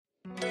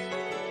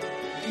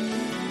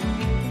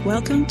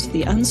Welcome to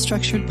the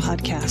UnStruktured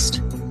podcast.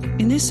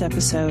 In this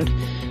episode,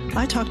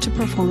 I talk to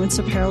performance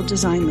apparel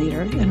design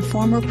leader and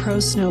former pro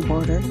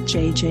snowboarder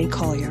JJ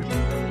Collier.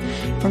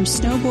 From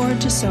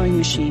snowboard to sewing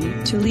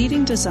machine to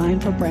leading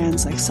design for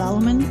brands like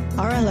Salomon,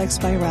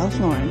 RLX by Ralph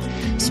Lauren,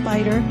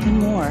 Spyder, and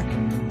more,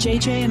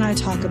 JJ and I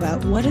talk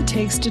about what it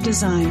takes to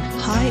design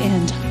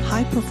high-end,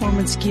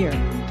 high-performance gear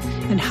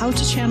and how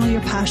to channel your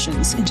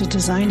passions into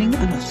designing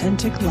an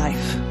authentic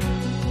life.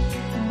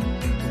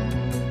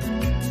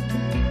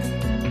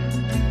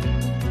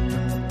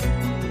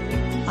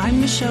 I'm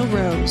Michelle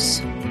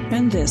Rose,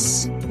 and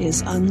this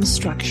is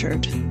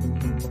UnStruktured.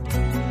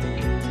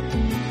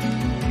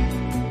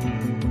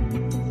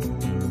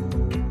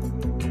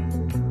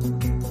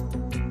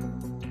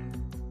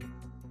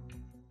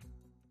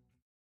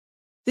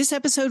 This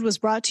episode was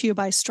brought to you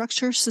by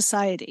Structure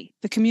Society,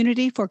 the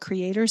community for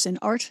creators in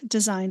art,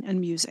 design,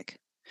 and music.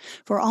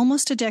 For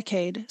almost a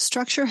decade,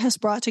 Structure has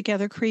brought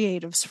together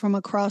creatives from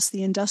across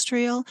the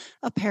industrial,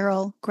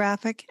 apparel,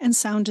 graphic, and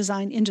sound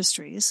design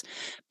industries,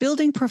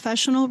 building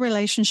professional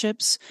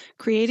relationships,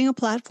 creating a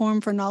platform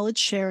for knowledge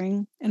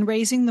sharing, and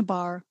raising the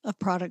bar of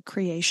product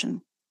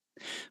creation.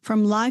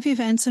 From live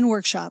events and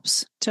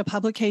workshops to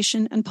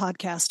publication and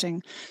podcasting,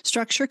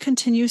 Structure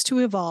continues to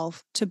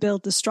evolve to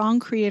build the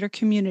strong creator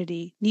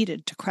community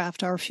needed to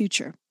craft our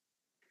future.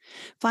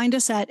 Find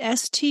us at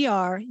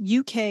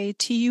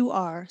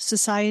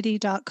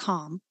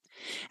structursociety.com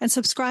and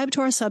subscribe to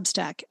our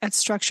Substack at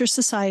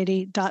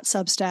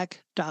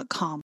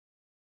structuresociety.substack.com.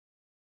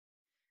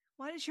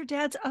 Why does your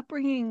dad's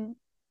upbringing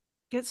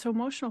get so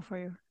emotional for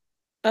you?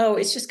 Oh,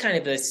 it's just kind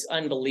of this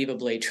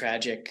unbelievably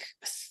tragic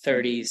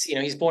 30s. You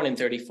know, he's born in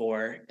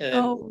 34.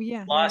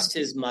 Lost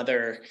his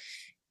mother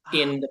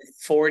in the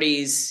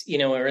 40s,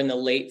 or in the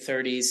late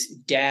 30s.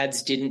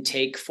 Dads didn't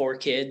take 4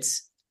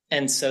 kids.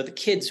 And so the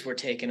kids were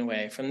taken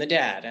away from the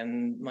dad.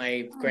 And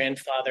my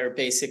grandfather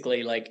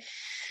basically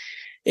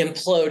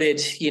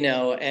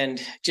imploded,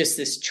 and just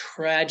this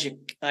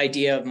tragic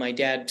idea of my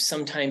dad.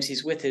 Sometimes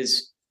he's with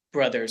his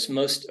brothers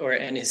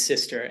and his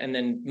sister, and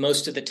then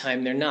most of the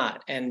time they're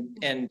not. And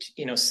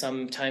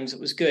sometimes it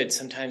was good,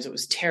 sometimes it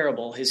was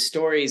terrible. His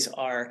stories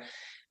are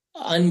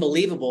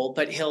unbelievable,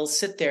 but he'll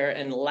sit there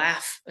and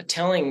laugh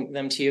telling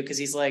them to you because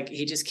he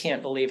just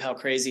can't believe how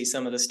crazy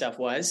some of the stuff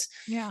was.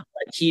 Yeah.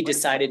 But he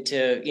decided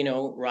to,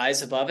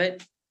 rise above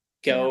it,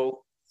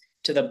 go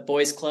to the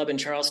boys club in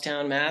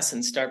Charlestown, Mass,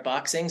 and start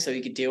boxing so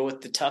he could deal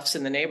with the toughs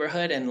in the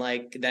neighborhood. And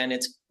then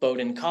it's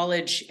Bowdoin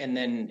College, and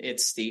then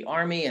it's the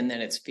Army, and then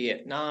it's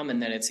Vietnam,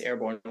 and then it's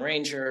Airborne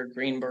Ranger,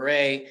 Green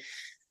Beret.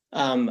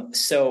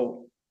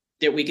 So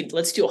that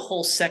let's do a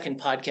whole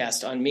second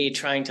podcast on me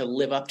trying to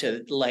live up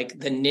to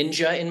the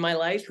ninja in my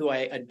life, who I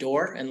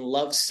adore and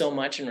love so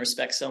much and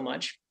respect so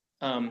much.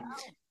 My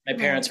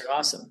parents are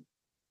awesome.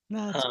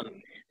 But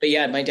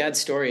yeah, my dad's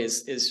story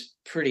is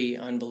pretty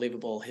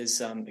unbelievable.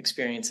 His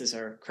experiences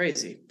are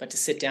crazy, but to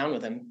sit down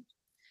with him,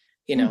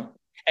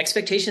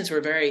 expectations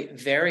were very,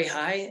 very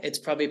high. It's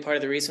probably part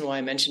of the reason why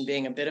I mentioned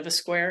being a bit of a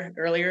square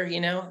earlier.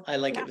 It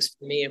was,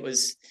 for me,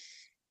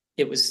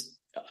 it was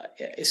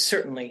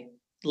certainly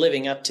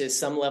living up to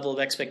some level of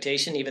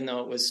expectation, even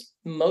though it was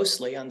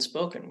mostly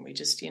unspoken. We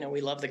just,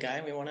 we love the guy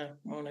and we want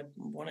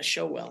to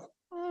show well.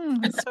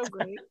 That's so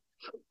great.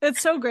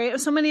 It's so great.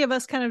 So many of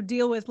us kind of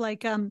deal with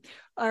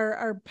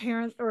our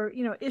parents or,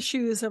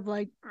 issues of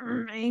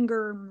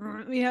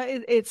anger.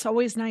 It's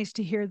always nice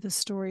to hear the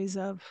stories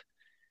of,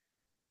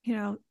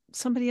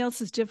 somebody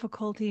else's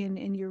difficulty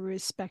and you're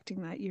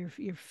respecting that. You're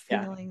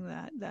feeling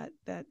that,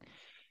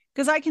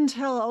 because I can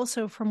tell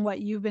also from what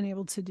you've been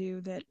able to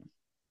do that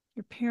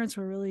your parents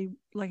were really,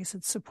 like I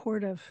said,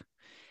 supportive,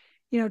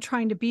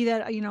 trying to be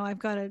that. I've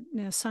got a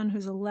son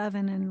who's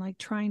 11 and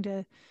trying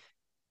to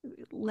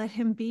let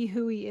him be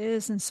who he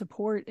is and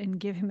support and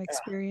give him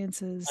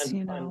experiences,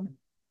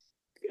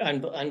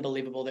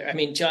 Unbelievable there. I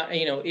mean, John,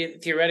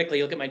 theoretically,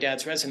 you look at my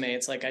dad's resume,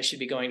 it's like I should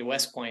be going to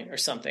West Point or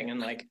something. And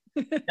no,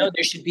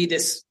 there should be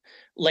this,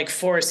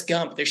 Forrest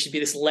Gump, there should be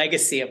this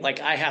legacy of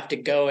I have to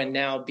go and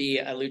now be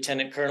a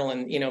lieutenant colonel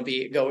and,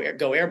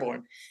 go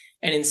airborne.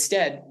 And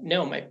instead,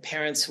 no, my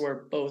parents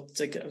were both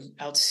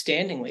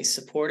outstandingly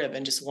supportive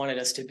and just wanted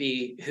us to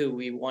be who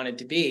we wanted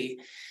to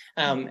be.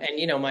 And,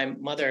 my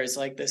mother is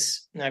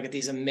this, and I've got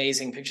these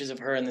amazing pictures of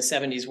her in the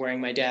 70s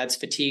wearing my dad's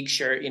fatigue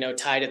shirt,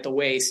 tied at the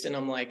waist. And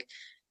I'm like,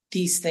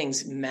 these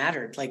things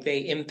mattered.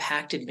 They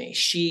impacted me.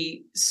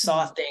 She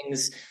saw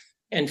things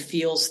and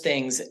feels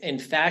things in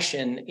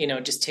fashion,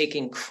 just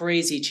taking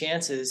crazy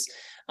chances.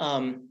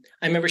 I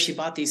remember she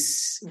bought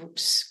these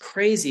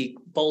crazy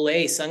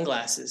Bolet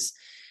sunglasses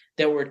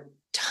that were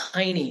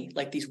tiny,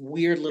 these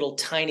weird little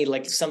tiny,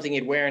 something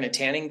you'd wear in a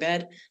tanning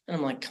bed. And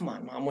I'm like, come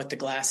on, Mom, with the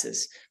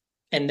glasses.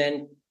 And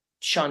then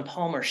Sean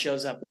Palmer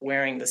shows up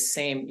wearing the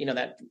same,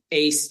 that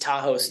Ace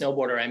Tahoe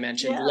snowboarder I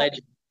mentioned,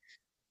 legend,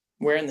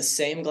 wearing the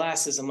same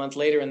glasses a month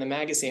later in the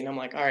magazine. I'm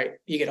like, all right,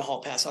 you get a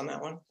hall pass on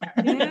that one.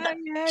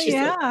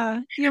 Yeah.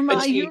 Your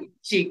mom,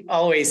 she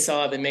always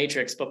saw the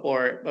Matrix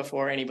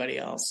before anybody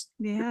else.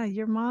 Yeah,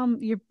 your mom,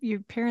 your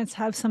parents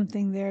have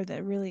something there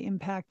that really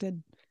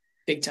impacted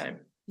Big time.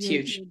 It's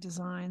your huge.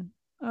 design.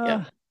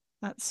 Yeah. Oh,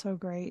 that's so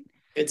great.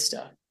 Good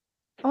stuff.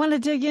 I want to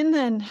dig in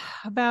then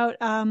about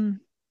I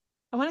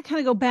want to kind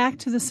of go back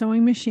to the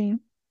sewing machine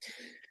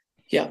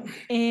Yeah.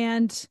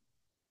 and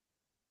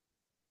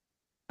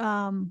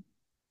um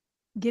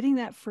getting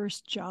that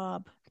first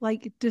job,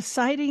 like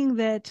deciding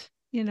that,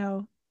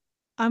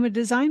 I'm a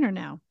designer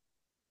now.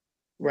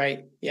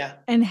 Right. Yeah.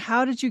 And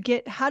how did you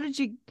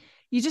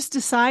just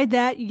decide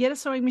that you get a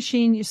sewing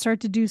machine, you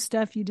start to do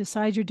stuff, you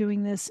decide you're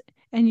doing this,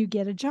 and you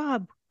get a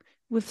job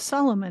with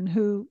Solomon,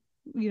 who,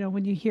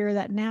 when you hear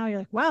that now, you're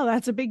like, wow,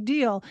 that's a big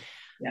deal.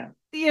 Yeah.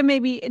 Yeah,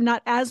 maybe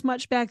not as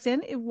much back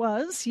then. It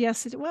was,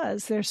 yes, it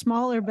was. They're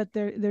smaller, but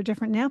they're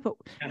different now. But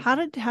Yeah. how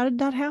did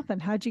that happen?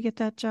 How did you get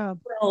that job?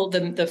 Well,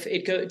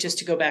 just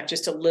to go back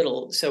just a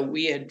little. So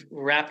we had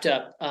wrapped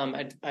up.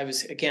 I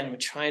was again. I'm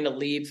trying to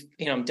leave.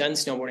 I'm done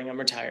snowboarding. I'm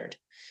retired.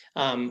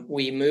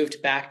 We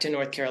moved back to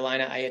North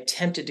Carolina. I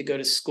attempted to go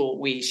to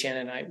school.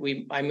 Shannon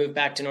and I moved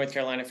back to North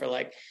Carolina for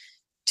like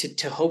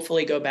to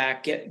hopefully go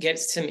back, get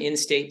some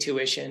in-state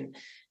tuition,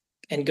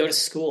 and go to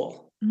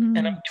school.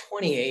 And I'm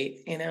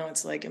 28.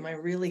 It's like, am I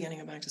really going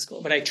to go back to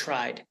school? But I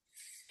tried.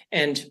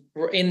 And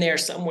we're in there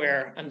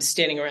somewhere. I'm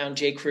standing around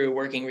J. Crew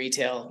working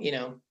retail.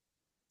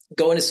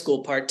 Going to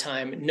school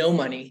part-time, no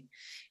money.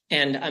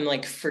 And I'm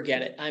like,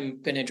 forget it.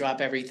 I'm going to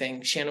drop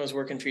everything. Shannon was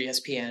working for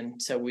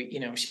ESPN. So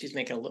she's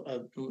making a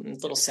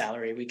little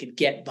salary. We could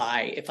get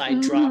by. If I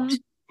dropped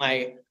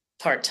my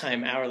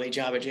part-time hourly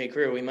job at J.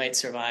 Crew, we might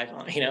survive,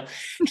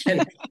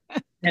 and,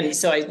 and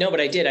so but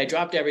I did, I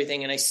dropped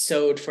everything and I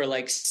sewed for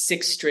like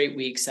 6 straight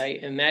weeks. I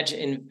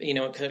imagined,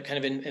 kind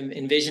of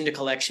envisioned a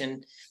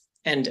collection,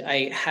 and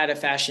I had a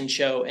fashion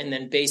show and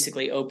then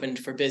basically opened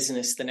for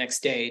business the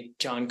next day.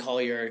 John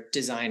Collier,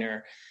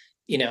 designer,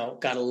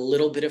 got a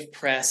little bit of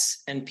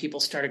press and people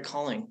started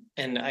calling.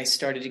 And I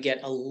started to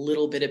get a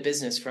little bit of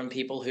business from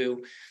people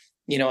who,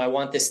 I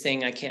want this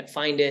thing, I can't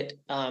find it.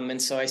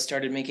 And so I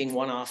started making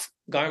one-off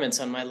garments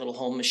on my little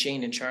home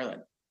machine in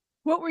Charlotte.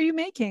 What were you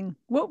making?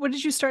 What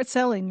did you start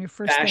selling your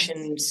first Fashion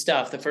things?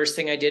 stuff. The first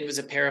thing I did was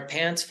a pair of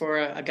pants for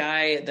a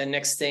guy. The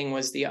next thing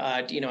was the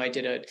odd, I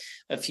did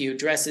a few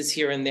dresses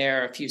here and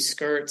there, a few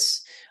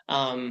skirts.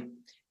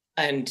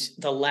 And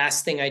the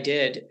last thing I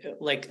did,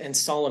 and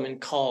Solomon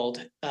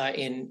called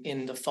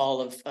in the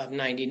fall of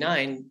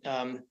 99.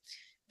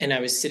 And I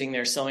was sitting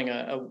there sewing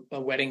a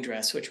wedding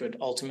dress, which would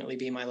ultimately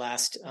be my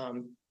last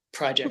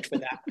project for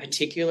that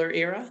particular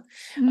era.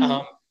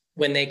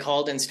 When they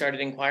called and started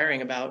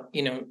inquiring about,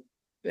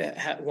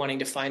 wanting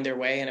to find their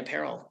way in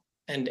apparel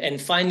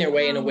and find their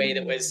way in a way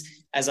that was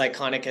as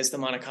iconic as the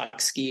monocoque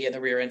ski and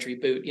the rear entry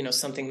boot,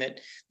 something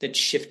that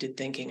shifted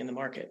thinking in the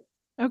market.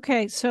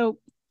 Okay. So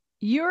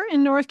you're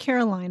in North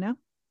Carolina.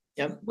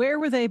 Yep. Where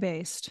were they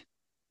based?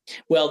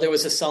 Well, there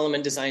was the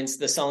Solomon Design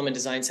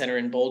Center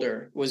in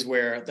Boulder was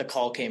where the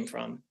call came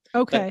from.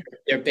 Okay. But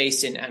they're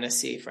based in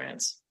Annecy,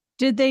 France.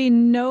 Did they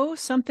know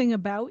something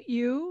about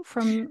you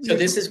from So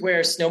this is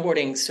where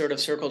snowboarding sort of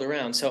circled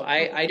around. So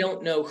I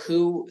don't know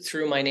who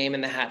threw my name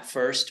in the hat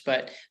first,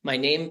 but my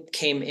name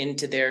came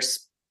into their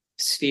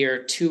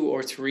sphere 2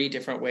 or 3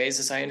 different ways,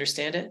 as I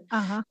understand it.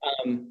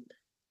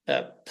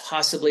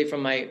 Possibly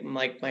from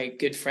my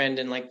good friend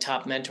and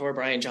top mentor,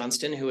 Brian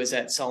Johnston, who was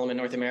at Solomon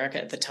North America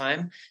at the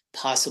time,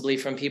 possibly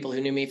from people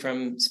who knew me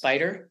from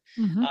Spider.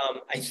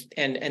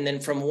 And then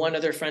from one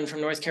other friend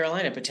from North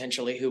Carolina,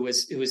 potentially, who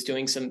was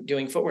doing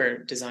footwear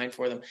design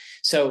for them.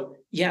 So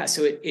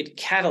it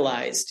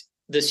catalyzed.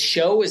 The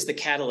show was the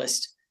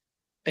catalyst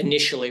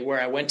initially,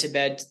 where I went to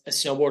bed a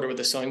snowboarder with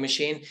a sewing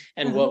machine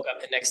and woke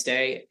up the next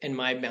day in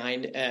my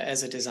mind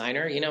as a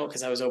designer,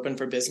 because I was open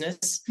for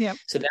business. Yeah.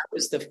 So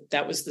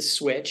that was the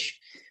switch.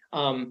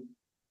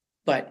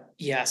 But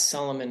yeah,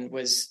 Solomon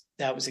was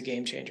a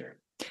game changer.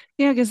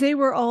 Yeah, because they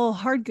were all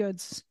hard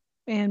goods,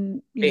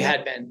 and They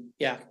had been,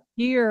 yeah.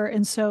 Here,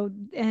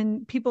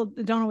 and people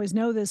don't always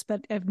know this,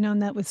 but I've known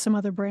that with some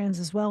other brands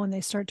as well when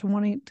they start to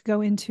wanting to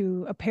go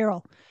into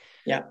apparel.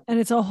 Yeah. And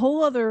it's a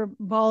whole other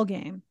ball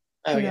game.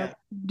 Oh, yeah.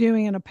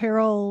 Doing an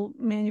apparel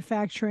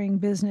manufacturing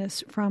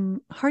business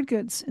from hard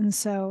goods. And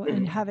so,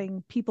 and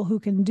having people who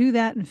can do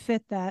that and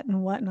fit that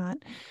and whatnot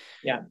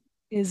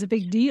is a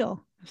big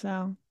deal.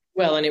 So,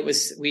 well, and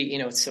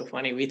it's so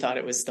funny. We thought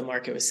the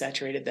market was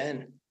saturated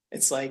then.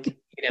 It's like,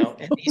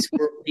 and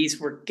these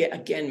were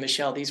again,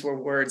 Michelle, these were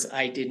words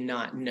I did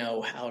not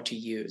know how to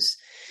use,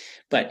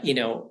 but, we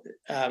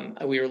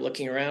were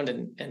looking around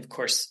and of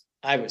course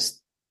I was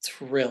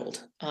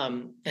thrilled.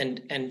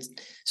 And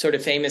sort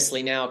of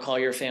famously now,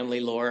 Collier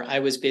family lore, I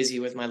was busy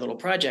with my little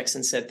projects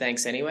and said,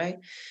 thanks anyway.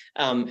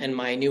 And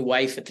my new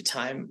wife at the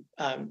time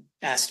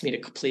asked me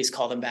to please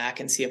call them back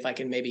and see if I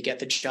can maybe get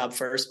the job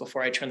first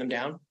before I turn them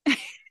down.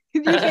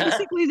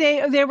 Basically,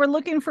 they were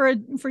looking for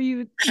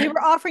you. They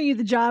were offering you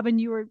the job, and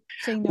you were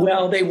saying no.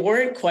 Well, they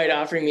weren't quite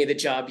offering me the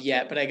job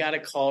yet, but I got a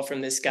call from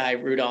this guy,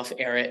 Rudolf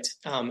Ehret.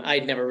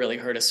 I'd never really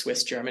heard a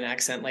Swiss German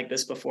accent like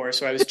this before,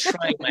 so I was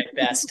trying my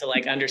best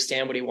to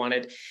understand what he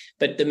wanted.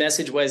 But the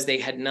message was they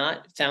had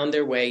not found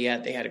their way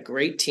yet. They had a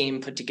great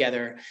team put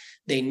together.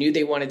 They knew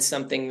they wanted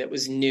something that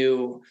was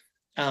new.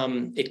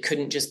 It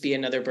couldn't just be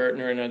another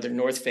Burton or another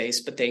North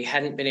Face, but they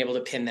hadn't been able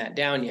to pin that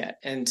down yet.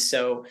 And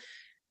so,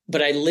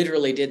 but I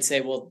literally did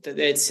say, well,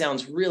 it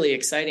sounds really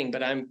exciting,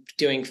 but I'm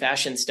doing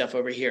fashion stuff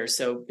over here.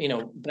 So,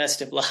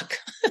 best of luck.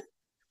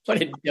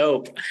 What a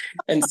dope.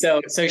 And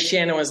so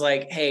Shannon was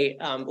like, hey,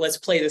 let's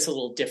play this a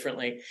little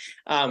differently.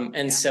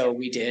 And so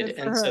we did.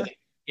 And so,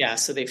 yeah,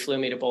 so they flew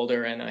me to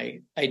Boulder, and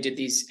I did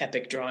these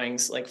epic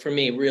drawings, like for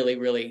me, really,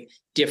 really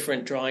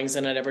different drawings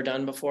than I'd ever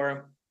done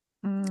before.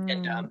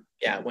 And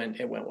yeah, it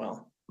went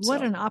well.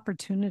 What an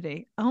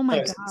opportunity. Oh my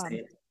God.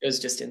 Insane. It was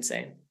just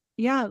insane.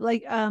 Yeah.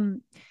 Like,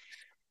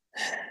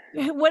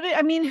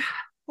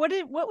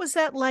 what was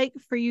that like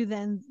for you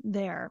then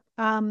there?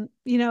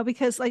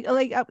 Because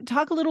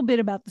talk a little bit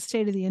about the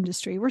state of the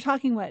industry. We're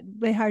talking what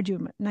they hired you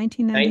in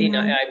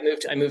 1999.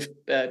 I moved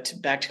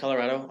back to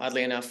Colorado,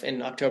 oddly enough,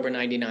 in October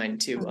 99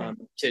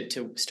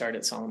 to start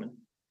at Salomon.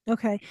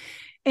 Okay.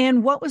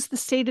 And what was the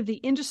state of the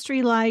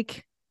industry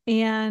like?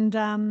 And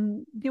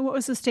what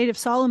was the state of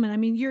Salomon? I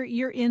mean,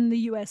 you're in the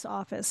U.S.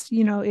 office.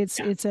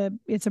 It's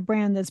a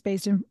brand that's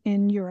based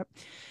in Europe.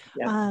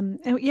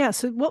 Yeah.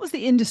 So what was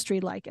the industry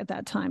like at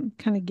that time?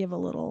 Kind of give a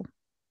little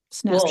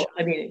snapshot. Well,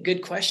 I mean,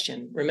 good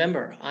question.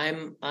 Remember,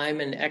 I'm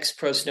an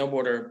ex-pro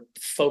snowboarder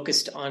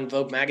focused on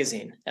Vogue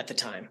magazine at the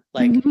time.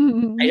 Like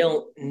I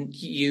don't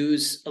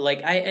use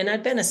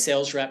I'd been a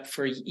sales rep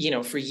for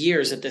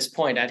years at this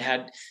point. I'd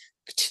had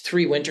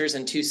 3 winters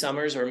and 2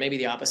 summers, or maybe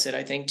the opposite.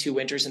 I think 2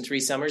 winters and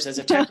 3 summers as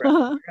a tech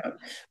rep.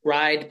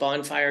 Ride,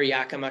 Bonfire,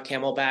 Yakima,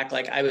 Camelback.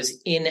 Like I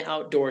was in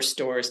outdoor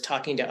stores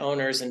talking to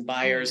owners and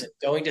buyers and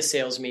going to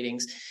sales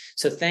meetings.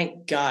 So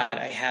thank God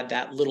I had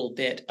that little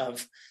bit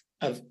of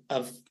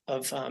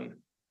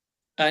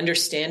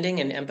understanding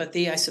and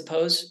empathy, I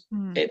suppose.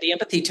 The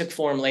empathy took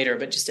form later,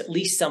 but just at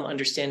least some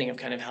understanding of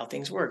kind of how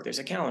things work. There's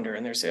a calendar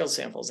and there's sales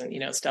samples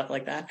and stuff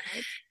like that.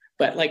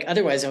 But like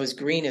otherwise I was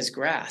green as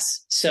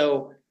grass.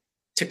 So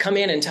to come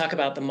in and talk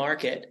about the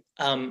market,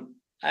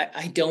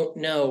 I don't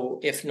know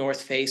if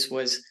North Face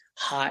was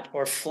hot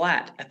or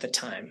flat at the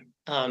time.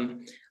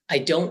 I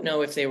don't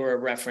know if they were a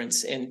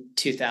reference in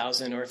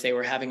 2000 or if they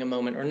were having a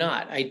moment or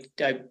not.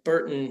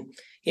 Burton,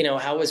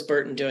 how was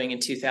Burton doing in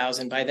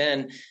 2000? By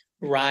then,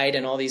 Ride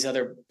and all these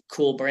other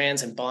cool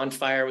brands and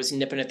Bonfire was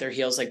nipping at their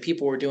heels. Like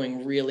people were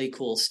doing really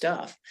cool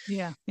stuff.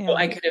 Yeah. So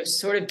I could have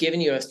sort of given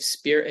you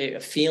a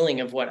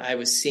feeling of what I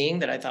was seeing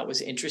that I thought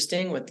was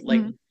interesting with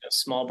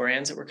small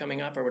brands that were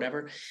coming up or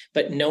whatever.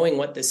 But knowing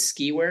what the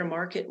ski wear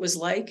market was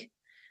like,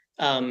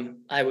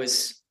 I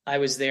was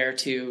there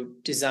to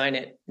design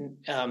it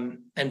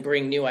and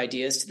bring new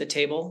ideas to the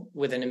table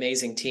with an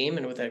amazing team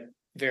and with a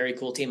very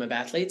cool team of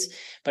athletes.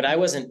 But I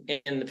wasn't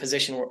in the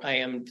position where I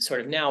am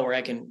sort of now, where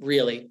I can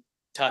really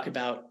talk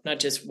about not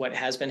just what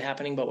has been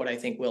happening, but what I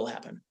think will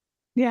happen.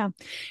 Yeah.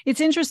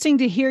 It's interesting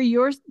to hear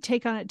your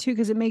take on it too,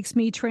 because it makes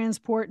me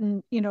transport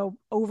and,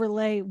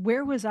 overlay.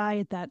 Where was I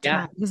at that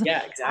time? Yeah,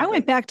 exactly. I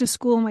went back to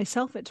school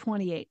myself at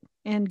 28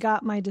 and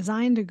got my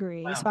design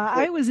degree. Wow. So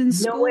I was in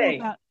school. No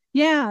way.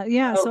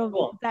 Yeah. Oh, so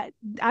cool. that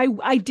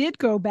I did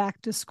go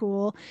back to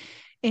school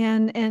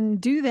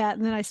and do that.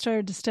 And then I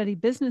started to study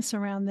business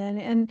around then.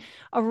 And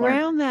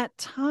around that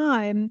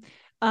time,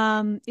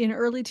 in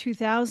early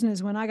 2000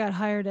 is when I got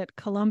hired at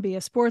Columbia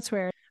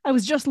Sportswear. I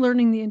was just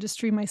learning the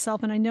industry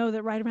myself. And I know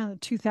that right around the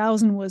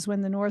 2000 was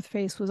when the North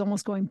Face was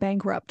almost going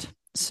bankrupt.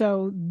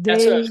 So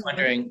that's what I was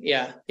wondering.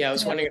 Yeah. I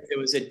was wondering if there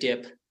was a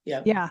dip.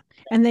 Yeah.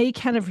 And they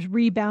kind of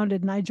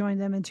rebounded, and I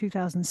joined them in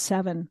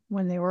 2007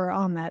 when they were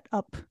on that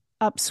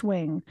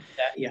upswing.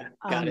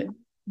 Got it.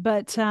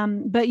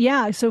 But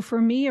yeah, so for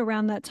me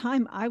around that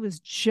time, I was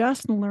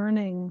just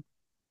learning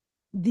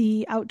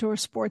the outdoor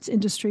sports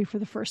industry for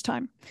the first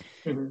time.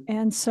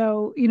 And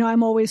so,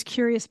 I'm always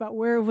curious about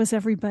where was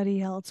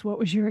everybody else? What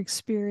was your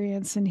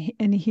experience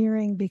in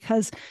hearing?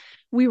 Because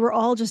we were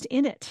all just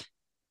in it,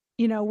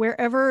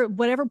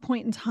 whatever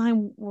point in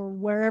time or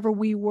wherever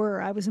we were.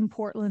 I was in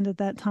Portland at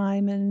that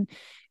time, and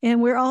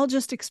we're all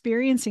just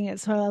experiencing it.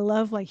 So I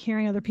love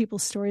hearing other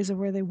people's stories of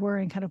where they were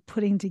and kind of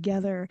putting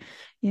together,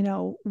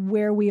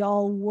 where we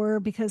all were,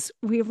 because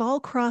we've all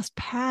crossed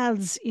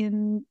paths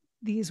in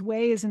these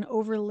ways and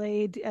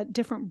overlaid at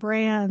different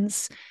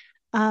brands,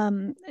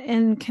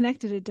 and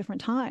connected at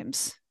different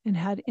times and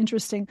had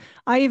interesting.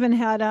 I even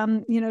had,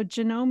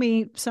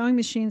 Janome sewing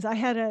machines. I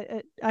had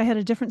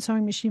a different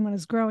sewing machine when I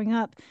was growing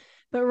up,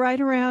 but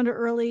right around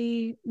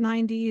early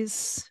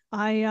 90s,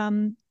 I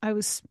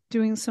was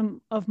doing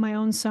some of my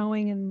own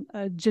sewing, and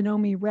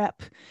Janome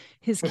rep,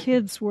 his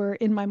kids were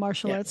in my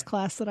martial arts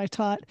class that I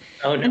taught.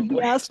 Oh, no. And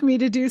he asked me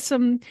to do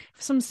some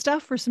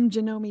stuff for some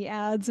Janome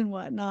ads and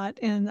whatnot.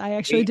 And I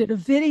actually did a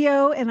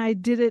video, and I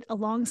did it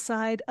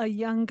alongside a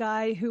young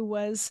guy who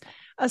was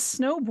a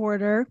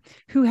snowboarder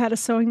who had a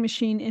sewing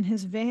machine in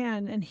his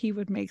van, and he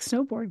would make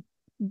snowboard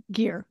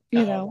gear,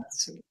 And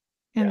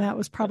that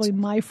was probably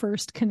my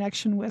first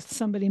connection with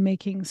somebody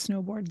making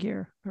snowboard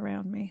gear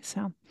around me.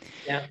 So,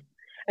 yeah.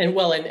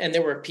 And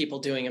there were people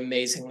doing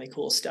amazingly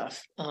cool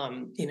stuff.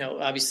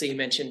 Obviously you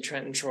mentioned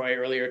Trent and Troy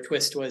earlier.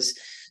 Twist was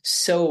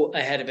so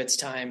ahead of its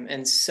time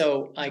and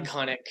so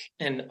iconic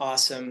and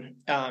awesome.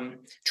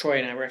 Troy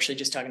and I were actually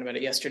just talking about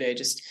it yesterday.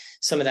 Just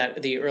some of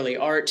that, the early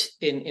art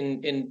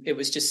in it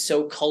was just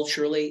so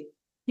culturally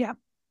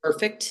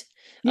perfect.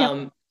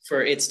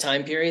 For its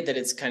time period that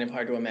it's kind of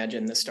hard to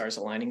imagine the stars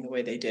aligning the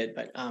way they did.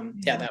 But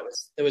that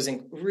was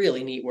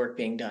really neat work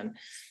being done.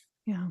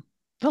 Yeah.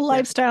 The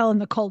lifestyle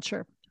and the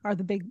culture are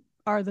the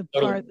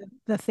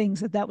things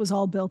that was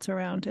all built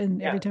around.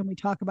 And every time we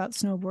talk about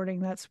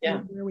snowboarding, that's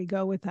where we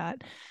go with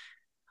that.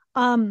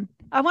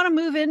 I want to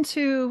move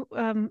into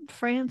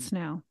France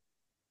now.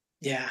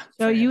 Yeah.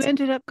 So you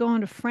ended up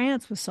going to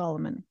France with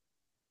Solomon.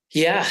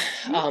 Yeah.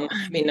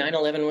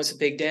 9/11 was a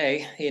big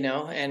day,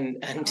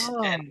 and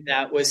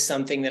that was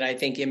something that I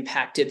think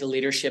impacted the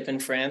leadership in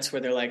France,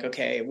 where they're like,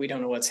 okay, we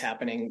don't know what's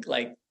happening,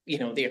 like,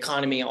 the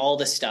economy, all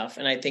this stuff.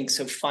 And I think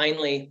so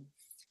finally,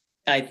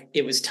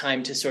 it was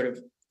time to sort of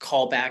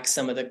call back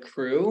some of the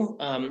crew.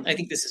 I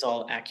think this is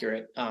all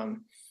accurate.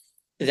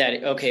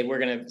 That, okay, we're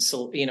going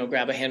to,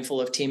 grab a handful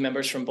of team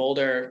members from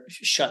Boulder,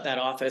 shut that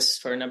office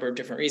for a number of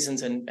different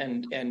reasons.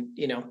 And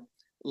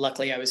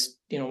luckily I was,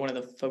 one of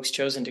the folks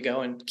chosen to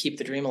go and keep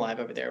the dream alive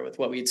over there with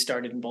what we had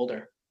started in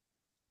Boulder.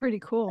 Pretty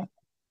cool.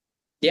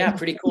 Yeah,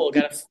 pretty cool.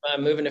 Got to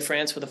move into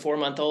France with a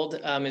 4-month-old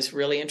is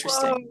really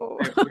interesting.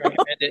 I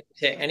recommend it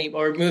to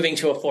or moving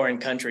to a foreign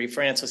country.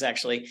 France was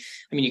actually,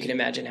 you can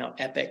imagine how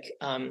epic,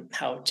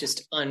 how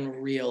just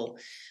unreal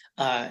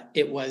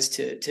it was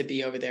to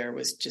be over there. It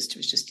was just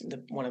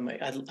one of my,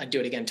 I'd do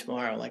it again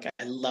tomorrow. Like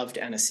I loved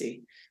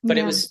Annecy, but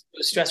it was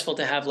stressful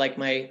to have like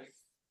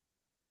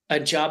a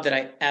job that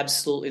I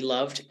absolutely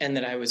loved and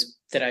that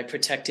I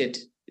protected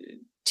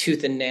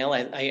tooth and nail.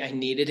 I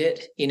needed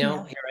it, Here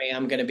I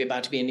am going to be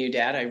about to be a new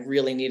dad. I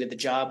really needed the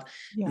job.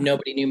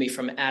 Nobody knew me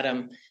from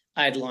Adam.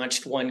 I'd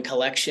launched one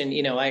collection,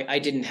 I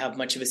didn't have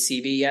much of a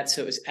CV yet.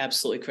 So it was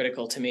absolutely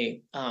critical to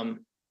me.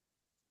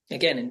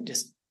 Again, and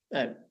just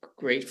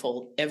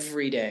grateful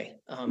every day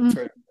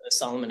for the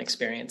Solomon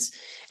experience,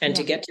 and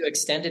to get to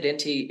extend it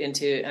into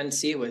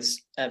NC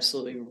was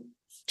absolutely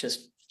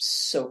just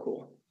so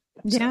cool.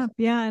 Yeah.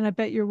 And I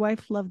bet your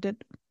wife loved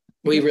it.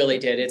 We really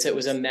did. It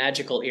was a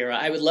magical era.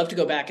 I would love to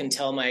go back and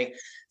tell my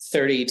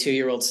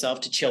 32-year-old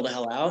self to chill the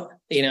hell out,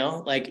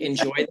 like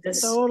enjoy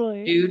this,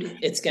 totally, dude.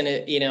 It's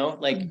gonna,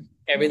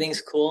 everything's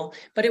cool.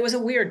 But it was a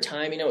weird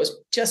time. It was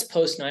just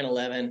post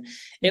 9/11.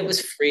 It was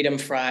freedom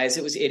fries.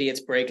 It was idiots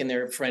breaking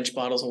their French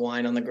bottles of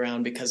wine on the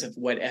ground because of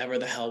whatever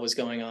the hell was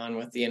going on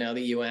with, the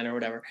UN or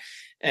whatever.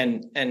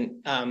 And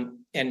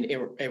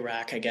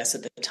Iraq, I guess,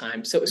 at the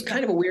time. So it was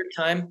kind of a weird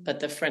time, but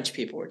the French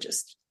people were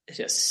just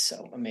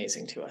so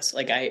amazing to us.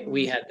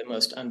 We had the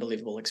most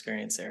unbelievable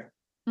experience there.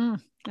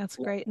 That's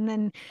great.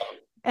 And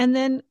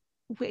then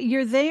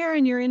you're there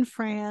and you're in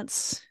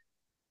France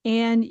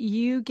and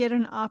you get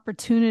an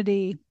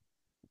opportunity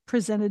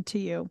presented to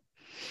you,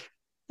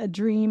 a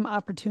dream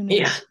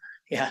opportunity.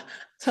 Yeah.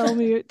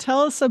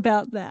 Tell us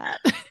about that.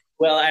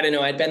 Well, I don't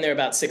know. I'd been there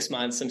about 6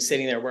 months. I'm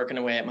sitting there working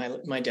away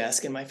at my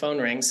desk and my phone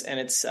rings and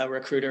it's a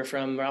recruiter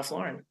from Ralph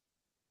Lauren.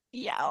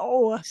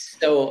 Yow.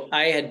 So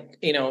I had,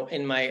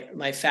 in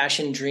my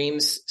fashion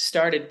dreams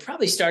started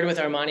with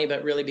Armani,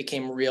 but really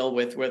became real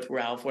with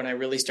Ralph when I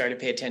really started to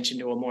pay attention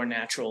to a more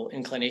natural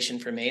inclination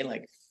for me,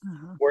 like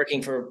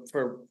working for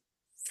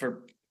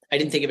I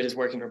didn't think of it as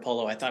working for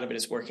Polo. I thought of it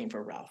as working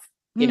for Ralph.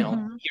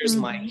 Here's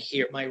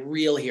my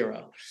real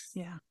hero.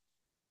 Yeah.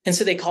 And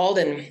so they called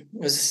and it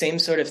was the same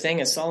sort of thing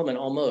as Solomon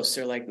almost.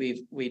 They're like,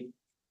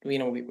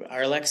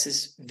 our Alex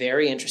is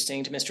very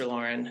interesting to Mr.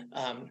 Lauren.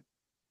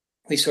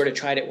 We sort of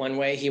tried it one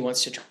way. He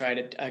wants to try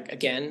it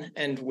again.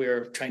 And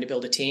we're trying to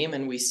build a team.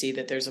 And we see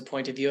that there's a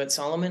point of view at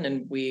Solomon.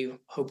 And we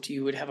hoped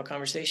you would have a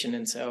conversation.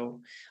 And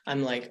so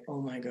I'm like,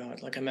 oh my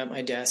God, like I'm at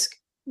my desk.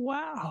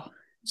 Wow.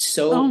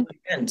 So,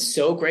 again,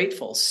 so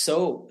grateful.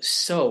 So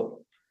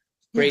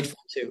grateful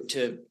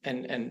to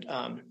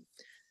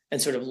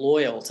and sort of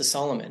loyal to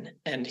Solomon.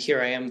 And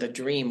here I am, the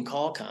dream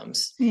call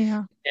comes.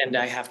 Yeah. And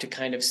I have to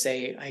kind of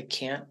say, I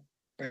can't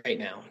right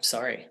now. I'm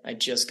sorry. I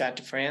just got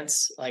to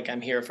France. Like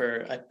I'm here for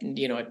a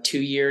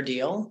 2-year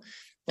deal.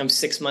 I'm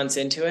 6 months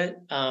into it.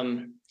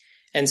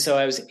 And so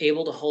I was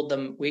able to hold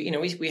them.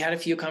 We had a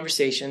few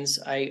conversations.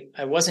 I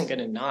wasn't going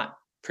to not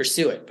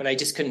pursue it, but I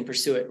just couldn't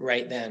pursue it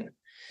right then.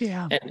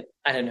 Yeah. And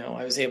I don't know,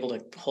 I was able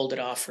to hold it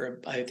off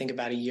for, I think,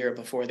 about a year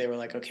before they were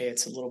like, okay,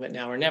 it's a little bit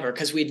now or never.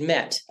 Cause we'd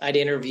met, I'd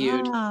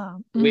interviewed. By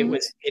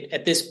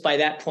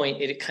that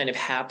point, it kind of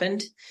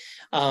happened.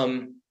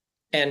 And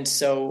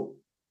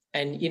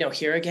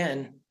here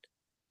again,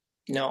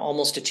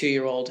 almost a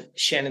 2-year-old,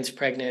 Shannon's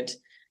pregnant,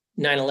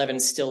 9/11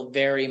 is still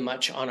very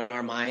much on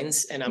our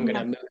minds. And I'm going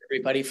to move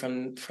everybody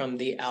from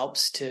the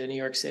Alps to New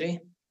York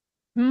City.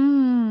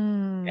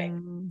 Okay.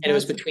 And it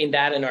was between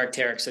that and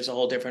Arc'teryx. There's a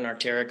whole different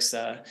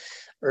Arc'teryx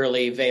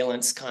early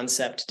valence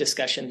concept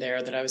discussion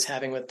there that I was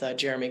having with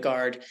Jeremy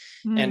Gard.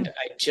 And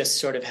I just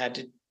sort of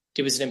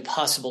it was an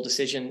impossible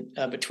decision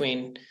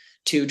between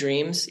two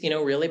dreams,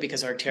 really,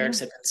 because Arc'teryx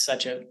had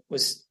been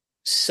was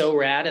so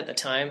rad at the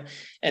time.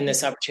 And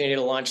this opportunity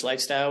to launch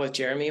Lifestyle with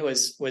Jeremy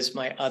was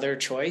my other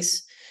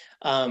choice.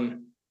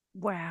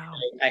 Wow.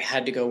 I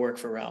had to go work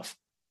for Ralph.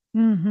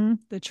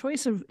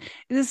 This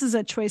is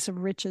a choice of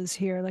riches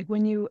here. Like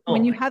when you Oh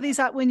my, have these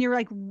out, when you're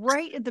like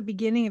right at the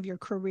beginning of your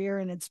career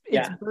and it's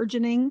yeah.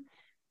 burgeoning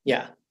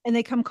Yeah. and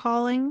they come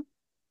calling.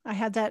 I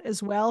had that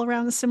as well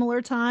around a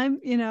similar time,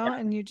 Yeah.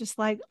 and you're just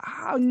like,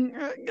 oh,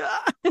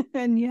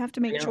 and you have to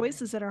I make know.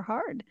 choices that are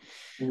hard.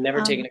 Never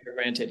taken Um, it for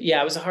granted.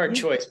 Yeah, it was a hard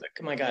yeah, choice, but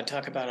oh my God,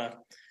 talk about a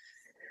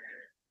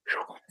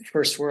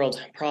first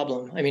world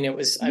problem. I mean, I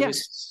yeah,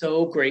 was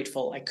so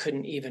grateful. I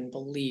couldn't even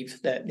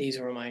believe that these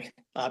were my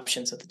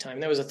options at the time.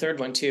 There was a third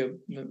one too,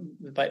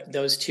 but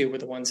those two were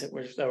the ones that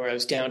where I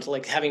was down to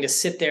like having to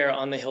sit there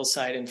on the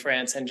hillside in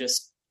France and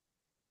just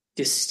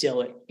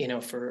distill it,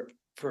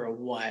 for a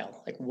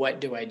while. Like, what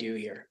do I do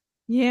here?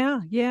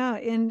 yeah.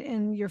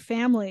 And your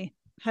family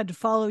had to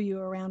follow you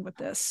around with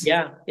this.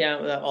 Yeah.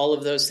 All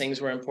of those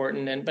things were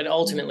important, but Yeah.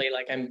 ultimately,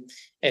 like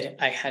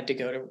I had to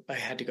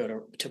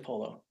go to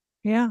Polo.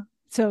 Yeah.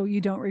 So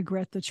you don't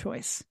regret the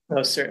choice.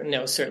 No,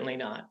 certainly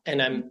not.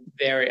 And I'm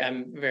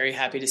very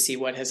happy to see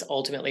what has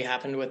ultimately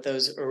happened with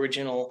those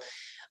original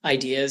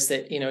ideas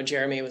that,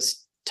 Jeremy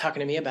was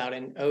talking to me about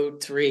in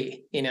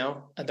 '03,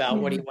 about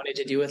what he Yeah. wanted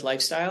to do with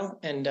Lifestyle.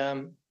 And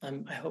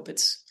I hope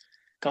it's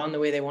gone the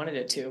way they wanted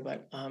it to.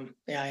 But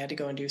yeah, I had to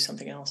go and do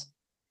something else.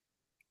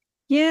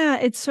 Yeah.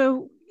 It's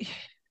so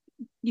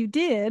you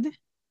did.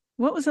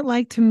 What was it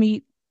like to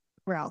meet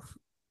Ralph?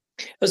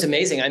 It was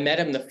amazing. I met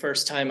him the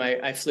first time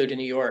I flew to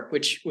New York,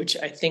 which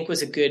I think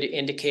was a good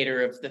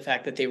indicator of the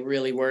fact that they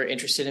really were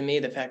interested in me.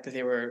 The fact that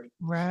they were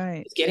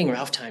Right. getting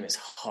Ralph time is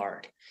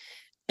hard.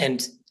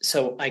 And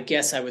so I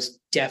guess I was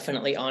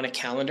definitely on a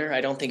calendar.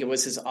 I don't think it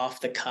was as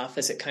off the cuff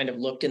as it kind of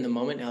looked in the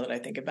moment. Now that I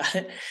think about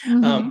it,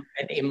 Mm-hmm.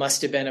 and it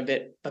must have been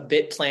a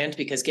bit planned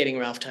because getting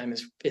Ralph time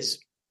is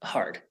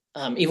hard.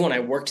 Even when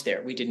I worked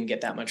there, we didn't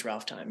get that much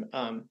Ralph time.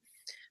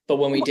 But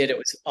when we did, it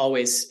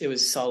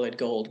was solid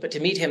gold. But to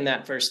meet him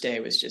that first day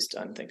was just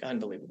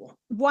unbelievable.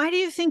 Why do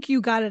you think you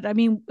got it? I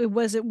mean,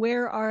 was it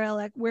where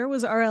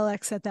was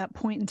RLX at that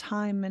point in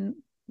time and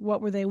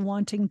what were they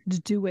wanting to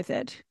do with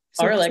it?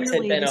 So RLX had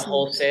clearly been this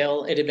was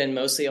it had been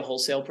mostly a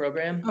wholesale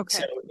program. So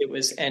okay. it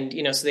was, and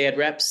so they had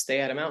reps, they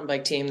had a mountain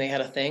bike team, they had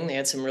a thing, they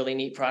had some really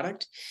neat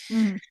product.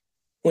 Mm-hmm.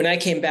 When I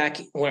came back,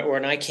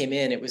 when I came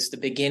in, it was the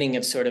beginning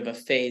of sort of a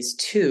phase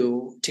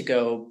two to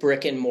go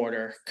brick and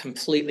mortar,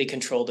 completely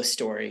control the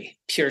story,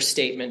 pure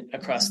statement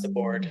across the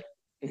board,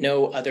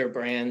 no other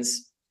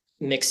brands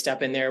mixed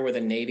up in there where the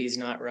Navy's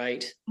not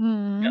right,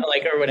 Mm-hmm.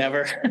 like, or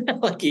whatever.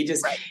 Like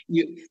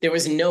Right. there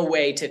was no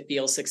way to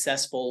feel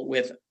successful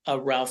with a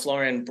Ralph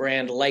Lauren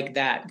brand like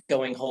that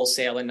going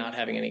wholesale and not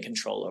having any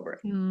control over it.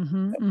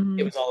 Mm-hmm. It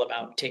Mm-hmm. was all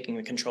about taking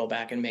the control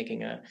back and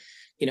making a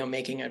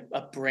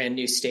brand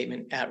new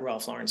statement at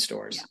Ralph Lauren Yeah.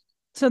 stores.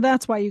 So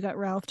that's why you got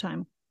Ralph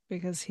time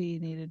because he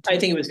needed I to.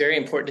 think it was very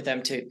important to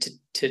them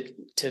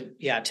to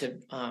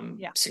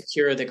Yeah.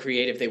 secure the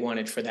creative they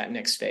wanted for that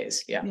next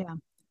phase. Yeah, Yeah.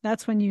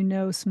 That's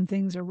when some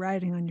things are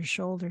riding on your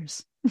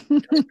shoulders.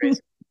 it was crazy.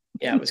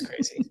 Yeah, it was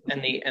crazy.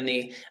 And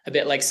the a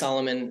bit like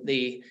Solomon,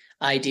 the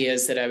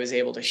ideas that I was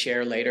able to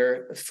share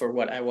later for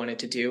what I wanted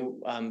to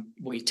do,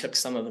 we took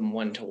some of them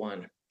one to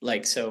one.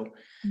 Like, so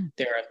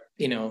there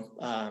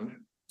are,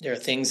 there are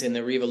things in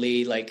the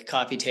Rivoli like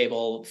coffee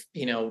table,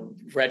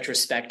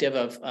 retrospective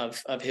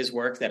of his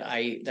work that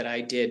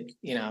I did,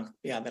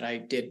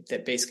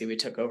 that basically we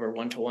took over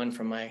one to one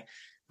from my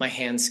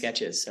hand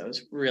sketches. So it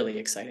was really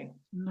exciting.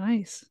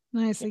 Nice.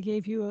 They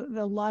gave you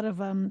a lot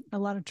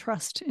of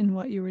trust in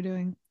what you were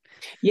doing.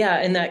 Yeah,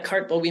 and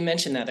we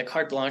mentioned that the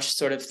carte blanche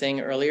sort of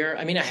thing earlier.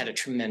 I mean, I had a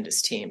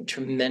tremendous team,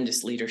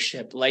 tremendous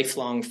leadership,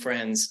 lifelong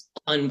friends,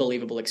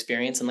 unbelievable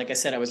experience. And like I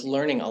said, I was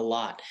learning a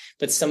lot,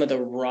 but some of the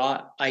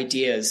raw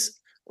ideas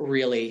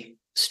really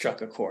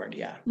struck a chord.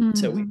 Yeah.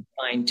 So we Mm-hmm.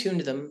 fine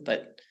tuned them,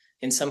 but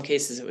in some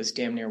cases it was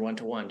damn near one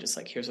to one, just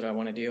like, here's what I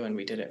want to do. And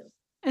we did it.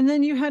 And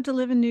then you had to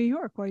live in New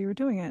York while you were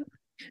doing it.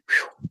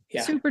 Whew.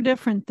 Yeah. Super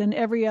different than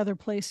every other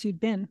place you'd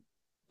been.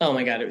 Oh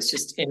my God. It was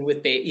just, and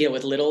with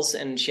littles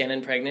and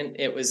Shannon pregnant,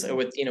 it was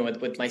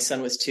with my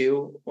son was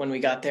 2 when we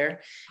got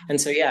there.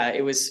 And so, yeah,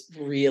 it was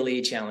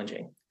really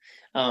challenging.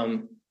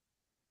 Um,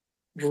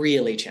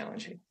 really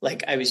challenging.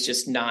 Like, I was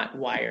just not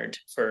wired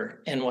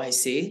for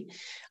NYC.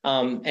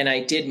 And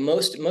I did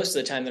most of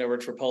the time that I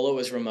worked for Polo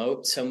was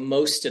remote. So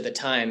most of the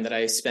time that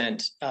I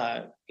spent,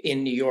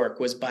 in New York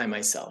was by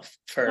myself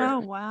for, Oh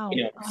wow.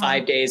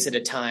 5 days at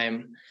a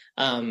time,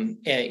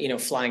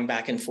 flying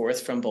back and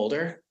forth from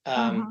Boulder.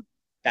 Uh-huh.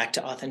 Back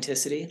to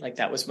authenticity. Like,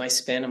 that was my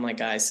spin. I'm like,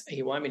 guys,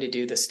 you want me to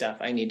do this stuff?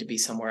 I need to be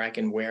somewhere I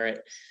can wear it.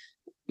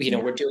 Yeah.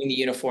 We're doing the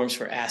uniforms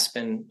for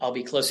Aspen. I'll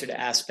be closer to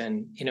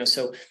Aspen,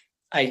 so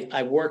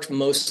I worked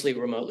mostly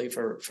remotely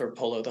for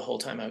Polo the whole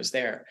time I was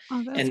there.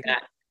 Oh, that's And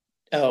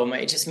good.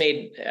 it just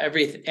made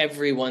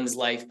everyone's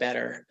life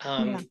better.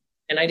 Yeah.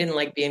 And I didn't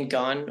like being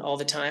gone all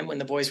the time when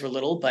the boys were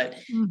little, but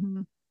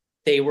Mm-hmm.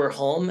 they were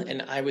home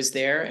and I was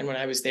there. And when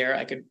I was there,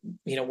 I could,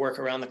 work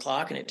around the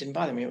clock and it didn't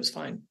bother me. It was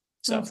fine.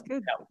 So That's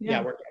good. yeah, Yeah.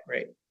 it worked out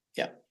great.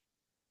 Yeah.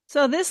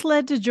 So this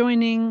led to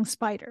joining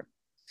Spider.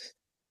 Uh,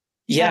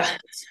 Yeah.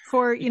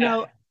 for,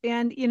 Yeah.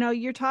 and,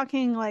 you're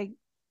talking like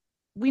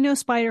we know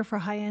Spider for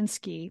high end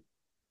ski,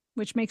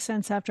 which makes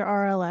sense after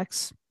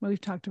RLX.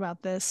 We've talked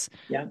about this.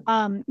 Yeah.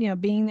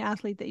 Being the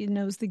athlete that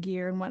knows the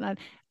gear and whatnot.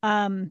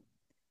 Um,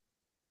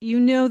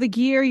 the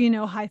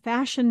gear, high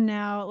fashion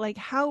now. Like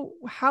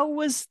how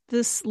was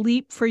this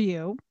leap for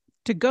you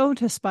to go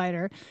to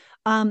Spider?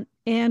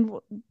 And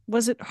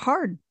was it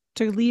hard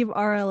to leave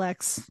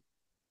RLX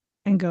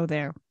and go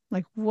there?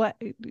 Like what?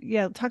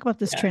 Yeah, talk about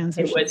this Yeah. It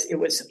transition.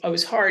 was, it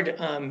was hard.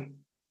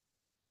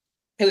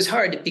 It was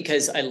hard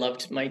because I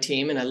loved my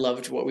team and I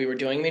loved what we were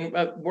doing. I mean,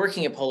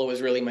 working at Polo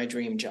was really my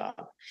dream job.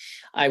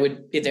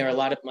 There are a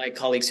lot of my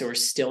colleagues who are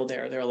still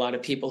there. There are a lot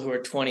of people who are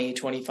 20,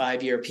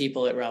 25-year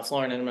people at Ralph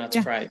Lauren, and I'm not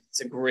Yeah. surprised.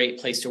 It's a great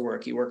place to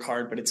work. You work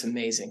hard, but it's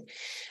amazing.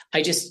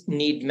 I just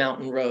need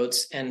mountain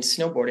roads and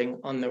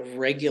snowboarding on the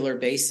regular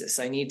basis.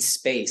 I need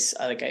space.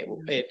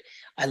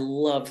 I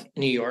love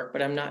New York,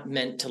 but I'm not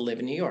meant to live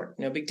in New York.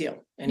 No big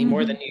deal. Any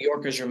more than New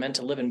Yorkers are meant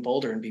to live in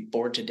Boulder and be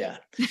bored to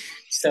death.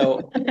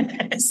 So,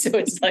 so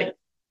it's like,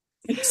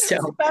 so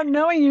It's about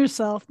knowing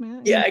yourself,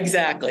 man. yeah,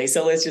 exactly.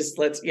 So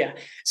yeah.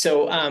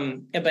 So,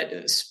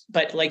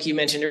 but like you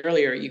mentioned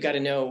earlier, you got to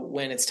know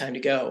when it's time to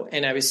go.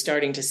 And I was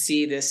starting to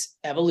see this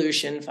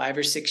evolution, 5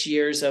 or 6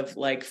 years of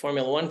like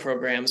Formula One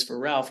programs for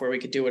Ralph, where we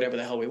could do whatever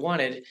the hell we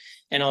wanted.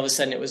 And all of a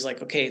sudden it was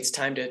like, okay, it's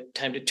time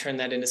to turn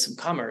that into some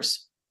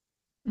commerce.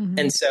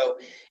 And so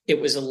it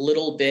was a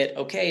little bit,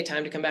 okay,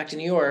 time to come back to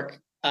New York.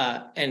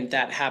 And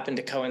that happened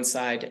to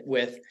coincide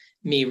with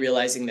me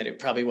realizing that it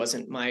probably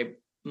wasn't my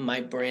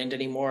brand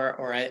anymore,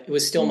 or it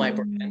was still my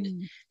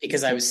brand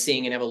because I was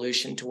seeing an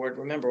evolution toward,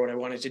 remember, what I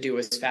wanted to do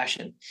was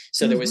fashion.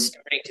 So there was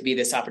starting to be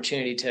this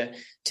opportunity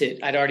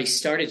I'd already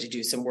started to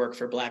do some work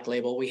for Black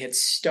Label. We had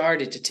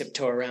started to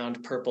tiptoe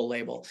around Purple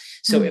Label.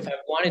 So if I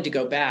wanted to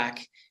go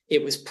back,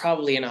 it was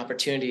probably an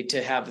opportunity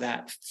to have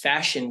that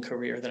fashion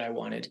career that I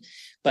wanted.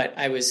 But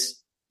I had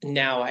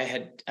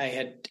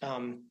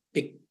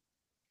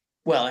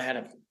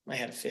a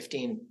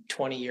 15,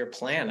 20-year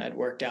plan I'd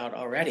worked out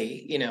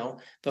already,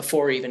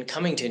 before even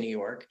coming to New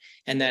York.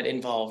 And that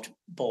involved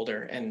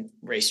Boulder and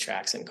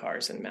racetracks and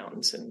cars and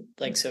mountains. And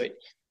like, so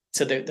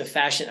the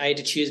fashion, I had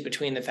to choose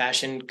between the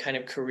fashion kind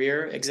of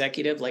career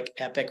executive, like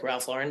epic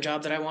Ralph Lauren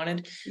job that I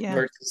wanted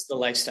versus the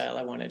lifestyle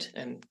I wanted,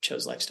 and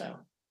chose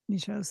lifestyle. You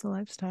chose the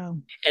lifestyle.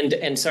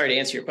 And sorry to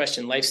answer your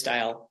question,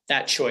 lifestyle,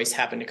 that choice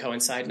happened to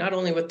coincide not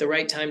only with the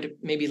right time to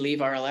maybe leave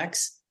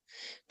RLX,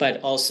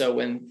 but also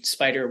when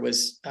Spider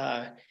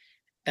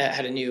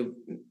had a new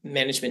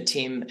management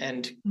team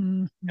and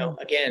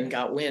again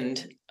got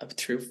wind of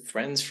through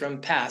friends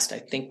from past. I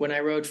think when I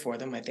rode for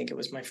them, I think it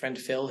was my friend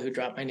Phil who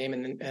dropped my name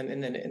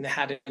in the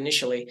hat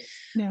initially,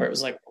 where it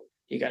was like,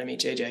 you got to meet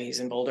JJ. He's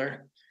in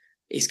Boulder.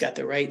 He's got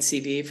the right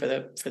CV for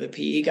the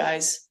PE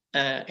guys,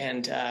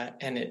 and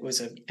it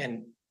was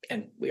and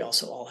we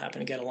also all happen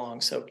to get along.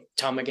 So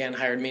Tom again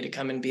hired me to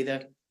come and be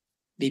the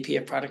VP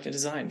of product and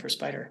design for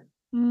Spider.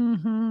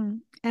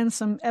 And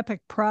some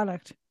epic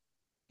product.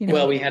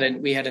 Well, we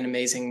really had an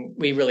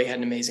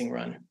amazing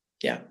run.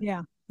 Yeah.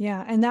 Yeah.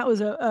 And that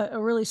was a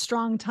really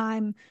strong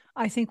time.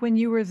 I think when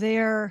you were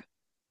there,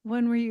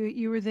 when were you?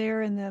 You were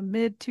there in the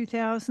mid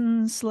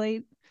 2000s,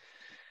 late.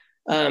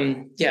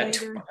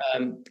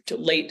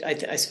 Late.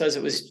 I suppose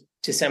it was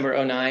December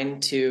 2009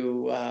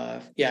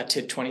 to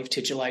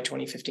July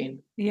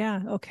 2015.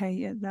 Yeah. Okay.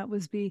 Yeah, that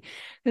was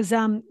because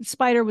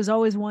Spider was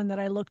always one that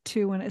I looked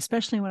to, and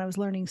especially when I was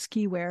learning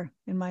ski wear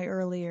in my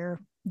earlier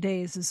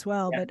days as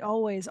well, but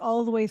always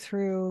all the way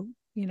through,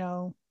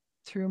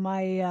 through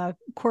my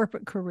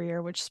corporate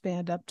career, which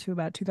spanned up to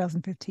about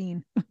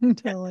 2015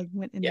 until I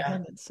went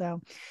independent. So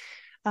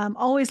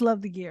always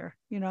loved the gear,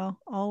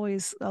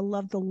 always I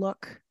love the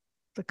look,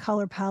 the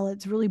color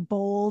palette's really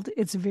bold.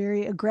 It's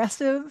very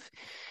aggressive.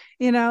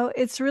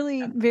 It's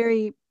really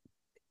very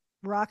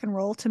rock and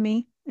roll to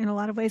me in a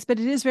lot of ways, but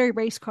it is very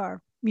race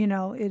car.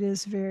 It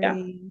is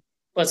very.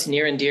 Well, it's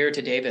near and dear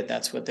to David.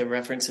 That's what the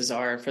references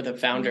are for the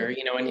founder,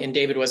 and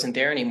David wasn't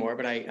there anymore,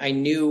 but I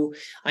knew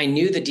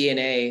the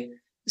DNA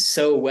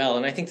so well.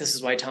 And I think this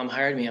is why Tom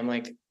hired me. I'm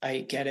like, I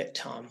get it,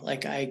 Tom.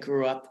 Like, I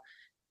grew up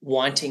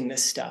wanting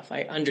this stuff.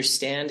 I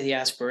understand the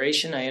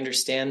aspiration. I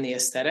understand the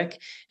aesthetic,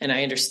 and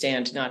I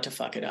understand not to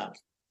fuck it up.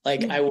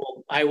 Like, I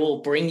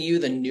will bring you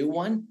the new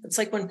one. It's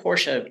like when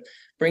Porsche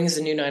brings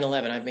the new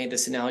 911. I've made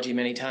this analogy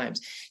many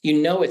times.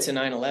 It's a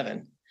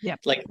 911. Yeah.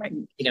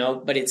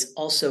 But it's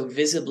also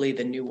visibly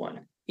the new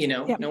one.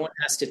 No one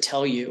has to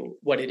tell you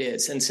what it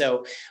is. And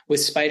so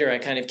with Spider, I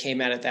kind of came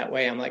at it that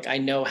way. I'm like, I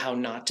know how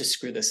not to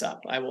screw this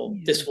up.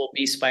 This will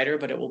be Spider,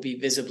 but it will be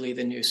visibly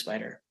the new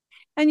Spider.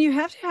 And you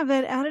have to have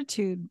that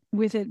attitude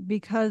with it,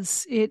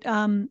 because it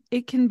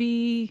can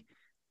be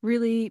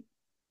really,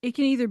 it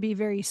can either be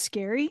very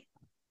scary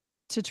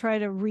to try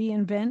to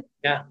reinvent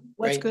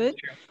what's good,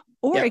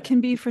 or it can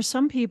be for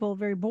some people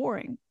very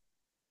boring.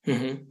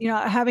 Mm-hmm.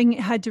 Having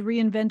had to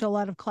reinvent a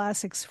lot of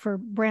classics for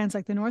brands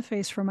like the North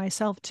Face for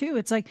myself too,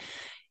 it's like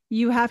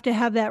you have to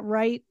have that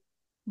right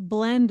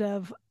blend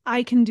of,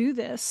 I can do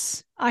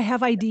this, I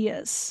have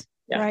ideas,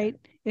 Yeah. right?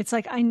 It's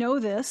like, I know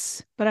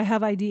this, but I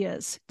have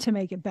ideas to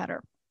make it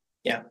better.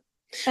 Yeah.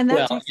 And that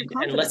Well, takes some and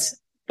confidence.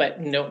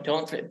 but no,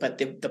 don't, but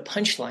the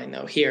punchline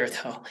though here,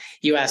 though,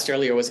 you asked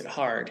earlier, was it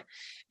hard?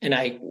 And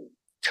I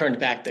turned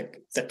back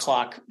the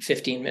clock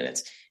 15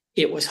 minutes.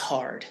 It was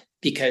hard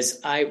because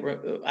I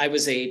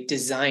was a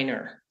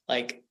designer.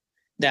 Like,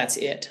 that's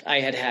it.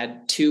 I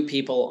had two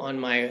people on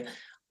my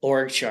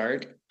org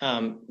chart,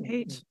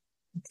 Right.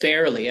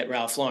 barely at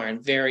Ralph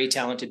Lauren, very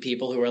talented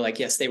people who were like,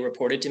 yes, they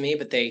reported to me,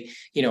 but they,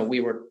 we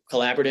were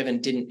collaborative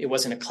and it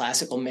wasn't a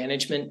classical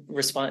management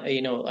response,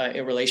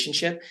 a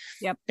relationship.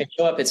 Yep. I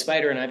show up at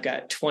Spider and I've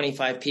got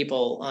 25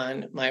 people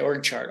on my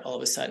org chart all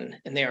of a sudden,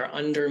 and they are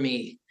under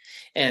me.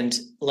 And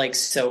like,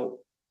 so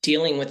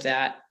dealing with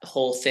that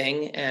whole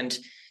thing and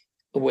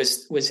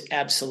was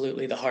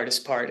absolutely the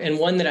hardest part. And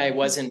one that I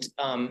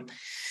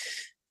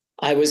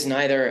was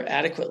neither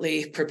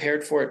adequately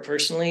prepared for it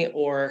personally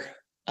or,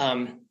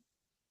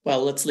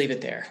 well, let's leave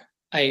it there.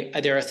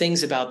 There are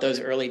things about those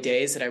early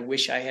days that I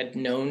wish I had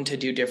known to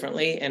do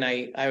differently. And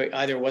I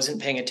either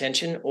wasn't paying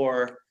attention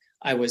or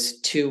I was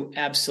too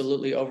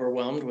absolutely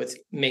overwhelmed with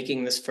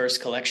making this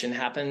first collection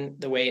happen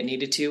the way it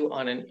needed to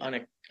on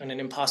an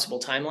impossible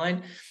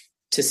timeline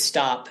to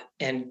stop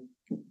and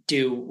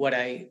do what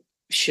I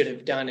should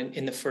have done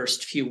in the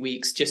first few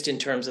weeks, just in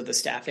terms of the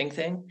staffing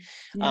thing.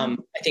 Yeah.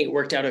 I think it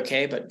worked out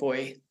okay, but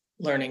boy,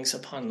 learnings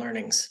upon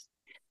learnings.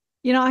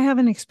 I have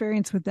an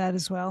experience with that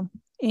as well.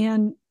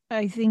 And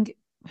I think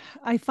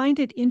I find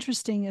it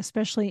interesting,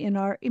 especially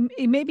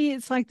maybe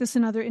it's like this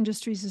in other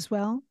industries as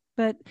well,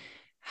 but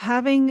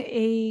having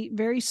a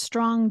very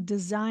strong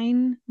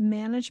design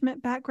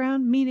management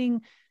background,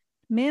 meaning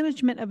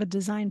management of a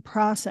design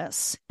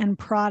process and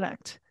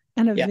product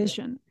and a Yeah.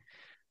 vision,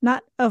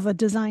 not of a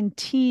design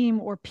team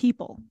or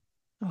people,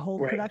 a whole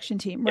Right. production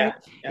team, right?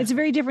 Yeah. Yeah. It's a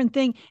very different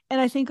thing. And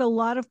I think a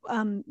lot of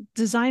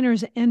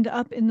designers end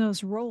up in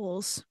those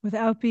roles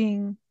without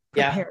being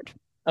Yeah. prepared.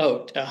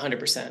 Oh,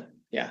 100%.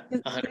 Yeah.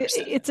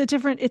 100%. It's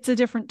a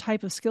different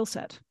type of skill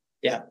set.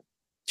 Yeah.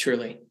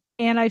 Truly.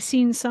 And I've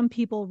seen some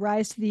people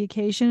rise to the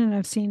occasion and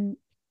I've seen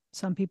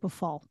some people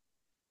fall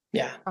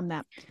Yeah. from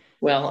that.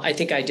 Well, I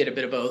think I did a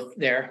bit of both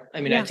there.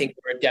 I mean, Yeah. I think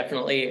there were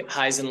definitely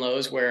highs and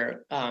lows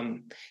where,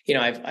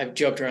 I've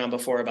joked around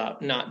before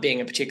about not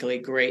being a particularly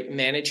great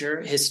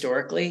manager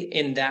historically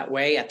in that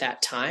way at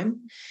that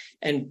time.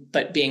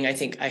 But being,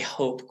 I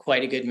hope,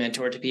 quite a good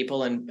mentor to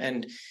people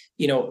and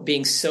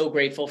being so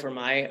grateful for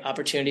my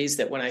opportunities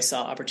that when I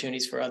saw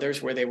opportunities for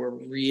others where they were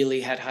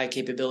really had high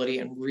capability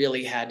and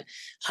really had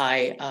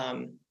high,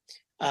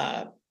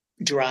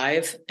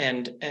 drive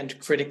and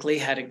critically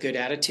had a good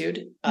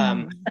attitude.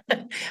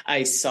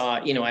 I saw,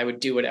 I would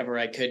do whatever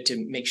I could to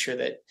make sure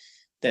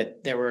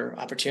that there were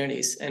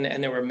opportunities,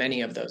 and there were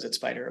many of those at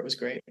Spider. It was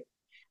great.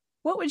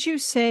 What would you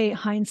say,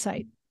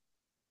 hindsight,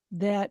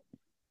 that,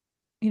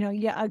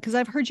 because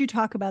I've heard you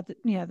talk about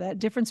that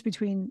difference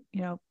between,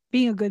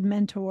 being a good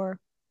mentor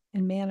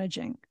and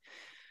managing.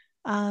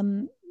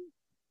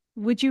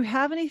 Would you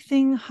have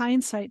anything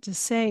hindsight to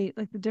say,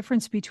 like the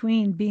difference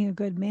between being a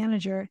good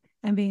manager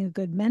and being a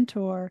good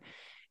mentor,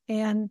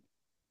 and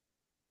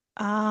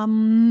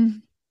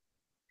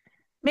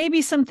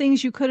maybe some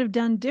things you could have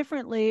done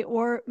differently,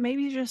 or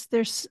maybe just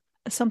there's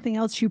something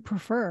else you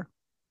prefer,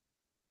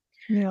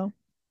 Well,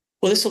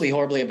 this will be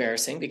horribly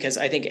embarrassing because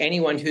I think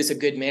anyone who's a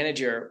good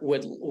manager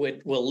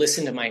will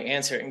listen to my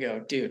answer and go,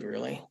 "Dude,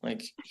 really?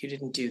 Like, you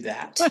didn't do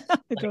that?"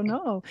 I don't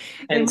know.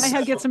 They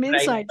might get some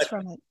insights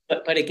from it.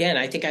 But again,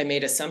 I think I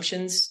made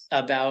assumptions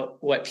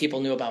about what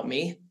people knew about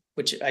me,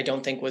 which I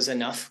don't think was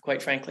enough,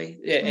 quite frankly,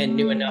 and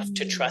knew enough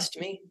to trust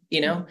me.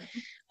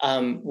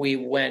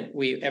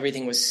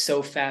 Everything was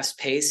so fast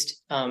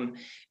paced.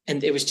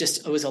 And it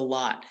was a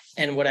lot.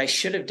 And what I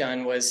should have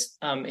done was,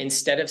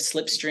 instead of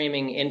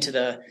slipstreaming into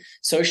the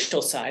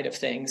social side of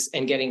things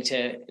and getting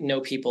to know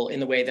people in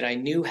the way that I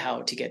knew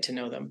how to get to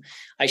know them,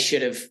 I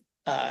should have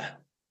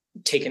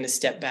taken a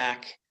step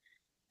back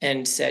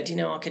and said,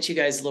 I'll catch you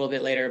guys a little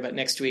bit later, but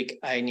next week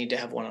I need to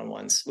have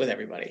one-on-ones with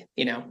everybody,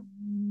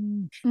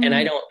 And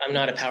I'm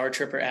not a power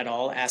tripper at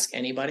all. Ask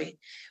anybody.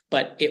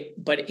 But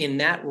in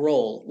that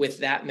role with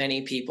that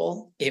many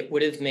people, it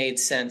would have made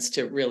sense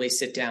to really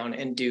sit down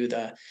and do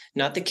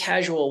not the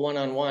casual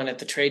one-on-one at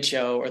the trade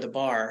show or the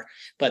bar,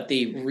 but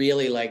the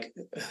really like,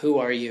 who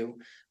are you?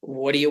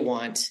 What do you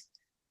want?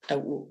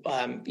 Tell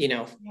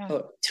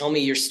me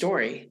your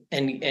story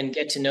and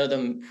get to know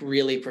them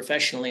really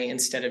professionally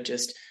instead of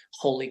just,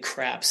 holy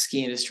crap,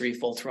 ski industry,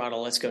 full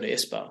throttle. Let's go to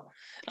ISPO.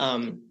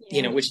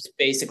 Which is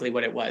basically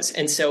what it was.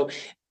 And so,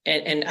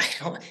 and I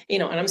don't,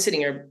 and I'm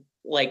sitting here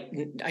like,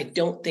 I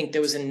don't think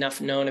there was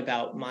enough known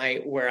about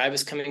where I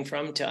was coming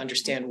from to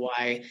understand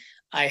why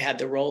I had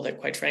the role that,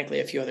 quite frankly,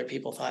 a few other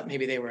people thought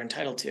maybe they were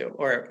entitled to,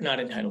 or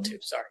not entitled to,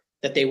 sorry,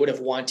 that they would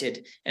have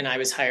wanted. And I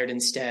was hired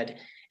instead.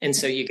 And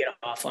so you get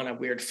off on a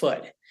weird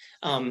foot.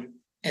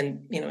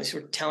 these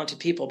were talented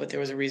people, but there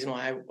was a reason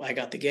why I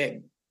got the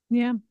gig.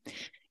 Yeah.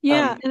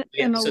 Yeah.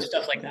 So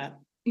stuff like that.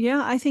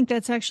 Yeah, I think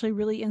that's actually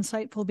really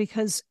insightful,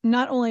 because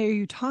not only are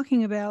you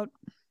talking about,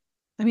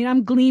 I mean,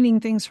 I'm gleaning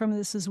things from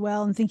this as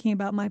well and thinking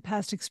about my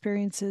past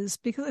experiences,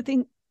 because I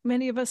think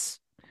many of us,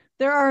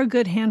 there are a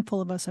good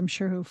handful of us, I'm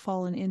sure, who've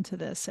fallen into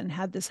this and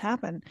had this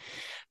happen,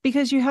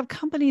 because you have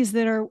companies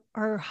that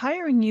are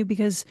hiring you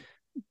because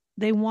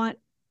they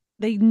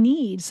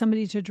need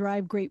somebody to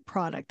drive great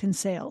product and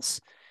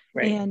sales.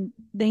 Right. And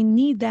they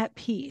need that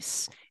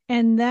piece.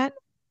 And that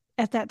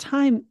at that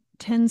time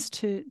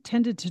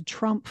tended to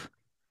trump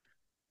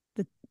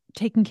the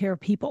taking care of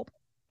people.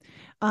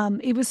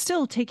 It was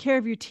still take care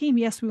of your team.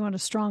 Yes, we want a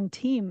strong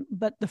team,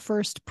 but the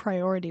first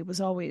priority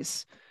was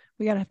always,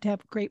 we got to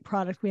have great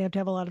product. We have to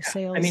have a lot of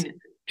sales. I mean,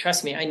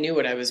 trust me, I knew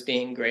what I was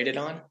being graded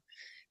on.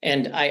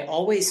 And I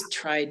always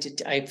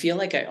I feel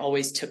like I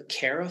always took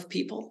care of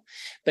people,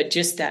 but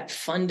just that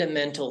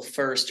fundamental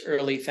first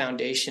early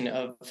foundation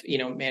of,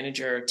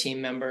 manager or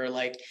team member,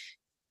 like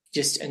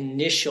just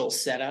initial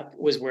setup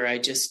was where I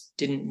just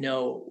didn't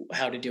know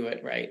how to do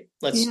it right.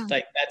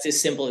 That's as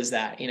simple as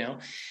that,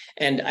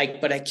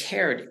 but I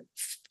cared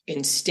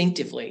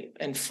instinctively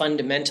and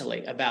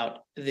fundamentally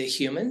about the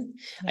human.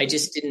 I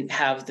just didn't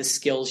have the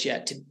skills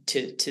yet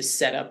to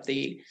set up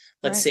the,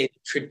 let's say, the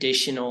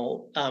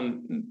traditional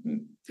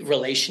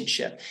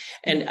relationship.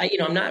 And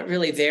I'm not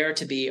really there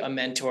to be a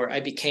mentor.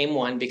 I became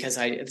one because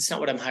it's not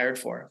what I'm hired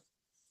for.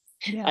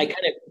 Yeah.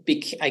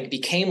 I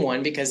became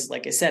one because,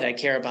 like I said, I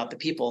care about the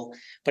people,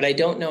 but I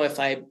don't know if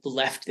I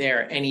left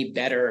there any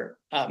better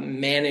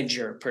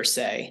manager per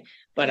se.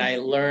 But I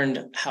learned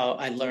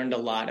a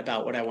lot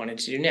about what I wanted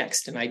to do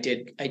next, and I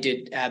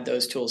did add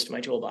those tools to my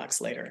toolbox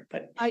later.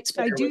 But I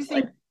do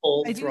think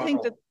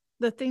that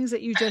the things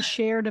that you just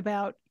shared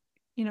about,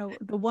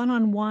 the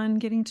one-on-one,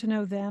 getting to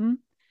know them,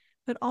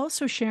 but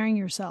also sharing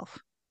yourself.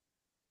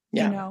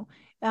 Yeah.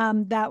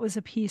 That was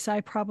a piece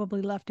I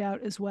probably left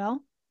out as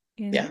well.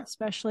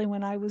 Especially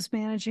when I was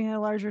managing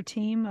a larger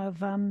team,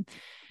 of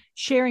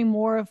sharing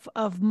more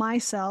of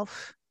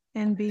myself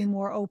and being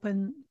more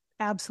open.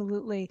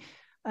 Absolutely.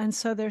 And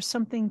so there's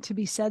something to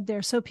be said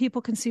there, so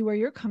people can see where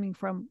you're coming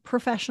from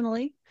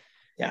professionally.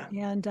 Yeah.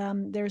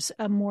 And there's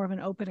a more of an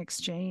open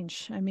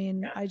exchange. I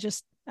mean, I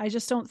just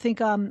don't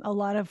think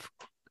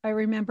I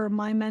remember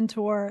my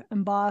mentor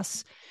and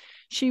boss,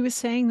 she was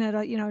saying that,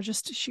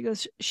 she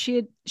goes,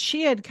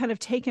 she had kind of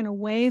taken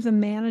away the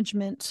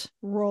management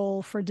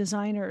role for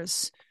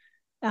designers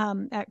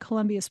at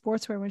Columbia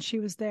Sportswear when she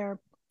was there.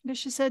 Because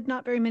she said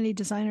not very many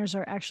designers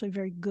are actually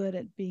very good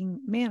at being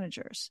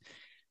managers.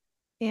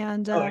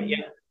 And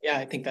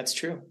I think that's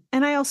true.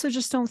 And I also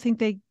just don't think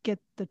they get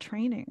the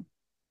training,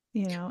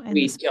 and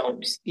we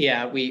don't.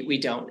 Yeah, we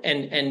don't.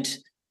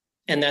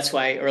 And that's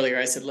why earlier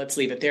I said, let's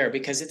leave it there,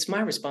 because it's my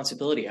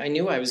responsibility. I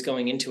knew I was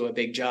going into a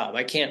big job.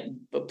 I can't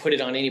put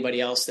it on anybody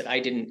else that I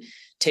didn't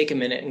take a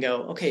minute and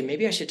go, okay,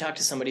 maybe I should talk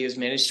to somebody who's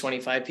managed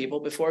 25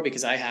 people before,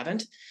 because I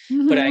haven't.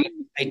 Mm-hmm. But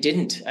I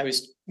didn't. I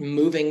was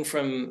moving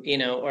from,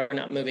 or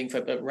not moving,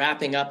 but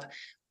wrapping up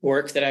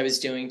work that I was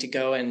doing to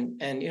go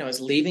and I was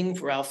leaving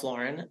Ralph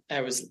Lauren. I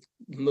was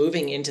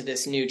moving into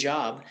this new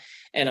job,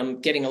 and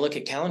I'm getting a look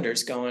at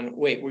calendars going,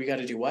 wait, we got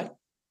to do what?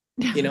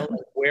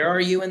 Where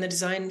are you in the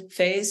design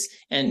phase?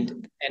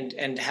 And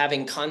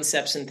having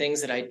concepts and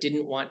things that I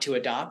didn't want to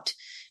adopt,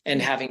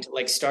 and having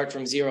to start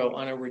from zero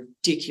on a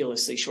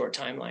ridiculously short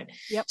timeline.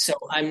 Yep. So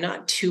I'm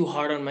not too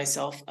hard on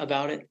myself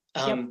about it.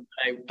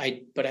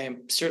 But I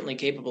am certainly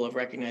capable of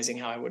recognizing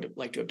how I would have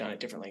liked to have done it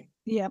differently.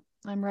 Yep.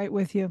 I'm right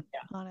with you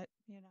on it.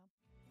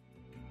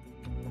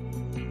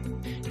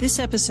 This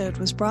episode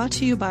was brought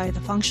to you by the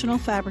Functional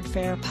Fabric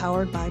Fair,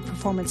 powered by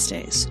Performance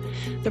Days,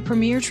 the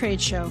premier trade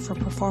show for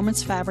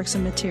performance fabrics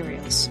and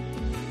materials.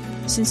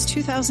 Since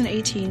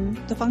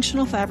 2018, the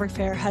Functional Fabric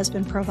Fair has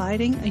been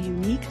providing a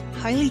unique,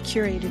 highly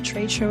curated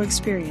trade show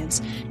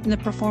experience in the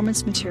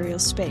performance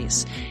materials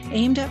space,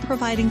 aimed at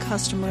providing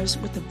customers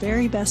with the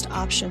very best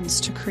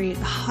options to create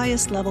the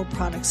highest level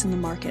products in the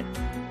market.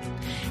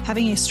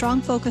 Having a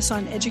strong focus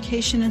on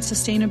education and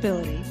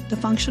sustainability, the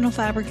Functional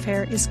Fabric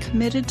Fair is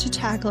committed to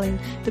tackling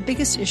the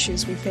biggest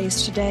issues we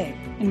face today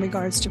in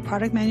regards to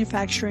product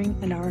manufacturing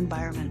and our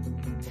environment.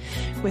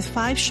 With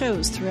 5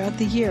 shows throughout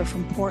the year,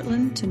 from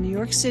Portland to New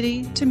York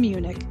City to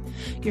Munich,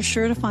 you're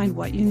sure to find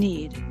what you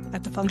need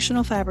at the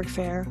Functional Fabric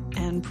Fair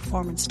and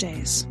Performance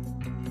Days.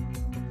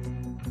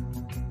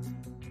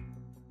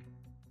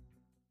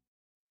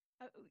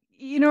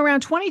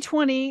 Around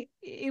 2020,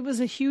 it was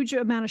a huge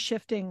amount of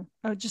shifting,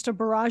 just a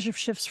barrage of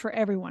shifts for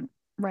everyone,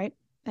 right?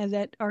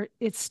 And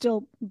it's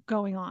still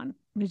going on.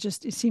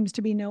 It seems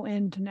to be no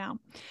end now.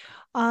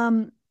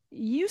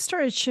 You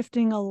started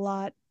shifting a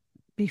lot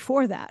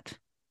before that.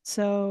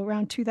 So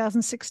around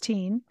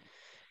 2016,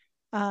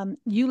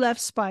 you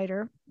left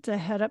Spyder to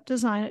head up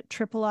design at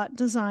Triple Lot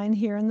Design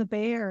here in the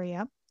Bay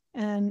Area.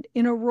 And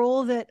in a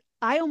role that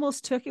I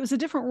almost took, it was a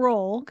different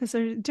role, because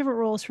there are different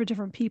roles for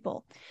different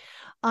people.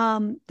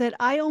 That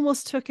I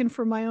almost took, and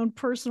for my own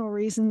personal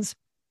reasons,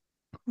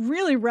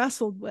 really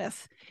wrestled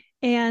with.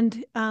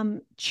 and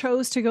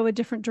chose to go a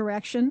different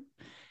direction.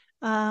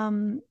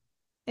 Um,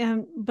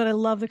 but I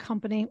love the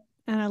company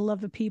and I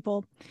love the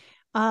people.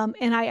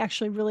 And I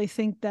actually really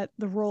think that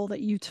the role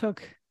that you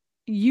took,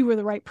 you were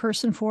the right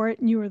person for it,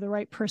 and you were the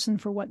right person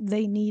for what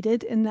they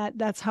needed. And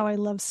that's how I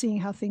love seeing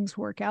how things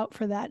work out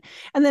for that.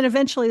 And then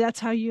eventually that's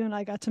how you and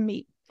I got to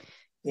meet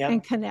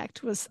and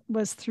connect was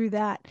through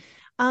that.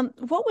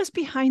 What was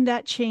behind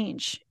that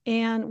change?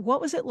 And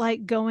what was it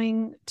like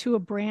going to a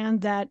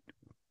brand that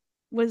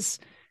was,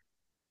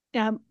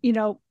 you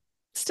know,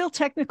 still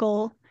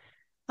technical,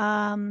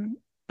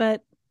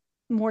 but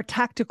more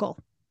tactical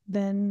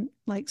than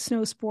like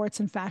snow sports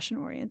and fashion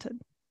oriented?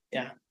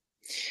 Yeah.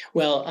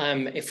 Well,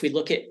 if we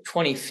look at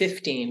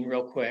 2015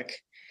 real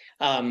quick,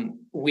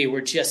 we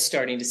were just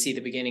starting to see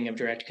the beginning of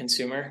direct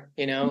consumer,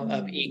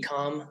 of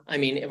e-com. I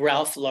mean,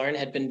 Ralph Lauren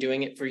had been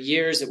doing it for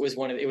years. It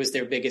was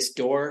their biggest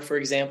door, for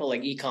example.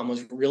 Like e-com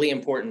was really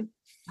important.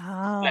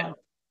 Oh.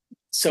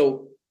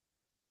 So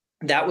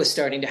that was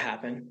starting to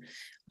happen.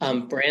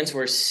 Brands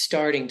were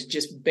starting to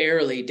just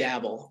barely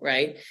dabble,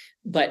 right?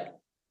 But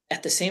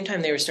at the same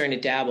time they were starting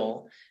to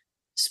dabble,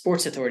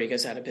 Sports Authority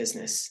goes out of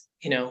business,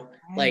 Right.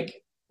 like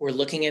we're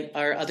looking at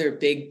our other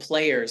big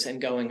players and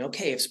going,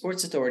 okay, if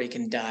Sports Authority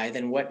can die,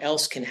 then what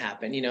else can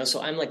happen?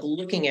 So I'm like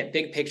looking at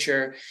big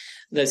picture,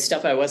 the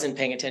stuff I wasn't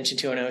paying attention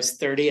to when I was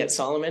 30 at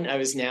Solomon, I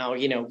was now,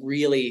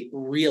 really,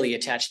 really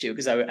attached to,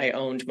 because I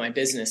owned my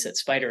business at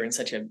Spyder in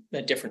such a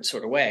different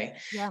sort of way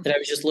that I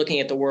was just looking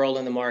at the world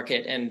and the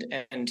market and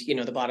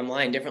the bottom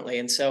line differently.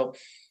 And so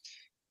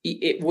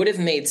it would have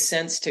made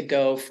sense to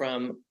go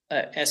from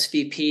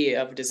SVP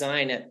of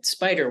design at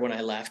Spyder when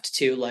I left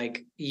to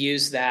like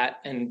use that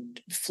and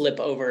flip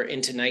over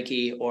into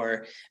Nike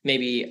or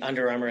maybe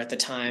Under Armour at the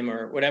time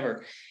or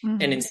whatever.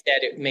 And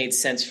instead it made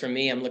sense for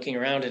me. I'm looking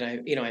around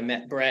and I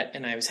met Brett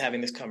and I was having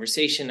this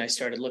conversation. I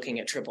started looking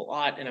at Triple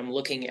Aught and I'm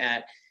looking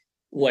at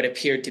what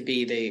appeared to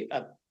be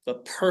a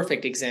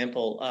perfect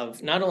example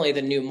of not only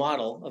the new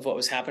model of what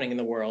was happening in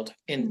the world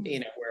and,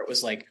 where it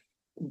was like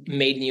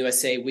made in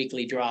USA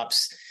weekly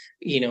drops,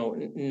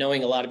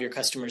 knowing a lot of your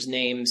customers'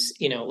 names,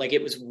 like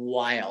it was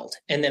wild.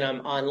 And then I'm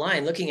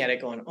online looking at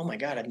it going, oh my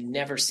God, I've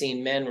never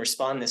seen men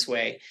respond this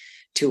way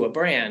to a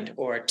brand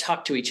or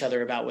talk to each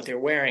other about what they're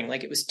wearing.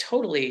 Like it was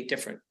totally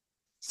different.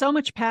 So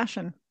much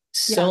passion.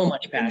 So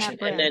much passion.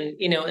 And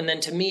then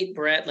to meet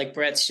Brett, like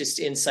Brett's just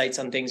insights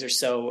on things are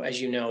so,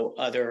 as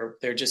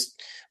they're just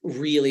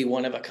really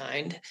one of a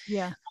kind.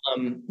 Yeah.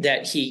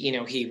 That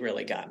he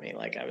really got me.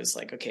 Like I was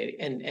like, okay.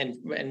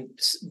 And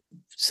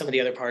some of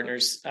the other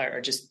partners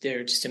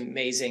they're just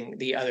amazing.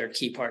 The other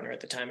key partner at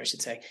the time, I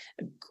should say,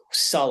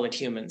 solid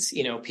humans,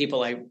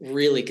 people I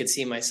really could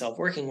see myself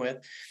working with.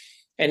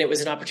 And it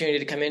was an opportunity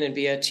to come in and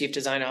be a chief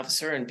design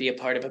officer and be a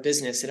part of a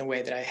business in a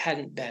way that I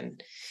hadn't been.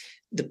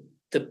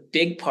 The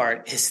big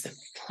part is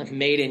the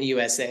made in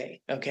USA.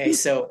 Okay.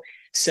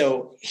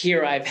 So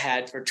here I've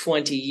had for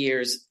 20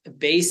 years,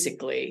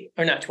 basically,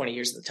 or not 20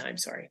 years at the time,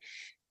 sorry,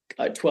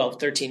 12,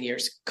 13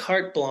 years,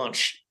 carte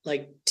blanche,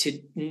 like to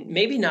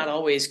maybe not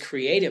always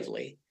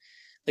creatively.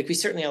 Like we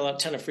certainly had a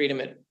ton of freedom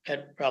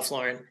at Ralph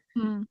Lauren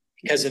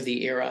because of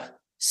the era.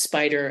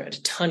 Spyder, a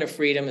ton of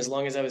freedom as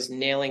long as I was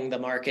nailing the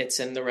markets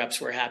and the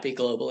reps were happy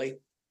globally.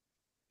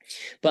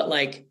 But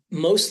like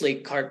mostly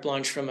carte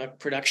blanche from a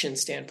production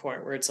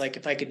standpoint, where it's like,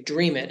 if I could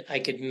dream it, I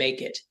could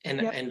make it.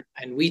 And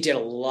we did a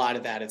lot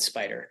of that at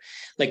Spyder,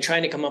 like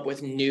trying to come up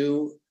with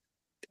new,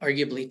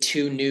 arguably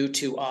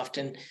too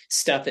often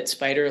stuff at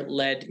Spyder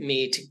led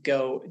me to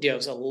go, it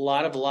was a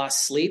lot of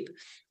lost sleep.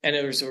 And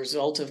it was a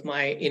result of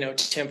my,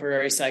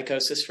 temporary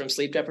psychosis from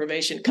sleep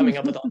deprivation, coming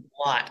up with a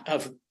lot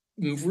of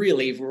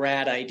really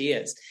rad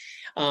ideas.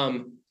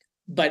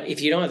 But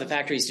if you don't have the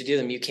factories to do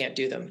them, you can't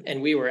do them.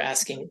 And we were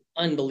asking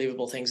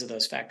unbelievable things of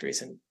those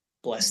factories, and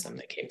bless them,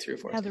 they came through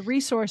for us. Yeah, the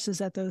resources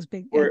at those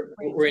big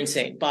were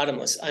insane,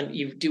 bottomless.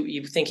 You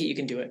think it, you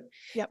can do it.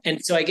 Yep.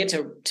 And so I get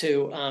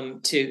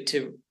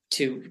to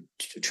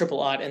Triple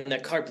Aught, and the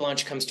carte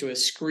blanche comes to a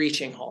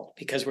screeching halt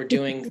because we're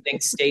doing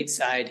things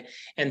stateside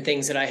and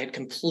things that I had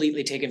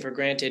completely taken for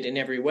granted in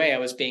every way. I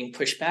was being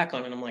pushed back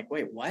on, and I'm like,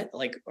 wait, what?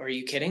 Like, are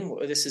you kidding?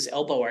 This is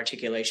elbow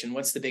articulation.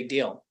 What's the big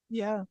deal?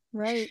 Yeah,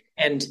 right.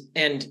 And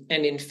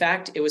in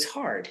fact, it was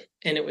hard,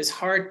 and it was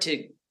hard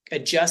to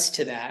adjust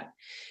to that.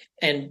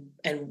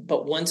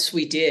 But once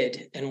we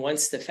did, and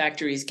once the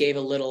factories gave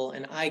a little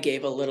and I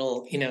gave a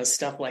little,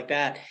 stuff like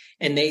that,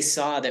 and they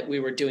saw that we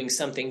were doing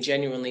something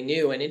genuinely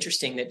new and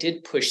interesting that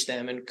did push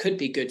them and could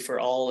be good for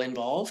all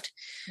involved.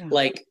 Yeah.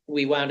 Like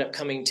we wound up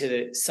coming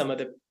to some of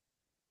the,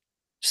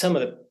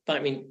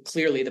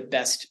 clearly the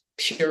best,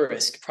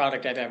 purest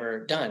product I've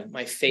ever done.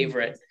 My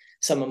favorite,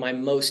 some of my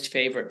most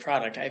favorite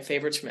product. I have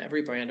favorites from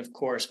every brand, of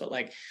course, but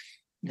like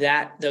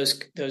that,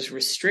 those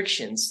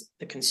restrictions,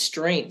 the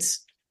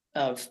constraints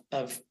of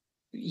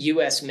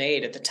US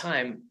made at the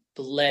time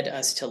led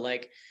us to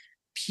like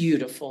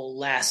beautiful,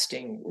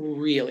 lasting,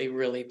 really,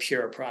 really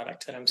pure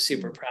product that I'm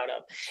super proud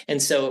of.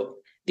 And so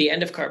the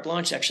end of carte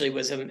blanche actually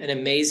was an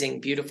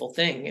amazing, beautiful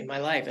thing in my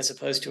life, as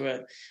opposed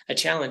to a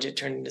challenge. It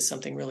turned into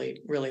something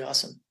really, really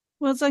awesome.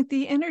 Well, it's like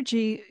the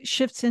energy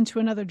shifts into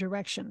another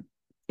direction.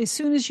 As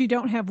soon as you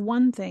don't have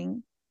one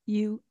thing,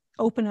 you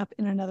open up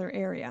in another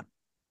area,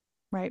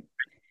 right?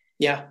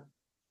 Yeah.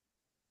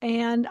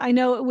 And I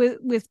know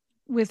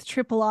with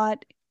Triple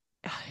Aught,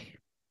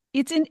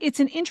 it's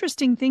an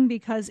interesting thing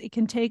because it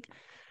can take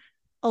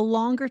a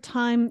longer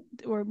time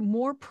or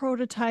more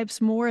prototypes,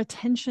 more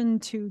attention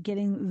to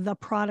getting the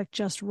product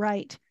just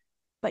right,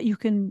 but you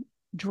can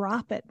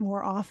drop it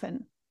more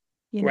often.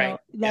 You know, Right.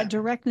 that Yeah.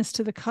 directness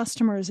to the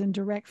customers and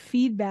direct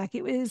feedback.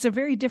 It is a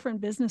very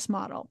different business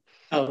model.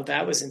 Oh,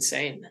 that was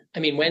insane. I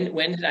mean,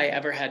 when did I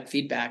ever had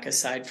feedback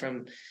aside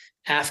from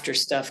after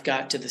stuff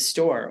got to the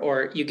store?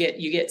 Or you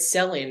get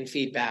sell-in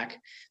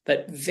feedback,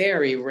 but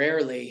very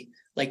rarely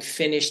like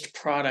finished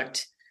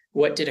product.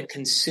 What did a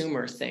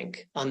consumer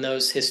think on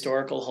those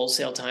historical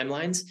wholesale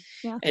timelines?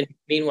 Yeah. And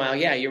meanwhile,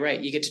 yeah, you're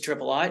right. You get to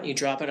Triple Aught, you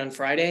drop it on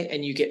Friday,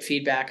 and you get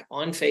feedback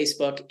on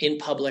Facebook in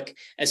public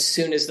as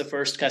soon as the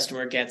first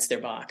customer gets their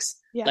box.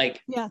 Yeah.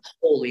 Like, Yeah.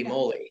 holy Yeah.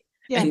 moly.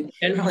 Yeah. And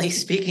generally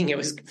speaking, it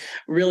was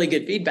really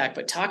good feedback.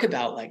 But talk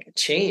about like a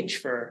change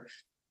for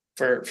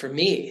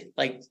me.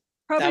 Like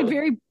Probably that was,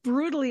 very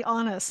brutally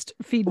honest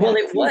well, feedback.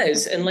 it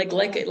was. And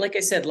Yeah. like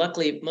I said,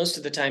 luckily most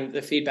of the time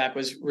the feedback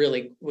was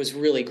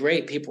really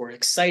great. People were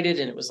excited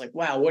and it was like,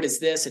 wow, what is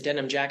this? A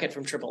denim jacket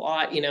from Triple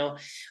Aught, you know?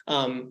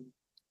 Um,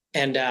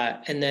 and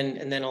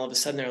then all of a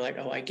sudden they're like,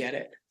 oh, I get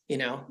it, you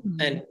know?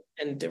 Mm-hmm.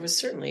 And there was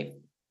certainly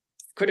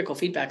critical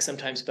feedback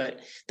sometimes,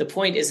 but the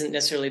point isn't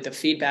necessarily the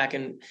feedback,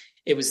 and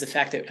it was the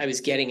fact that I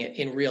was getting it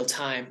in real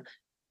time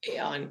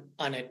on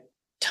a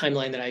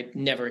timeline that I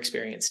never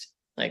experienced,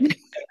 like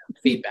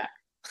feedback.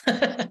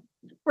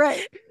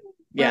 Right.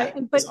 Yeah, Right.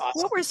 it But was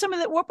awesome. what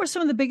were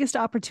some of the biggest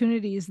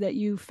opportunities that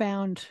you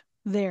found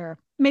there?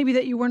 Maybe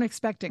that you weren't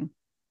expecting.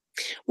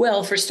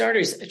 Well, for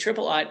starters, a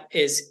Triple Aught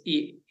is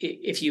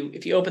if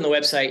you open the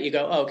website, you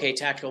go, oh, okay,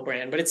 tactical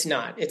brand, but it's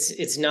not.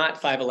 It's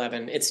not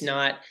 511. It's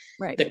not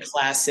Right. the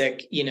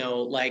classic,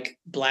 like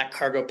black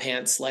cargo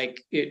pants,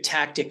 like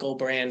tactical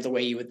brand the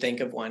way you would think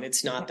of one.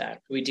 It's not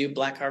that. We do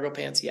black cargo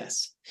pants,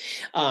 yes.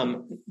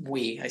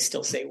 I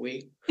still say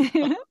we.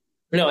 Yeah.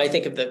 No, I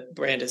think of the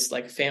brand as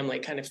like family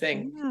kind of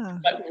thing. Yeah.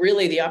 But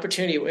really, the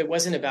opportunity, it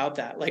wasn't about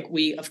that. Like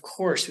of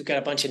course, we've got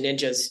a bunch of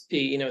ninjas,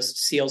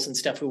 SEALs and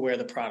stuff who wear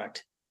the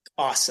product.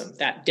 Awesome.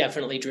 That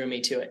definitely drew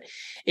me to it.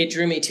 It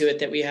drew me to it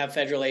that we have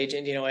federal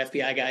agent,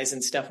 FBI guys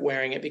and stuff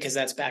wearing it, because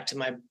that's back to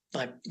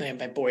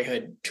my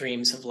boyhood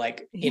dreams of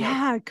like,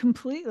 Yeah,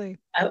 completely.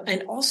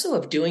 and also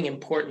of doing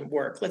important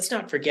work. Let's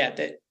not forget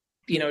that,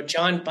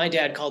 John, my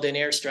dad called in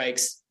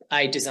airstrikes.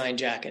 I design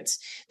jackets.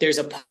 There's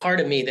a part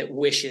of me that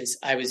wishes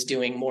I was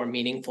doing more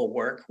meaningful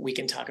work. We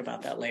can talk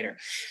about that later.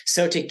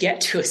 So to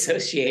get to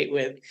associate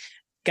with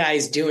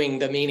guys doing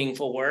the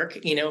meaningful work,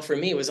 for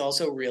me was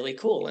also really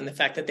cool. And the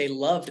fact that they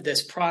loved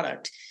this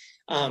product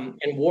and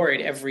wore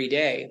it every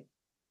day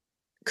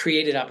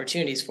created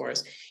opportunities for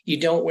us. You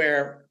don't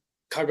wear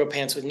cargo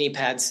pants with knee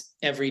pads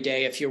every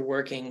day if you're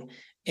working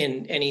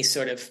in any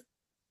sort of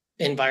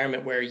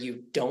environment where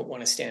you don't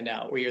want to stand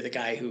out, where you're the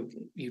guy who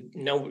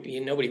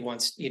nobody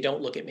wants. You don't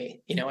look at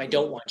me. I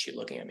don't want you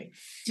looking at me.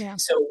 Yeah.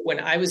 So when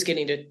I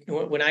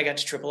got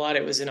to Triple Aught,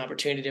 it was an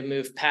opportunity to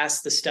move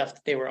past the stuff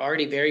that they were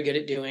already very good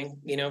at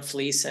doing,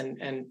 fleece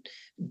and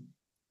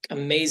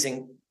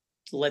amazing,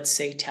 let's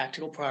say,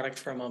 tactical product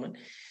for a moment,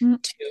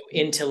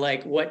 into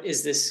like, what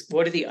is this?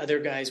 What are the other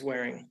guys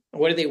wearing?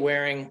 What are they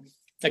wearing?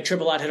 Like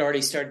Triple Aught had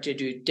already started to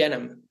do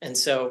denim. And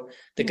so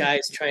the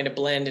guys trying to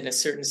blend in a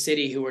certain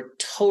city who were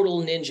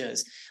total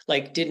ninjas,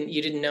 like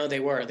you didn't know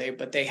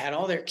but they had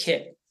all their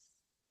kit.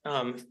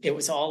 It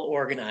was all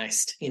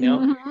organized,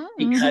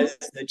 because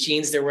the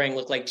jeans they're wearing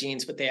look like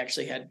jeans, but they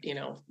actually had,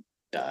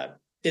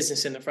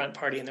 business in the front,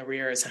 party in the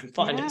rear, as I'm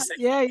fond of saying.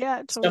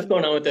 Yeah, totally. Stuff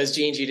going on with those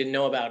jeans you didn't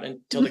know about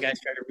until the guy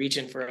started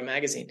reaching for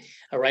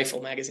a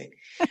rifle magazine.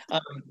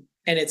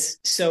 And it's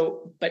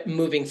so, but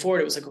moving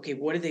forward, it was like, okay,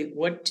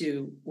 what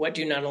do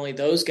not only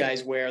those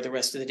guys wear the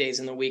rest of the days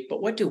in the week,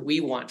 but what do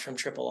we want from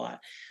Triple Aught?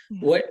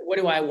 What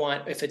do I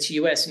want if it's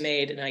US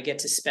made and I get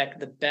to spec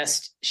the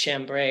best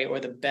chambray or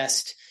the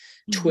best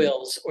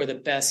twills or the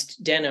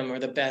best denim or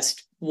the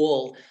best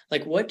wool?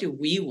 Like, what do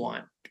we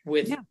want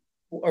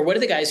or what are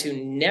the guys who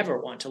never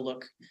want to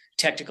look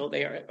technical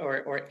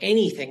or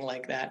anything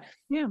like that?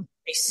 Yeah.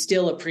 They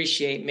still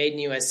appreciate made in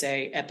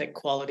USA, epic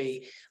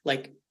quality,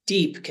 like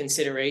deep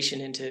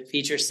consideration into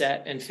feature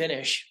set and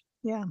finish.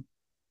 Yeah.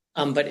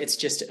 But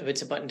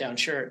it's a button down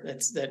shirt.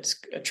 That's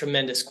a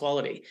tremendous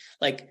quality.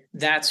 Like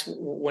that's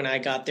when I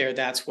got there.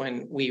 That's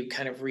when we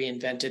kind of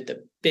reinvented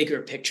the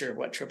bigger picture of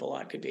what Triple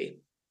Aught could be.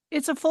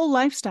 It's a full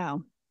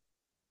lifestyle,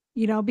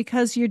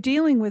 because you're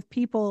dealing with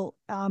people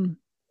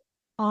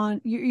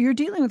you're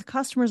dealing with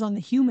customers on the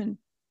human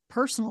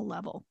personal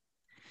level,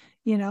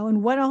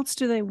 and what else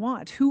do they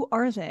want? Who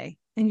are they?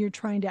 And you're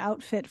trying to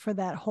outfit for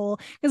that whole,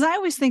 because I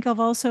always think of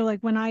also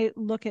like when I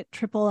look at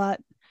Triple Aught,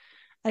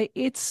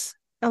 it's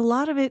a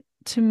lot of it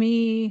to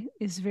me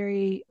is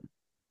very,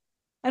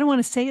 I don't want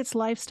to say it's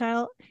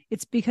lifestyle.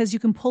 It's because you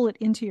can pull it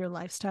into your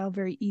lifestyle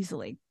very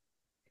easily.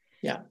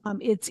 Yeah.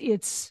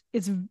 It's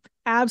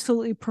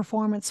absolutely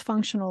performance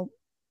functional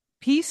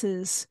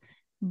pieces,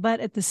 but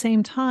at the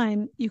same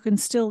time, you can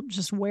still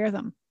just wear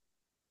them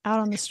out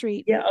on the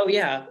street. Yeah. Oh,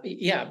 yeah.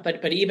 Yeah.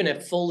 But even a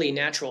fully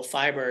natural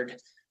fibered,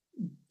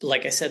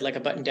 like I said, like a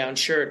button down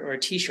shirt or a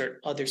t-shirt,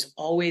 there's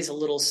always a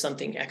little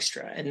something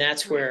extra. And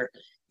that's Right. where,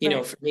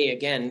 Right. for me,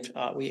 again,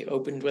 we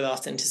opened with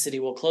authenticity.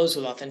 We'll close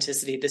with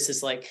authenticity. This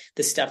is like,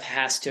 this stuff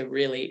has to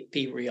really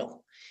be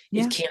real. It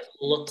Yeah. can't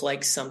look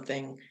like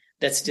something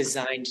that's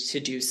designed to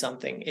do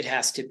something. It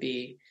has to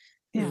be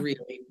Yeah.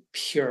 really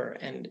pure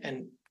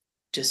and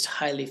just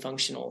highly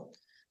functional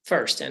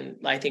first. And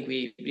I think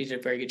we did a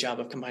very good job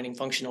of combining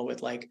functional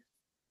with like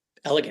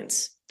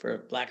elegance,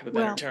 for lack of a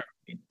better Well,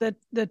 term.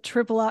 the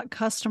triple out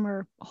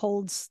customer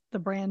holds the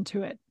brand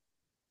to it.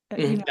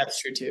 That's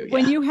true too.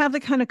 When Yeah. you have the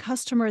kind of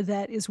customer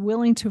that is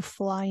willing to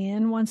fly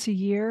in once a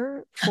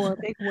year for a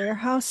big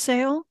warehouse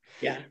sale,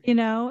 Yeah.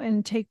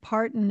 and take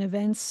part in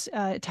events,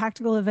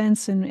 tactical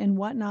events and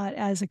whatnot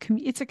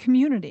it's a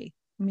community.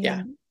 I Yeah.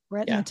 mean,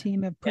 Brett and the Yeah.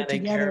 team have Yeah. put They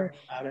together care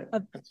about it.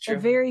 a, That's a true.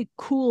 very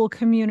cool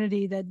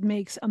community that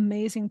makes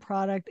amazing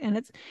product,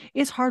 and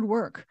it's hard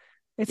work.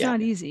 It's Yeah.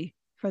 not easy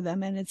for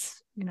them, and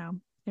it's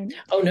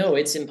Oh no,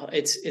 it's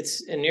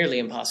nearly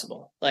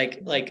impossible.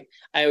 Like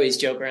I always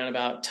joke around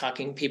about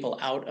talking people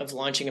out of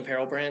launching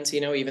apparel brands,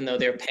 even though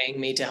they're paying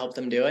me to help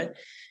them do it.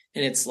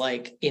 And it's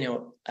like,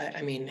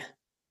 I mean,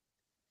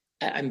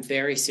 I'm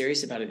very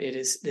serious about it.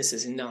 This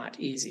is not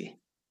easy.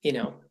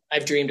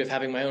 I've dreamed of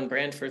having my own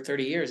brand for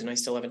 30 years and I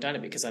still haven't done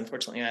it because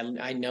unfortunately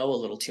I know a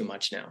little too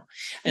much now.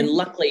 And yeah.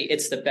 luckily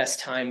it's the best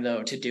time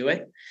though to do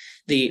it.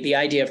 The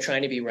idea of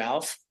trying to be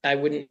Ralph, I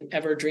wouldn't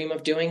ever dream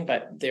of doing,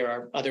 but there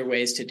are other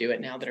ways to do it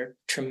now that are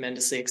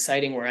tremendously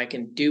exciting where I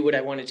can do what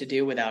I wanted to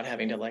do without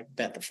having to like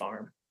bet the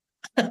farm.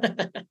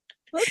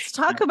 Let's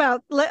talk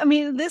about. I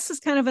mean, this is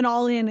kind of an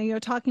all-in.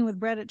 Talking with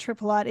Brett at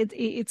Triple Lot,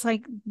 it's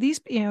like these.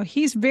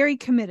 He's very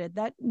committed.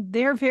 That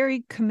they're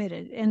very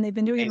committed, and they've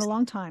been doing it a Amazing.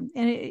 long time.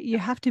 And you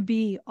have to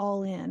be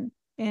all in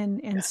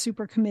and Yeah.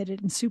 super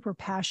committed and super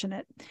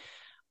passionate.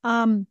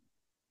 Um,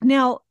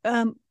 Now,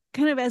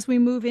 kind of as we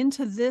move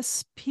into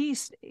this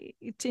piece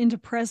into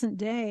present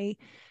day,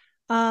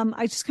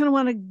 I just kind of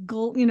want to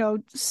go,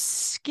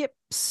 skip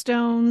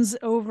stones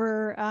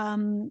over,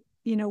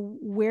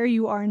 where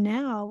you are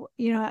now.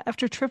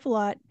 After Triple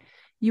Lot,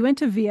 you went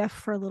to VF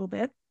for a little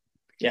bit,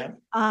 Yeah.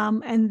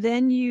 and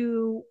then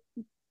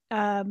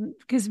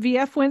because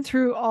VF went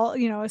through all,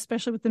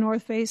 especially with the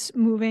North Face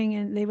moving,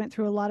 and they went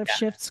through a lot of Yeah.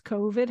 shifts.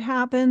 COVID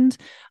happened,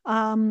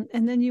 and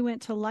then you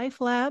went to Life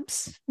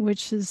Labs,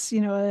 which is,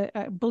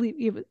 I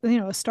believe,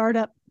 a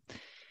startup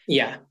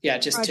Yeah. Yeah.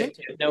 Just to,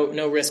 project.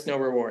 no risk, no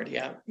reward.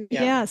 Yeah.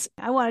 Yeah. Yes,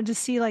 I wanted to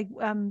see like,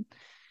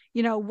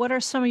 what are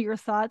some of your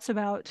thoughts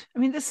about? I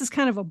mean, this is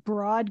kind of a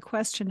broad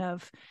question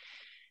of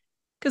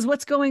because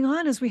what's going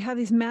on is we have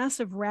these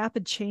massive,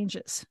 rapid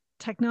changes.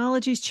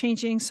 Technology is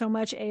changing so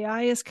much.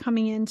 AI is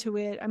coming into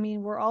it. I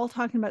mean, we're all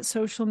talking about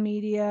social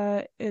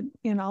media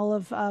in all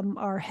of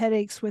our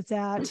headaches with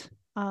that,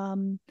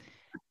 and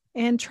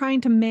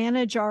trying to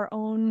manage our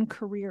own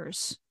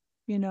careers,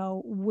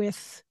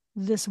 with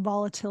this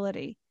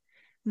volatility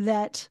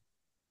that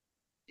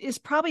is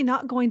probably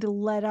not going to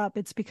let up.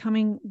 It's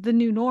becoming the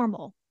new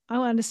normal. I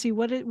wanted to see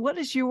what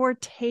is your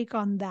take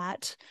on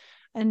that,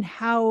 and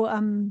how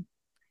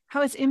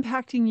it's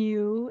impacting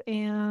you,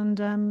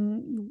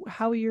 and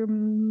how you're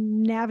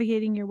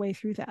navigating your way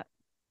through that.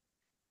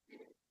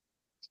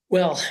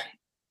 Well,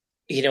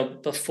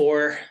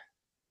 before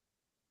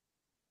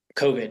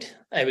COVID,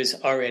 I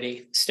was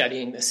already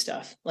studying this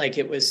stuff. Like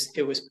it was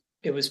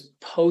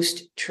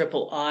post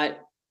triple aught,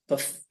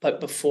 but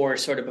before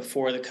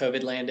the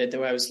COVID landed,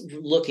 though I was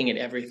looking at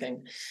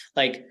everything.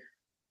 Like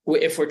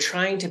if we're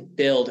trying to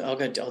build, I'll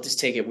just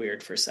take it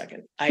weird for a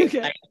second.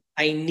 Okay.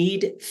 I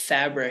need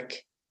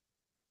fabric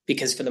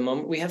because for the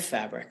moment we have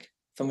fabric.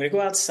 If I'm going to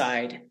go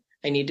outside,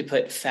 I need to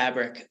put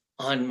fabric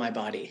on my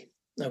body.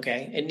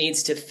 Okay. It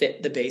needs to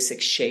fit the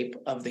basic shape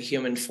of the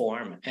human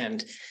form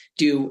and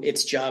do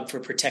its job for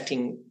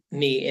protecting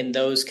me in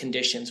those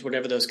conditions,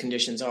 whatever those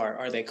conditions are.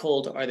 Are they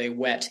cold? Are they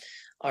wet?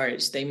 Are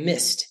they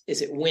mist?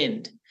 Is it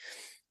wind?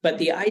 But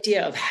the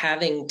idea of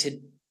having to,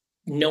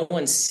 no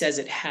one says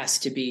it has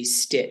to be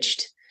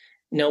stitched.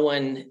 No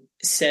one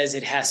says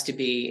it has to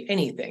be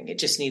anything. It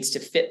just needs to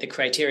fit the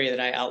criteria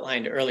that I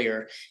outlined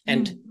earlier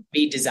and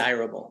be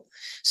desirable.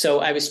 So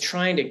I was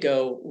trying to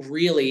go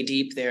really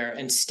deep there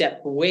and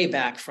step way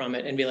back from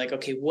it and be like,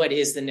 okay, what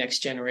is the next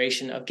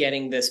generation of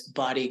getting this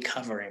body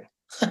covering?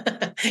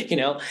 Yeah.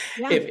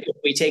 if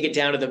we take it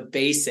down to the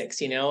basics,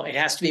 it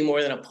has to be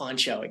more than a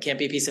poncho. It can't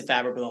be a piece of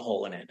fabric with a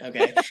hole in it.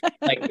 Okay.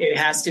 Like it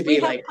has to We be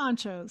have like,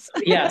 ponchos.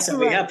 yeah, so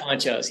we Right. have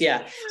ponchos.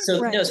 Yeah. So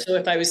Right. no, so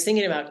if I was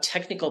thinking about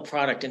technical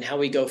product and how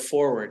we go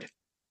forward,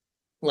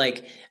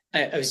 like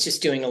I was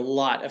just doing a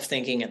lot of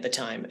thinking at the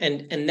time,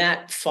 and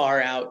that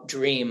far out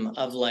dream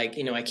of like,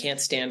 I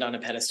can't stand on a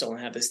pedestal and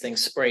have this thing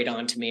sprayed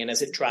onto me, and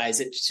as it dries,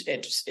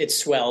 it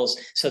swells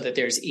so that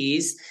there's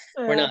ease.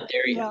 We're not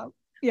there yet. Yeah.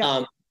 Yeah.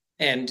 Um,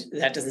 And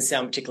that doesn't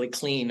sound particularly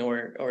clean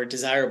or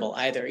desirable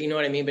either. You know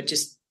what I mean? But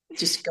just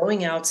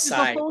going There's a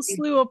outside. whole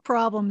slew of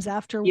problems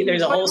after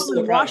There's a whole quickly slew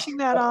of problems. washing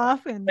that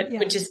off. And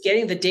But just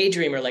getting the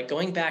daydreamer, like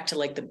going back to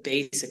like the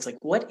basics, like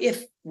what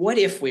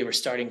if we were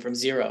starting from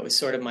zero is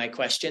sort of my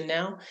question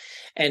now.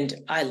 And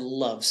I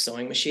love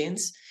sewing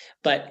machines,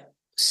 but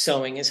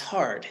sewing is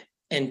hard,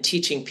 and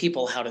teaching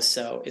people how to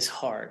sew is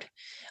hard.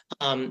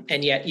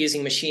 And yet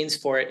using machines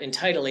for it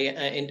totally,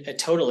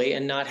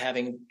 and not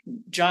having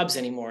jobs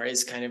anymore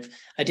is kind of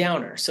a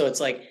downer. So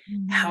it's like,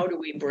 how do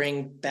we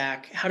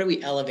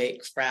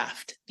elevate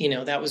craft?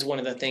 That was one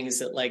of the things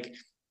that like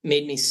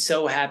made me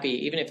so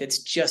happy, even if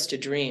it's just a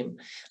dream.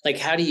 Like,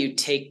 how do you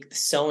take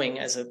sewing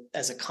as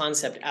a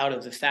concept out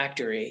of the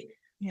factory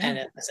and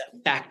as a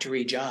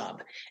factory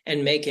job,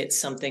 and make it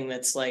something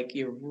that's like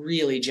you're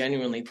really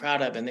genuinely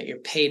proud of and that you're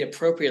paid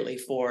appropriately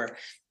for,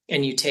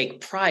 and you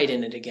take pride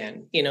in it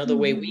again, the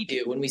way we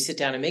do when we sit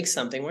down and make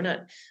something. We're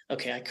not,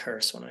 okay, I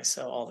curse when I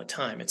sew all the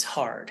time. It's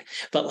hard.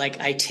 But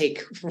like, I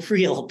take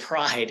real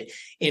pride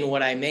in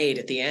what I made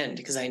at the end,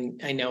 because I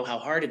know how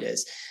hard it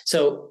is.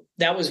 So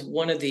that was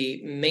one of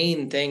the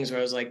main things where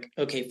I was like,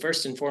 okay,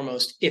 first and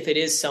foremost, if it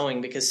is sewing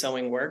because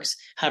sewing works,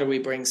 how do we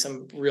bring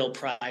some real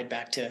pride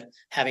back to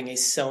having a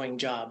sewing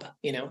job,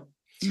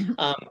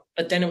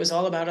 But then it was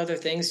all about other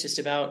things, just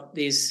about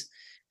these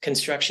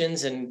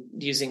constructions and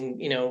using,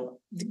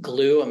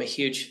 glue. I'm a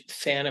huge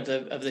fan of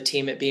the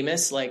team at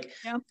Bemis. Like,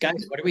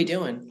 guys, what are we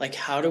doing? Like,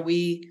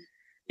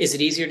 is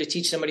it easier to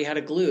teach somebody how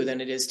to glue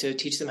than it is to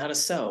teach them how to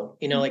sew?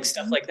 Like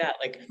stuff like that.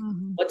 Like,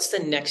 what's the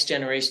next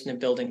generation of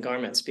building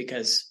garments?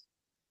 Because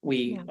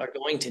we are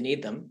going to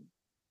need them.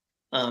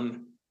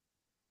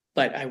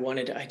 But I want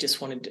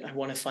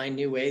to find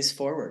new ways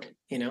forward,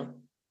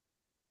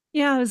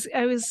 Yeah,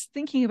 I was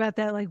thinking about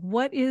that. Like,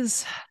 what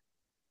is,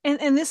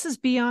 and this is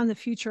beyond the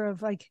future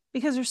of like,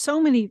 because there's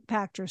so many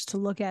factors to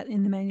look at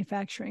in the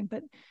manufacturing,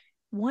 but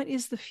what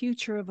is the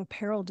future of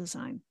apparel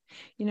design,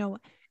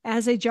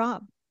 as a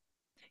job,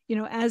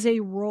 as a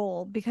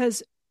role?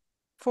 Because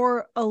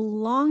for a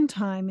long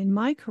time in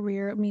my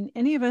career, I mean,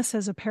 any of us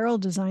as apparel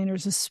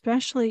designers,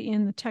 especially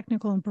in the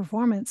technical and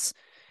performance,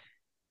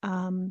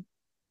 having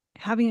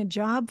a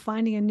job,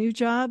 finding a new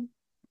job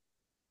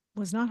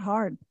was not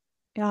hard.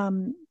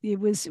 It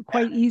was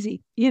quite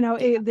easy. There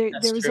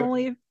was true.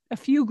 only a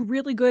few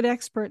really good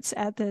experts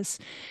at this.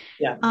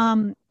 Yeah.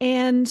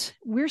 And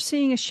we're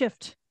seeing a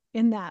shift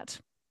in that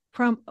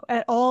from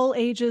at all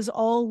ages,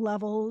 all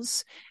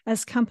levels,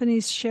 as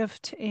companies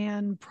shift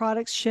and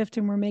products shift,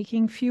 and we're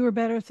making fewer,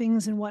 better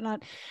things and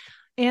whatnot.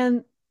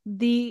 And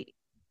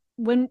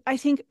when I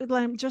think,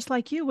 just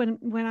like you,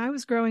 when I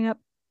was growing up,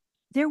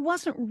 there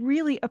wasn't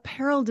really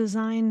apparel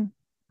design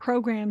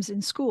programs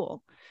in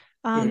school.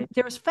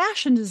 There was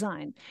fashion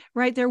design,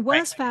 right? There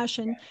was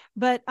fashion,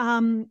 but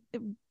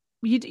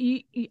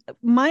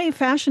my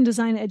fashion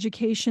design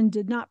education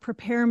did not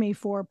prepare me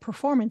for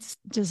performance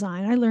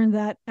design. I learned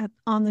that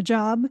on the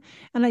job,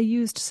 and I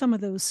used some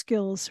of those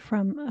skills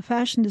from a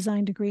fashion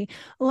design degree.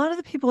 A lot of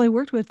the people I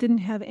worked with didn't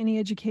have any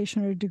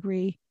education or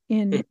degree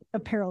in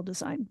apparel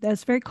design.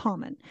 That's very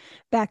common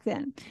back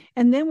then.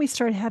 And then we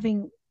started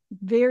having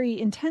very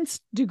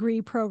intense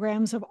degree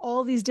programs of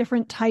all these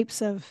different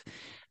types of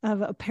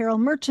apparel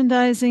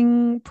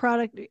merchandising,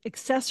 product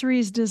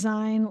accessories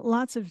design,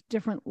 lots of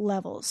different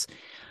levels.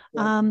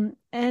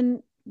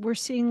 And we're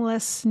seeing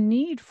less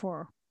need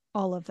for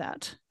all of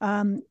that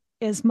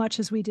as much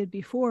as we did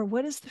before.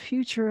 What is the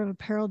future of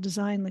apparel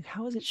design? Like,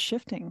 how is it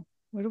shifting?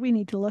 What do we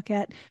need to look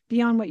at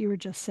beyond what you were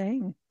just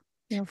saying?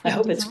 I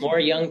hope it's more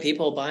young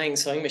people buying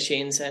sewing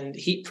machines and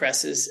heat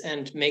presses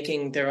and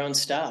making their own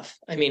stuff.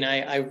 I mean,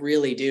 I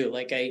really do.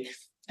 Like,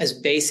 as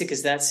basic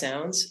as that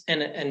sounds,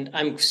 and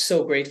I'm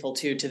so grateful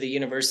to the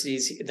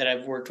universities that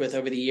I've worked with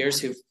over the years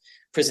who've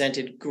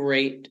presented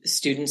great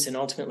students and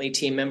ultimately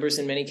team members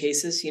in many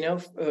cases,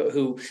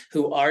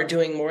 who are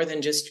doing more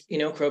than just,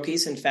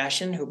 croquis and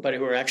fashion, but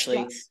who are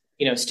actually,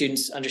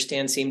 students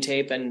understand seam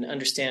tape and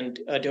understand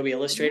Adobe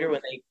Illustrator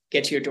when they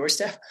get to your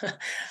doorstep.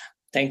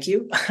 Thank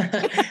you.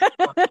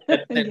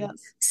 Yes.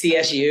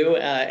 CSU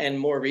and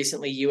more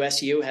recently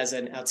USU has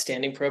an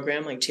outstanding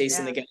program, like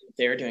chasing the gap.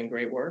 They're doing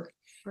great work.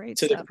 Great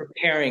so stuff. They're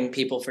preparing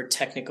people for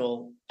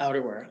technical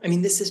outerwear. I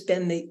mean, this has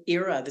been the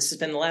era. This has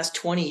been the last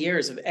 20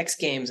 years of X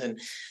Games and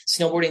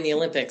snowboarding the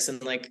Olympics.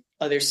 And like,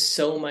 there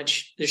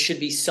should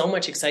be so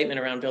much excitement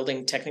around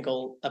building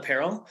technical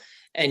apparel.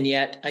 And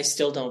yet I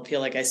still don't feel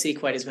like I see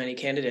quite as many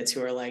candidates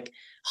who are like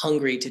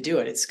hungry to do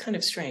it. It's kind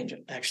of strange,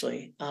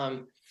 actually.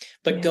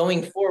 But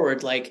going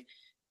forward, like,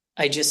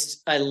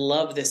 I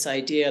love this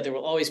idea. There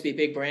will always be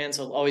big brands.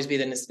 There'll always be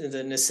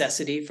the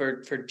necessity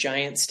for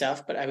giant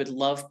stuff. But I would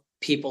love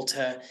people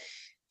to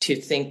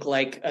think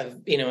like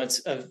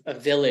it's a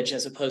village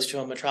as opposed to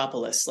a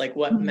metropolis. Like,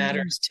 what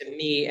matters to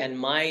me and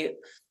my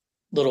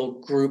little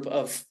group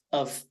of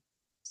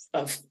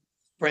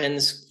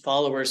friends,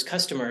 followers,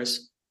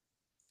 customers,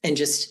 and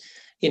just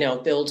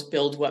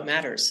build what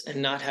matters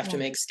and not have to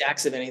make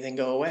stacks of anything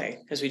go away,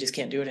 because we just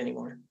can't do it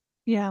anymore.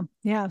 Yeah.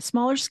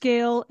 Smaller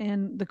scale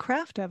and the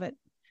craft of it.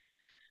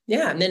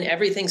 Yeah. And then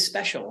everything's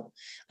special.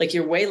 Like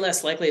you're way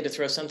less likely to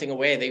throw something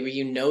away that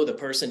you know the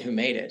person who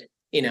made it,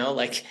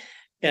 like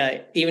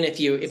even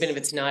if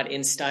it's not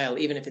in style,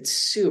 even if it's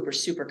super,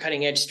 super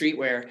cutting edge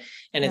streetwear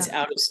and it's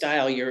out of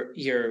style,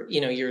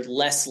 you're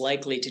less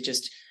likely to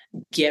just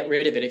get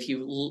rid of it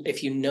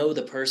if you know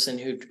the person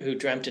who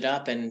dreamt it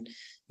up and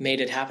made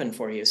it happen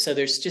for you. So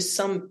there's just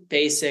some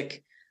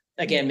basic,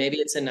 again, maybe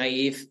it's a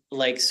naive,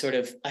 like sort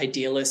of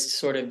idealist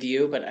sort of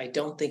view, but I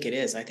don't think it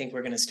is. I think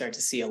we're going to start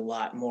to see a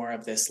lot more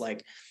of this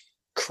like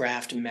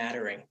craft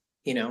mattering,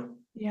 Yeah.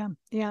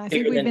 I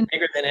bigger think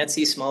bigger than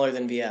Etsy, smaller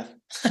than VF.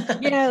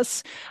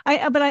 Yes,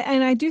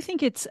 I do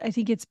think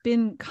it's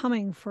been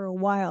coming for a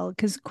while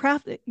because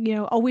craft,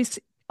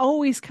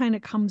 always kind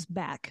of comes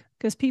back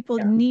because people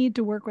Yeah. need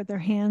to work with their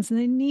hands and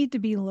they need to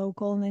be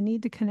local and they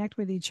need to connect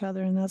with each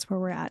other, and that's where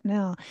we're at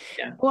now.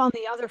 Yeah. Well, on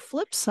the other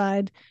flip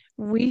side,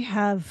 we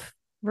have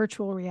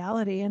virtual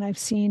reality, and I've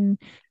seen,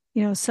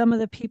 some of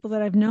the people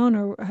that I've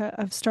known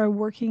have started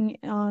working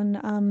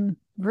on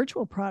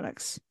virtual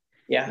products,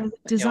 Yeah.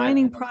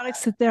 designing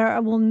products that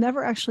there will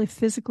never actually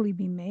physically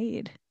be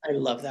made. I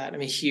love that.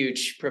 I'm a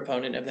huge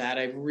proponent of that.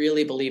 I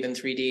really believe in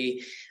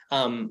 3D.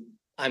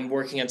 I'm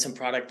working on some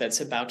product that's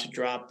about to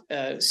drop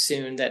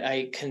soon that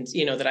I can,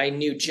 that I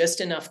knew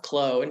just enough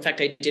Clo. In fact,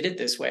 I did it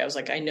this way. I was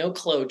like, I know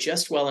Clo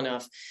just well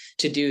enough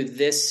to do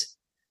this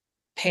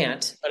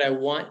pant, but I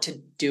want to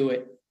do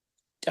it.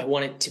 I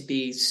want it to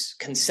be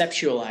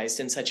conceptualized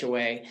in such a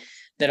way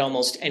that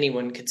almost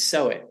anyone could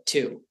sew it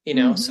too,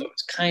 So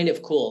it's kind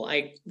of cool.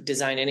 I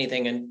design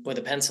anything with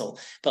a pencil,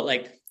 but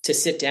like to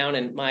sit down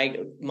and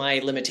my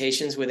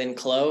limitations within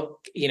Clo,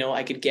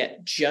 I could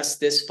get just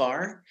this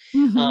far.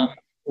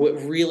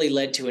 What really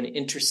led to an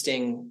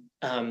interesting,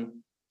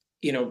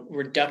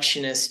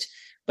 reductionist,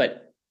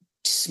 but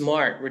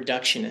smart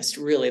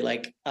reductionist, really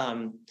like,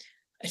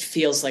 it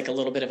feels like a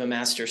little bit of a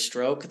master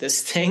stroke,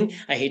 this thing.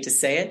 I hate to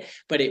say it,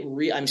 but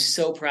I'm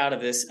so proud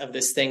of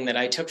this thing that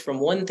I took from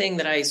one thing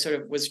that I sort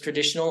of was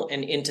traditional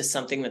and into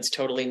something that's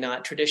totally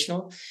not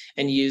traditional,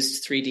 and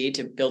used 3D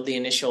to build the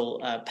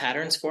initial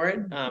patterns for it.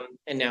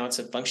 And now it's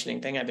a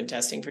functioning thing I've been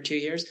testing for 2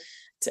 years.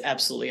 It's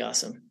absolutely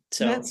awesome.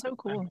 So that's so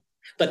cool.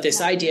 But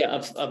this idea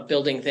of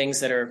building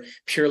things that are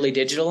purely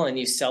digital and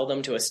you sell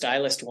them to a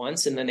stylist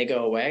once and then they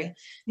go away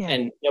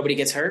and nobody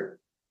gets hurt.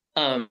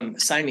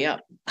 Sign me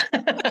up.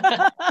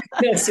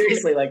 No,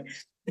 seriously, like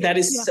that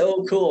is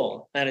so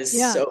cool. That is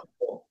so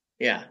cool.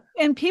 Yeah.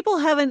 And people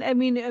haven't,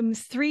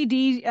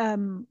 3D,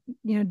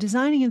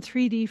 designing in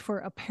 3D for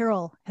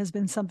apparel has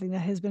been something that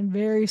has been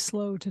very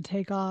slow to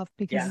take off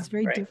because it's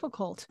very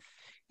difficult.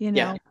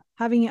 I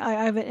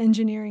have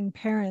engineering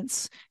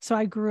parents, so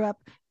I grew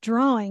up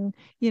drawing,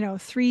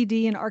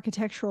 3D and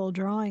architectural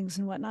drawings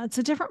and whatnot. It's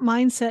a different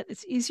mindset.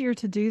 It's easier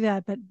to do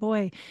that, but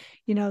boy,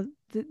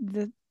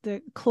 the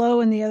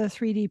Clo and the other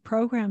 3D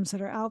programs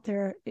that are out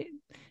there,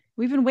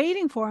 we've been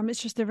waiting for them.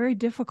 It's just they're very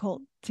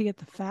difficult to get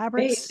the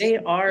fabrics. They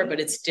are, but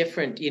it's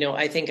different.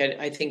 I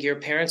think your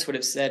parents would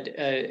have said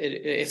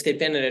if they'd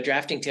been at a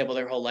drafting table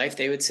their whole life,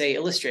 they would say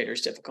Illustrator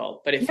is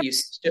difficult. But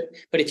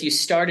if you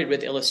started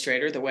with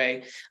Illustrator, the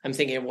way I'm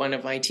thinking of one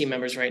of my team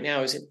members right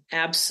now is an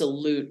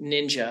absolute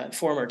ninja.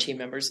 Former team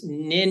members,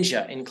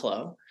 ninja in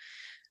Clo.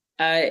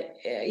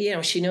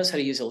 She knows how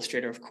to use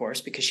Illustrator, of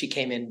course, because she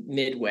came in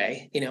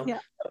midway,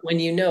 But when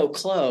you know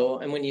Clo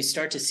and when you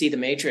start to see the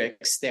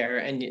matrix there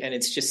and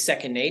it's just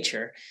second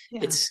nature,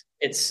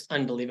 it's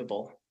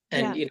unbelievable.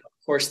 And, of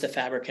course, the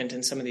Fabricant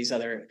and some of these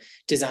other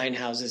design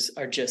houses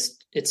are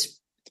just, it's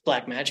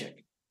black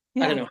magic.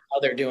 I don't know how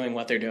they're doing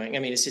what they're doing. I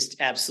mean, it's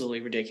just absolutely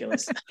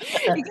ridiculous.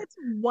 It gets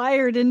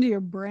wired into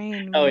your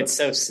brain. Oh, it's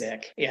so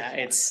sick. Yeah,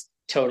 it's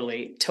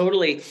totally.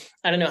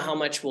 I don't know how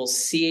much we'll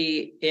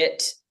see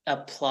it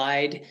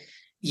applied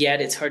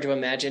yet. It's hard to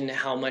imagine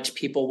how much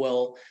people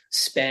will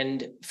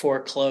spend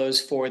for clothes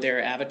for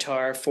their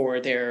avatar,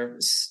 for their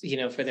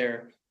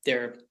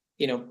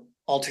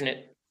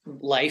alternate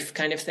life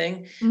kind of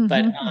thing.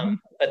 But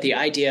the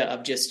idea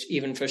of just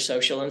even for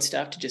social and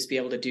stuff to just be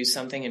able to do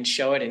something and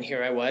show it. And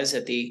here I was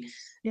at the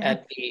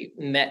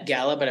Met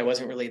Gala, but I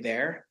wasn't really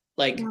there.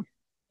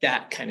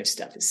 That kind of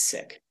stuff is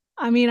sick.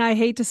 I mean, I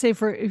hate to say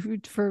for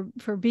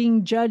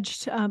being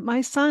judged.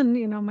 My son,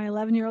 my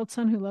 11-year-old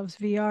son who loves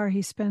VR,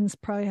 he spends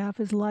probably half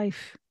his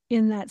life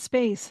in that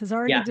space, has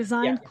already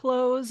designed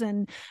clothes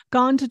and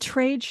gone to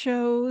trade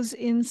shows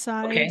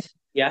inside. Okay.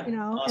 Yeah.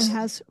 Awesome. And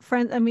has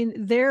friends. I mean,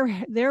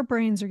 their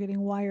brains are getting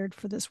wired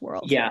for this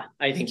world. Yeah,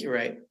 I think you're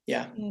right.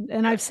 Yeah.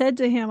 And I've said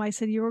to him, I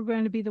said, you're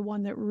going to be the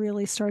one that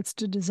really starts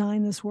to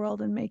design this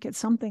world and make it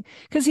something,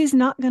 because he's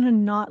not going to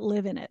not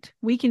live in it.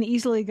 We can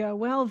easily go,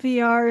 well,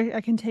 VR,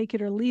 I can take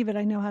it or leave it.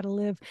 I know how to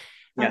live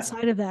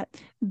outside of that.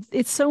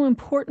 It's so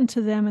important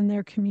to them and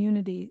their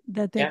community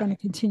that they're going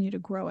to continue to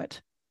grow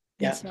it.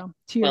 Yeah. So,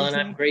 and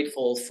I'm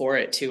grateful for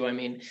it too. I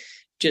mean,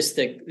 just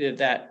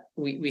that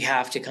we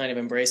have to kind of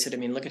embrace it. I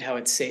mean, look at how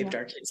it saved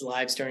our kids'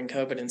 lives during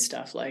COVID and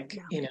stuff.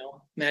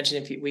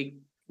 Imagine if we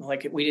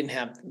like we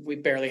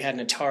barely had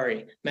an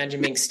Atari.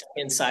 Imagine being stuck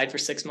inside for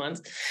 6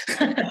 months.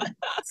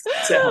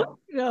 So,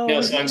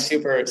 No. so I'm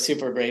super,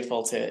 super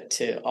grateful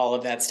to all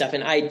of that stuff.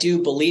 And I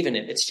do believe in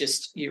it. It's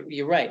just,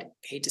 you're right. I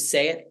hate to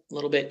say it, a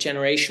little bit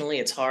generationally,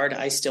 it's hard.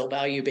 I still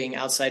value being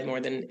outside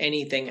more than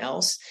anything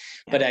else.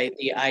 But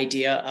the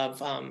idea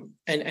of,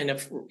 and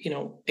of,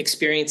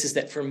 experiences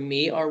that for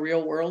me are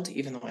real world,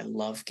 even though I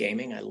love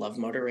gaming, I love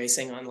motor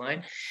racing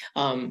online.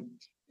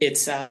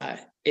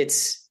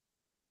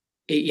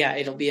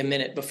 It'll be a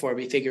minute before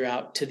we figure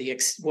out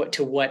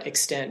to what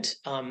extent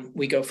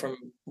we go from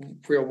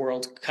real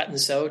world cut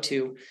and sew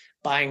to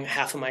buying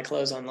half of my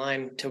clothes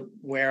online to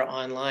wear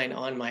online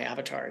on my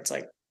avatar. It's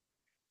like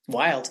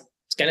wild.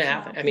 It's going to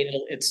happen. I mean,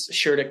 it's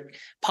sure to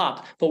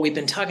pop, but we've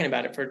been talking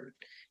about it for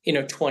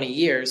 20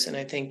 years, and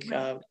I think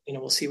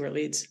we'll see where it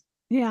leads.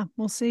 Yeah,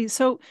 we'll see.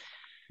 So,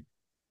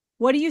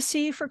 what do you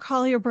see for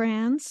Collier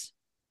brands?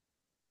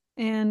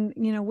 And,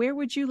 where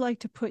would you like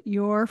to put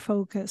your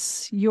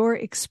focus, your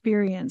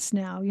experience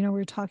now?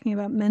 We're talking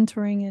about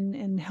mentoring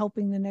and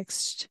helping the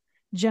next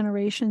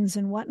generations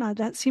and whatnot.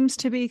 That seems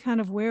to be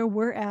kind of where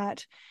we're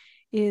at,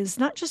 is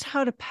not just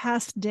how to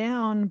pass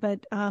down,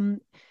 but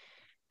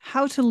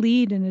how to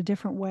lead in a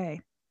different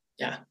way.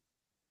 Yeah.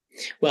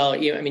 Well,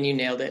 you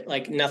nailed it.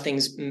 Like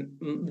nothing's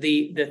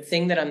the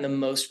thing that I'm the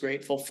most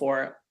grateful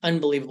for,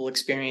 unbelievable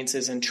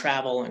experiences and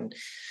travel, and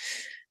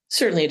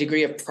certainly a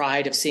degree of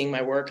pride of seeing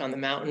my work on the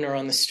mountain or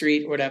on the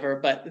street or whatever,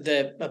 but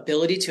the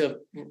ability to have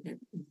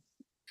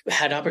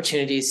had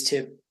opportunities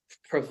to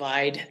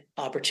provide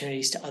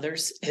opportunities to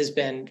others has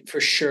been for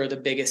sure the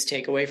biggest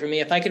takeaway for me.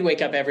 If I could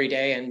wake up every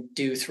day and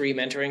do 3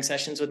 mentoring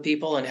sessions with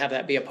people and have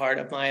that be a part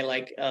of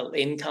my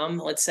income,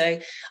 let's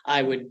say,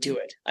 I would do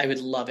it. I would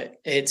love it.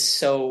 It's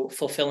so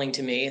fulfilling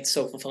to me. It's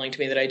so fulfilling to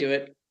me that I do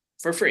it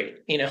for free.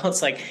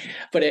 It's like,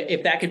 but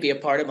if that could be a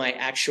part of my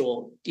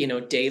actual,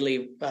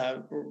 daily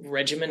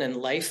regimen and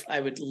life, I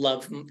would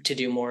love to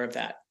do more of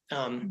that.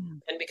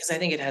 And because I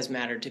think it has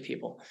mattered to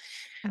people.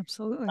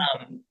 Absolutely.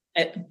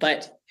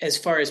 But as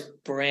far as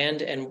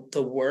brand and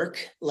the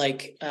work,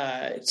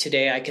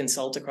 today I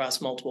consult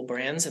across multiple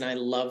brands, and I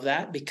love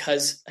that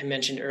because I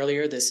mentioned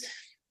earlier this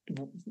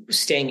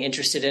staying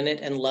interested in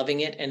it and loving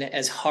it. And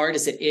as hard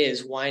as it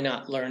is, why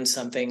not learn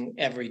something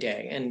every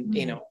day? And,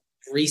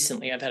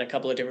 recently I've had a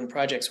couple of different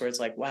projects where it's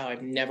like, wow,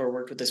 I've never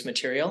worked with this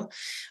material.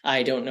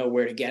 I don't know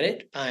where to get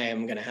it. I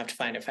am going to have to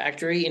find a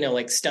factory,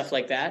 stuff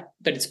like that,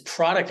 but it's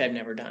product I've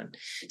never done.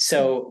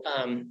 So,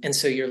 and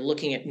so you're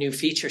looking at new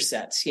feature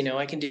sets,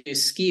 I can do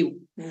ski.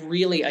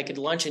 Really, I could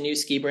launch a new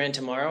ski brand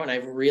tomorrow. And I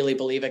really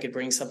believe I could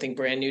bring something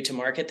brand new to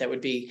market that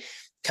would be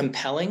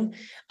compelling.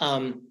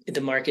 The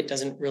market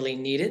doesn't really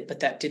need it, but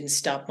that didn't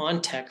stop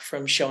Montech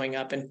from showing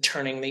up and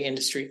turning the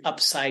industry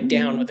upside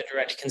down with a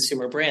direct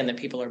consumer brand that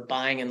people are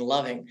buying and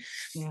loving.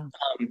 Yeah.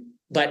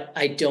 But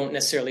I don't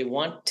necessarily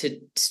want to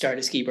start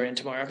a ski brand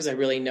tomorrow because I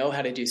really know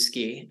how to do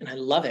ski and I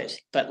love it.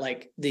 But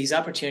these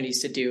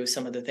opportunities to do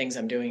some of the things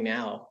I'm doing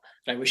now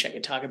that I wish I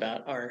could talk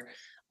about are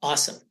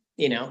awesome,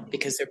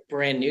 because they're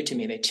brand new to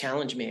me. They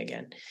challenge me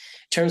again.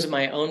 In terms of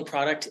my own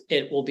product,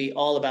 it will be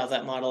all about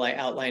that model I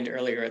outlined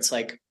earlier. It's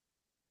like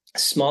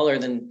smaller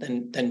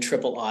than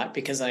triple aught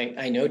because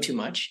I know too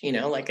much, I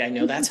know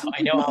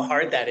I know how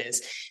hard that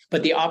is,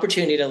 but the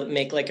opportunity to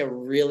make a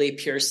really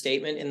pure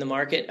statement in the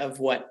market of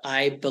what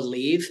I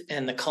believe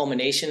and the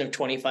culmination of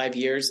 25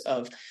 years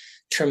of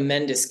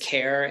tremendous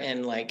care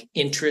and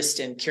interest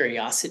and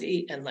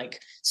curiosity and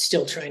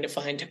still trying to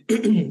find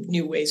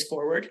new ways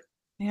forward.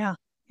 Yeah.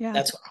 Yeah.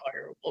 That's what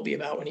Collier will be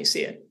about when you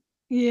see it.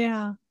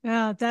 Yeah.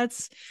 Yeah.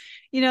 That's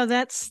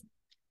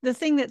the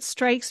thing that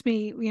strikes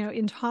me,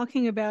 in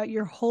talking about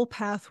your whole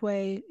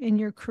pathway in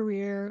your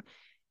career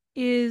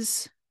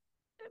is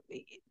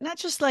not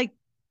just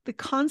the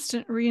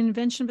constant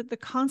reinvention, but the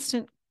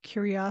constant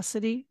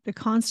curiosity, the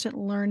constant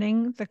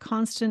learning, the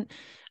constant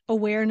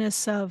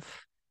awareness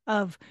of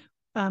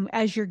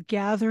as you're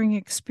gathering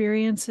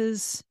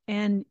experiences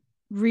and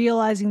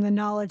realizing the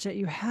knowledge that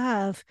you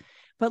have,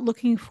 but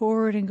looking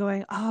forward and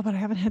going, but I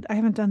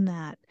haven't done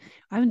that.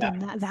 I haven't done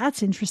that.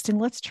 That's interesting.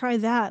 Let's try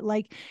that.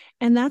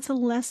 And that's a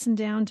lesson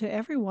down to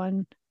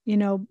everyone,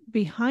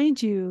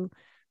 behind you,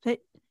 that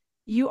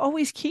you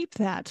always keep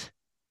that,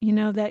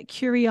 that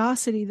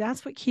curiosity.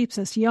 That's what keeps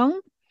us young.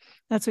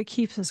 That's what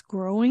keeps us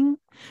growing,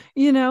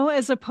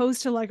 as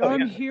opposed to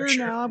I'm here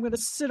sure. Now, I'm going to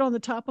sit on the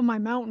top of my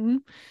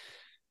mountain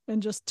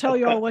and just tell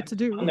you all what to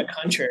do. On the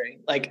contrary,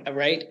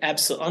 right?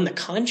 Absolutely. On the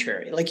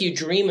contrary, you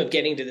dream of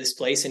getting to this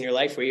place in your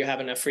life where you have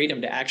enough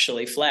freedom to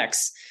actually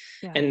flex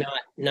and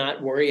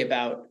not worry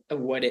about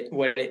what it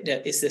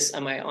is. This,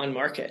 am I on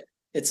market?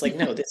 It's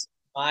no,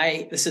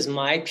 this is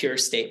my pure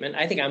statement.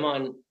 I think I'm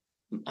on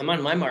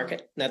my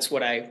market. That's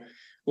what I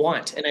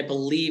want. And I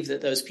believe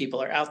that those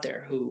people are out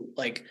there who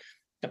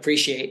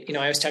appreciate, I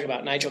always talk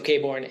about Nigel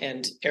Caborn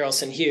and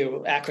Errolson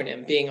Hugh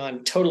acronym being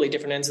on totally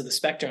different ends of the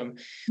spectrum.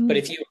 But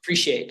if you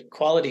appreciate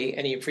quality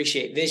and you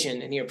appreciate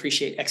vision and you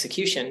appreciate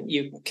execution,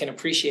 you can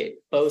appreciate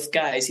both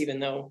guys,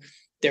 even though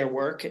their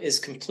work is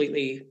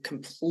completely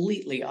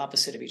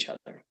opposite of each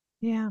other.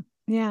 Yeah.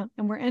 Yeah.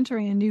 And we're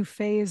entering a new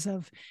phase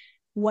of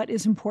what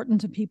is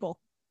important to people.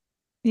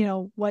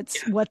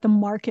 What the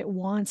market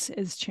wants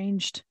has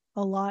changed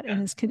a lot,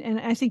 Yeah. and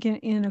I think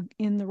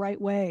in the right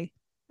way.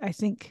 I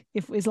think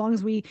if as long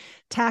as we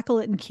tackle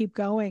it and keep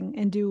going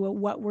and do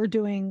what we're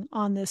doing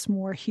on this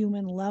more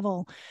human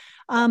level.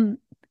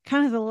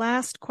 Kind of the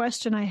last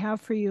question I have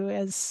for you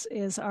is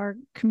our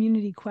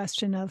community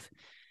question of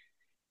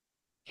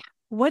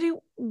what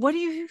do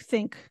you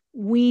think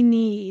we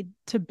need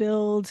to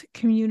build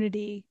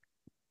community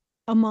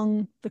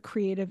among the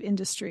creative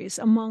industries,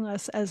 among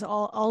us as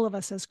all of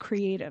us as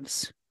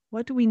creatives?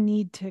 What do we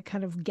need to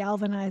kind of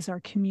galvanize our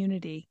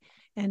community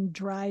and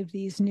drive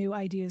these new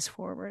ideas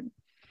forward?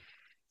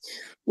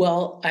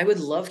 Well, I would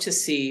love to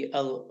see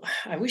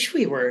I wish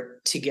we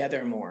were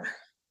together more.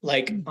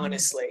 Like, Mm-hmm.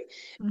 honestly,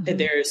 Mm-hmm.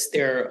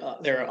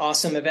 there are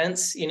awesome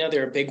events.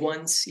 There are big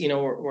ones.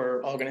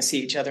 We're all going to see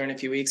each other in a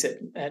few weeks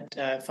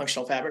at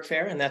Functional Fabric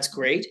Fair, and that's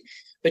great.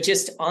 But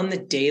just on the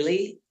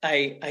daily,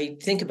 I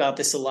think about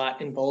this a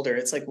lot in Boulder.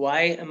 It's like,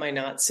 why am I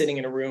not sitting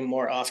in a room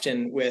more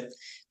often with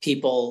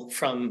people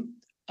from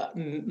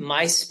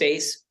my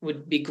space?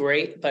 Would be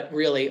great, but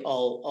really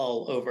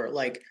all over.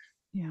 Like,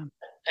 Yeah.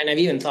 and I've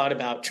even thought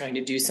about trying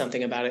to do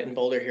something about it in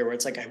Boulder here, where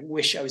it's like, I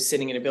wish I was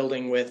sitting in a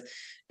building with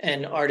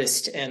an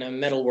artist and a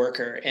metal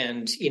worker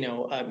and,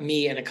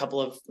 me and a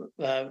couple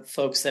of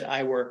folks that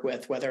I work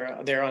with, whether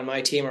they're on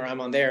my team or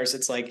I'm on theirs.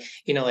 It's like,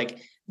 like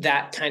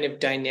that kind of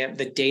dynamic,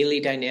 the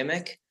daily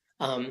dynamic,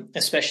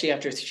 especially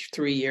after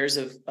 3 years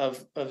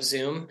of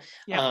Zoom.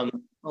 Yeah.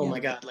 Oh Yeah. my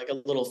God, like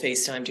a little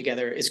FaceTime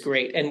together is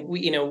great. And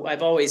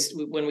I've always,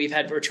 when we've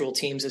had virtual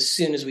teams, as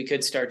soon as we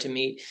could start to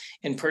meet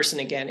in person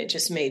again, it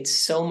just made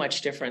so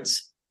much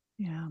difference.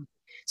 Yeah.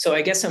 So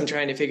I guess I'm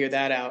trying to figure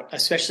that out,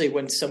 especially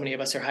when so many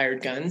of us are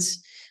hired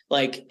guns.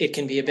 Like, it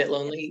can be a bit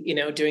lonely,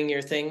 doing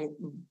your thing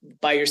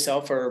by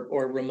yourself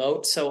or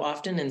remote so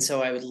often. And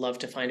so I would love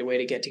to find a way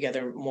to get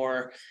together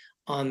more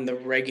on the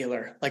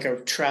regular, like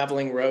a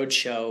traveling road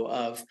show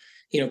of,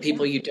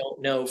 people Yeah. you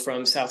don't know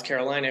from South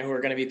Carolina who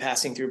are going to be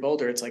passing through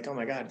Boulder. It's like, oh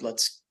my God,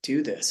 let's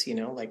do this,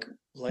 like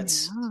Yeah.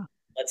 let's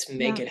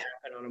make Yeah. it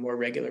happen on a more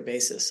regular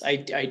basis. I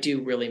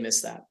do really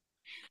miss that.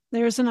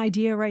 There's an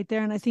idea right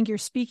there, and I think you're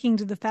speaking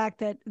to the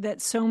fact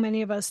that so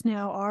many of us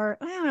now are,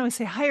 I don't want to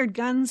say hired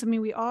guns. I mean,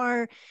 we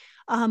are,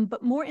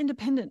 but more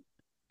independent,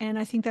 and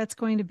I think that's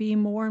going to be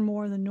more and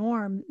more the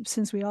norm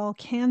since we all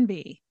can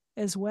be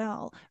as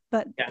well.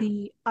 But Yeah.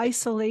 the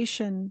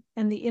isolation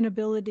and the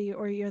inability,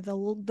 or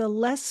the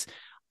less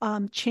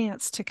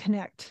chance to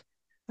connect,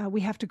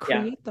 we have to Yeah.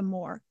 create them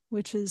more,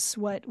 which is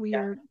what we Yeah.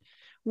 are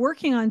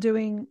working on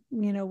doing.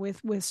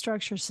 With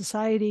Structure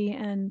Society,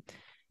 and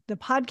the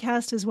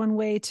podcast is one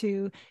way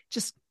to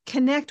just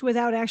connect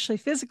without actually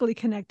physically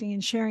connecting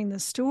and sharing the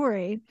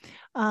story,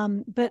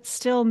 but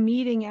still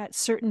meeting at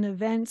certain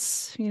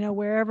events,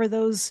 wherever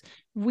those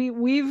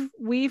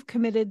we've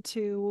committed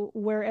to.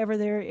 Wherever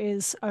there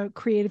is a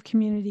creative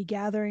community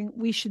gathering,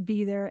 we should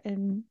be there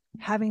and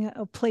having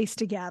a place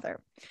to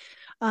gather,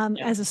 Yeah.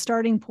 as a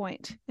starting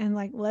point. And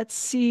like, let's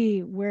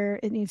see where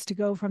it needs to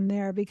go from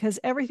there, because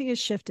everything has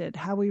shifted.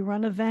 How we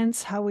run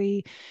events, how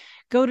we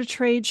go to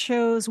trade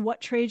shows,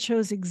 what trade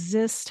shows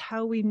exist,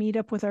 how we meet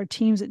up with our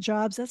teams at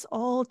jobs, that's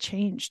all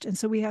changed. And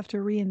so we have to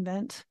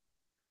reinvent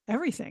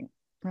everything,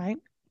 right?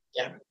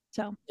 Yeah.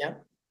 So, Yeah.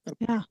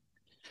 yeah.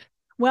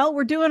 Well,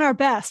 we're doing our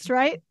best,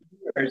 right?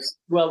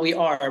 Well, we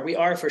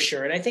are for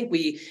sure. And I think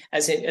we,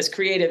 as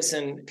creatives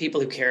and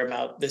people who care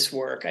about this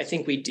work, I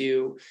think we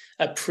do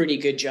a pretty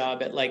good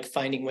job at like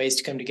finding ways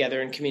to come together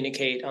and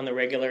communicate on the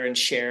regular and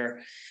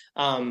share.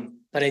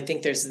 But I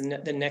think there's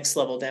the next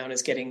level down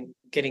is getting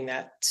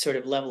that sort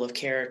of level of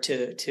care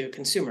to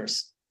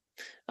consumers.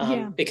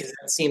 Yeah. Because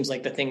that seems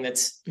like the thing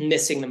that's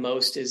missing the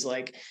most is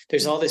like,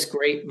 there's all this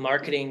great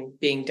marketing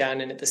being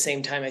done. And at the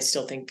same time, I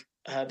still think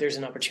there's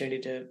an opportunity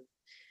to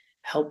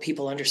help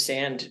people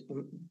understand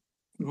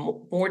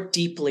more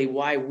deeply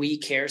why we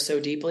care so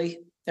deeply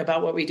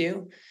about what we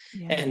do,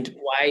 Yeah. and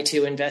why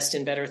to invest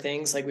in better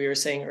things. Like we were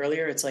saying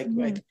earlier, it's like,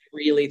 Mm-hmm. I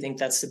really think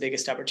that's the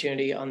biggest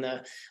opportunity on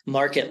the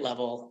market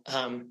level.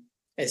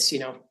 Is,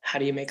 how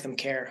do you make them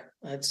care?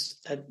 That's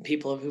that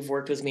people who've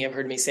worked with me have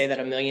heard me say that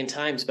a million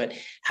times, but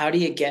how do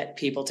you get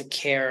people to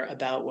care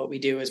about what we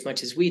do as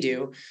much as we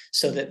do,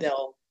 so that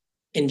they'll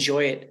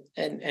enjoy it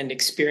and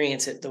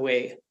experience it the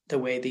way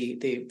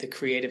the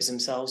creatives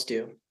themselves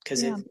do?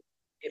 Because Yeah.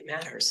 it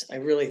matters. I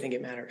really think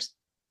it matters.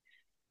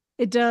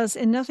 It does.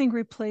 And nothing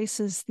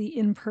replaces the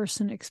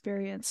in-person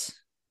experience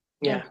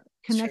of Yeah, it's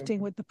true.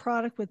 connecting with the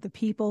product, with the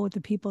people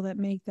that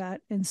make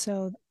that. And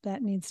so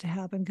that needs to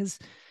happen, because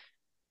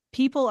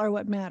people are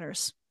what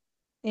matters.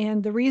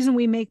 And the reason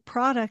we make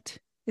product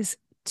is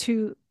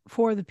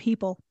for the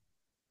people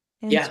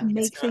and Yeah, to it's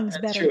make not, things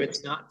that's better. true.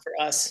 It's not for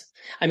us.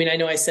 I mean, I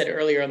know I said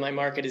earlier my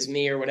market is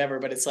me or whatever,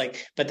 but it's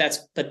like,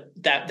 that's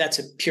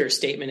a pure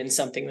statement in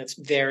something that's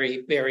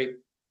very, very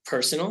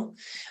personal.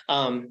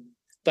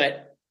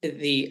 But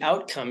the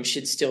outcome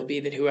should still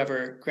be that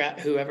whoever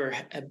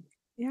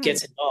Yeah.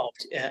 gets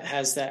involved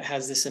has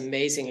this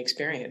amazing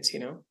experience,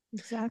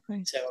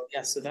 Exactly. So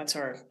yeah, so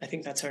I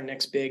think that's our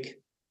next big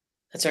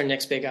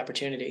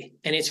opportunity.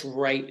 And it's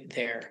right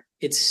there.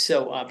 It's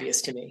so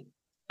obvious to me.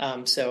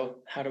 So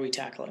how do we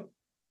tackle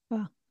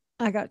Well,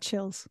 I got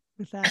chills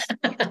with that.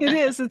 It it?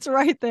 is. It's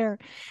right there.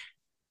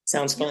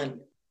 Sounds fun.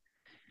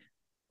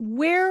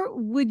 Where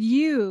would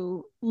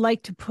you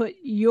like to put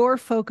your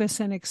focus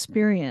and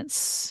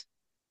experience,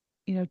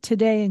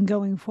 today and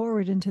going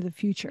forward into the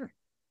future?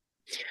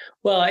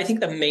 Well, I think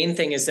the main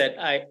thing is that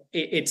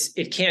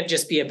it can't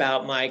just be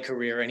about my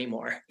career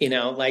anymore.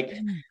 Like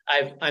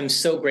Mm. I'm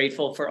so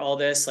grateful for all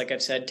this. Like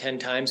I've said 10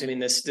 times, I mean,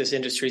 this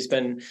industry's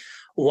been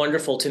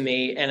wonderful to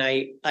me. And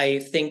I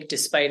think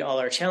despite all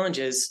our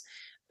challenges,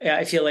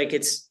 I feel like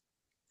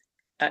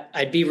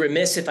I'd be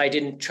remiss if I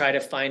didn't try to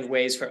find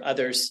ways for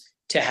others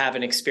to have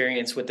an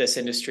experience with this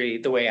industry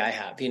the way I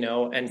have,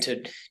 and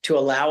to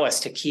allow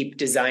us to keep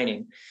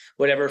designing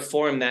whatever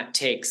form that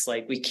takes.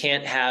 Like we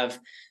can't have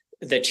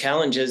the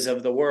challenges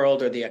of the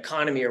world or the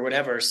economy or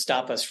whatever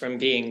stop us from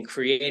being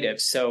creative.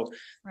 So,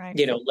 Right.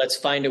 let's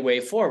find a way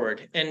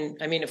forward. And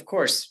I mean, of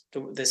course,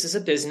 this is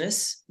a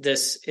business.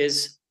 This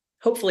is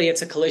hopefully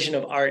it's a collision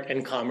of art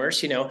and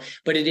commerce,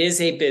 but it is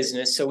a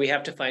business. So we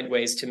have to find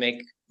ways to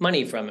make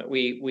money from it.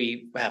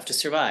 We have to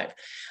survive.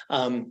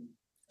 Um,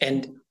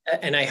 and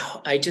and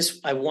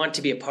I want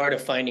to be a part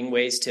of finding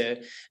ways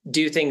to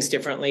do things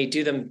differently,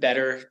 do them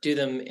better, do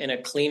them in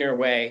a cleaner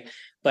way,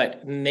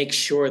 but make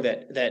sure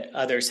that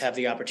others have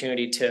the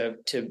opportunity to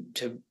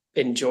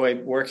enjoy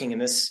working in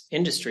this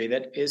industry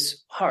that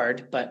is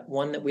hard, but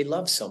one that we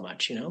love so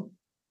much.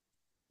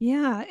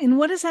 Yeah. And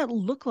what does that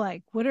look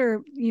like? What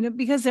are,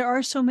 because there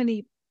are so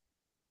many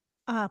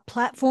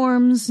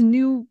platforms,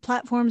 new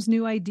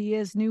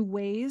ideas, new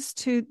ways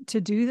to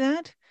do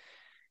that.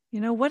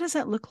 What does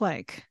that look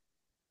like?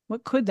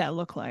 What could that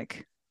look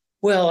like?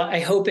 Well, I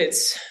like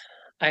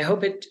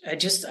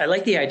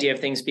the idea of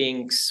things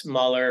being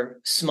smaller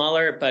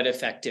but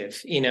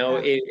effective, Yeah.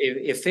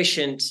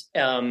 efficient,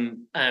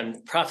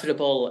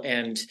 profitable,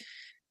 and,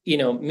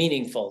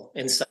 meaningful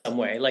in some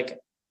way. Like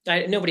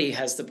nobody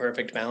has the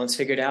perfect balance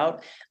figured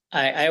out.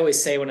 I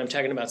always say when I'm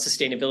talking about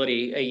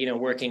sustainability,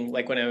 working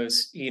like when I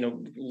was,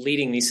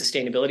 leading these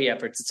sustainability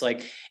efforts, it's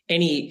like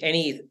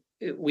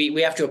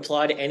we have to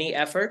applaud any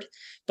effort,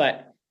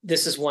 but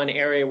this is one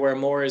area where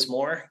more is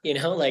more,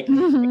 like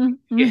Mm-hmm.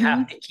 you Mm-hmm.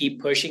 have to keep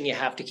pushing, you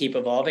have to keep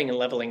evolving and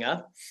leveling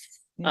up.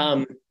 Yeah.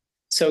 Um,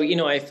 so,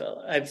 I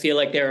feel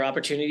like there are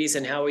opportunities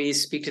in how we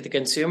speak to the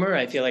consumer.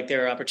 I feel like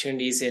there are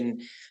opportunities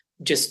in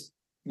just,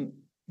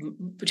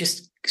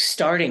 just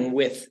starting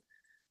with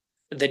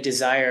the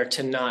desire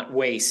to not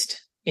waste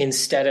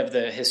instead of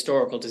the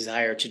historical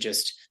desire to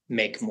just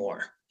make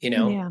more.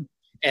 Yeah.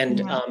 And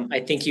Yeah. I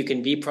think you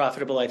can be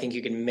profitable. I think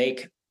you can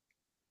make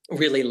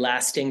really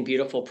lasting,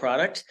 beautiful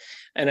product.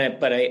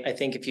 But I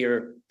think if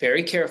you're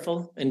very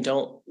careful and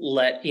don't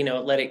let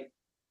it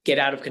get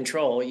out of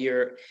control,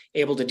 you're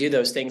able to do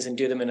those things and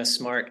do them in a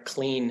smart,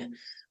 clean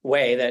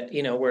way that,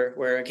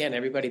 where again,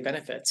 everybody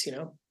benefits.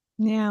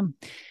 Yeah.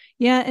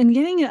 Yeah. And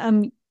getting,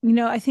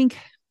 I think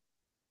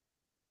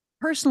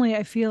personally,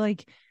 I feel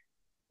like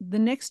the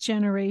next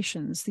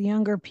generations, the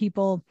younger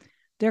people,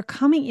 they're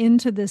coming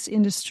into this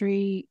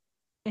industry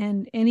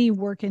and any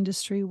work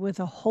industry with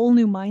a whole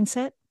new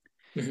mindset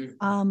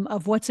Mm-hmm.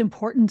 of what's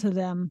important to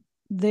them.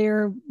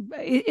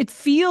 It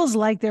feels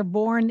like they're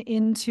born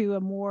into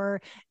a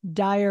more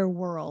dire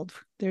world.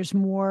 There's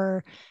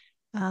more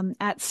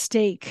at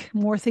stake,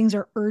 more things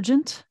are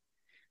urgent.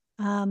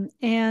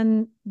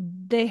 And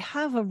they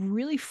have a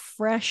really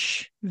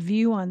fresh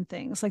view on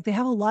things. Like they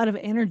have a lot of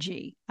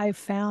energy. I've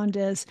found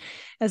as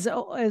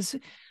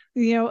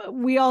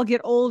we all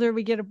get older,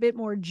 we get a bit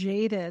more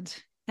jaded,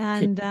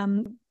 and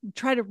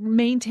try to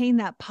maintain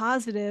that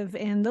positive.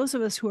 And those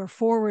of us who are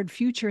forward,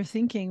 future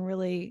thinking,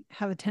 really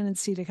have a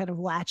tendency to kind of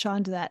latch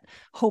onto that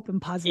hope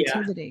and Yeah,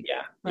 positivity.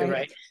 yeah, you're Right?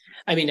 right.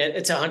 I mean,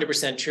 it's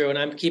 100% true. And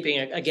I'm keeping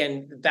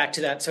again back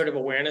to that sort of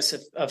awareness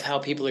of how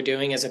people are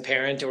doing as a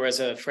parent or as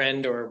a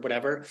friend or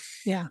whatever.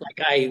 Yeah.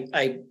 Like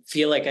I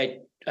feel like I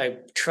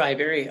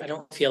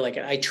don't feel like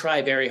it. I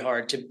try very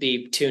hard to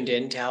be tuned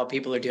in to how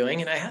people are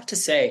doing. And I have to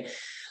say,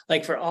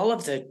 like for all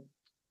of the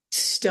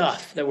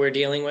stuff that we're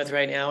dealing with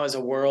right now as a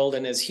world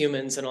and as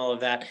humans and all of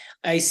that,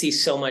 I see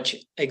so much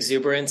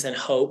exuberance and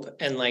hope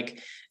and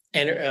like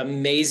and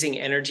amazing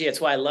energy.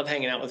 It's why I love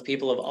hanging out with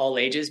people of all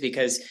ages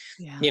because,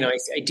 Yeah.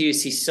 I do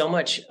see so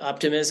much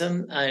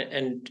optimism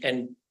and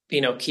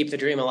keep the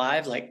dream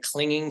alive, like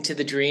clinging to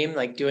the dream,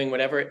 like doing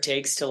whatever it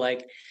takes to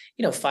like,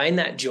 find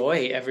that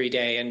joy every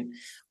day and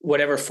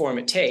whatever form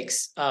it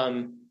takes.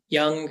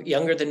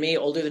 Younger than me,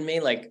 older than me,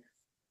 like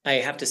I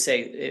have to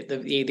say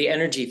the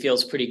energy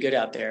feels pretty good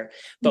out there.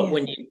 But Yeah.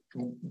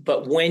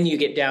 when you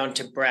get down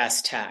to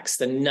brass tacks,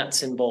 the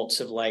nuts and bolts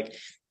of like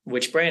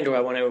which brand do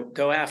I want to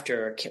go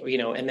after,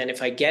 and then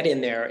if I get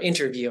in there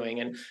interviewing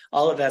and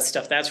all of that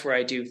stuff, that's where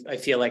I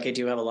feel like I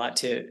do have a lot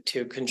to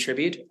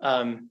contribute.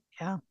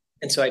 Yeah.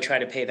 And so I try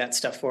to pay that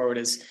stuff forward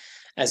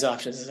as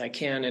often as I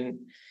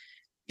can.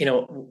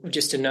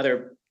 just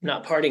another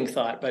not parting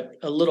thought, but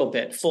a little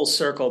bit full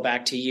circle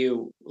back to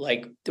you.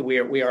 Like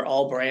we are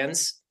all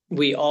brands.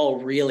 We all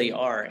really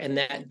are. And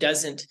that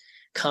doesn't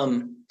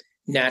come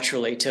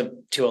naturally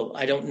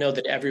I don't know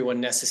that everyone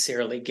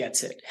necessarily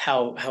gets it,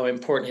 how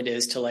important it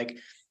is to like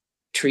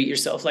treat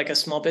yourself like a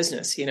small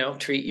business,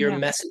 treat your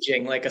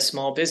messaging like a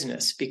small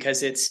business,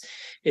 because it's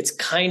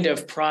kind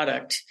of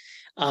product.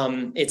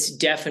 It's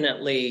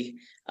definitely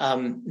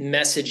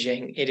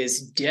messaging. It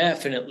is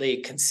definitely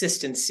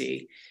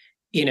consistency,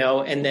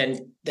 and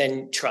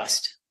then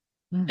trust.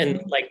 Mm-hmm.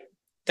 And like,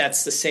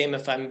 that's the same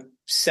if I'm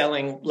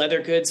selling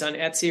leather goods on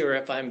Etsy, or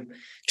if I'm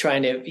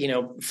trying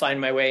to,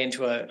 find my way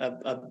into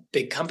a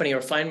big company,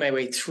 or find my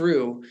way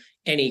through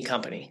any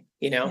company,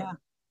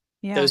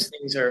 those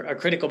things are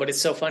critical. But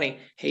it's so funny.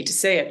 Hate to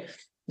say it.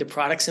 The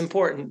product's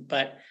important,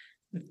 but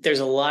there's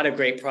a lot of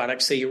great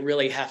products. So you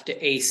really have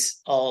to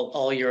ace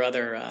all your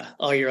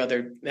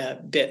other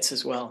bits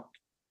as well.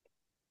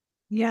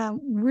 Yeah,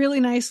 really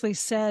nicely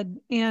said.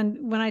 And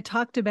when I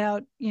talked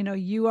about,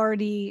 you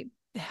already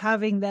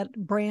having that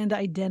brand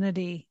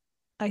identity,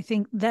 I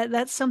think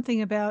that's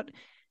something about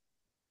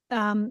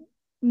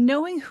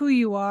knowing who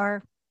you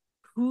are,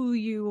 who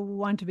you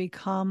want to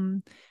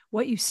become,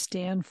 what you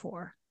stand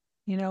for,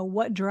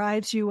 what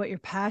drives you, what you're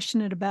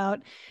passionate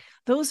about.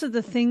 Those are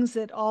the things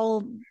that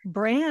all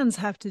brands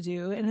have to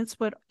do. And it's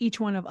what each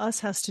one of us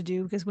has to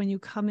do, because when you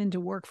come into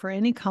work for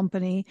any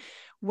company,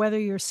 whether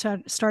you're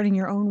starting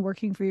your own,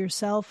 working for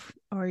yourself,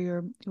 or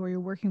you're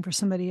working for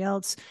somebody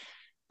else,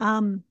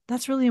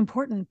 that's really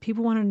important.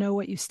 People want to know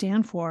what you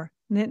stand for.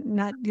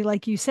 Not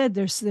like you said,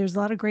 there's a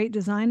lot of great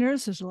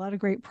designers, there's a lot of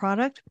great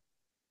product,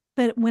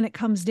 but when it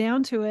comes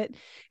down to it,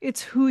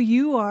 it's who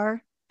you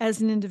are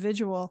as an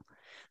individual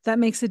that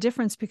makes a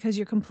difference, because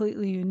you're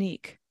completely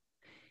unique.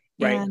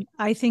 Right. And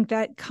I think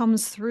that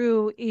comes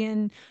through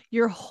in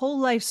your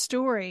whole life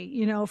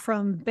story,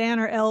 from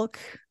Banner Elk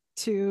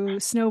to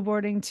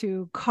snowboarding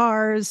to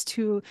cars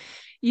to,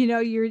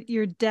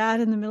 your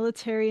dad in the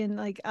military, and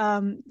like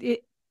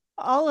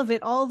all of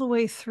it, all the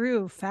way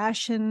through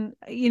fashion.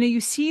 You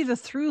see the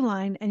through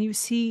line, and you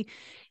see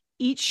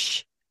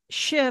each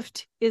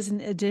shift is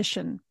an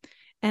addition,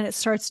 and it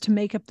starts to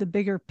make up the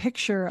bigger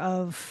picture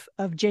of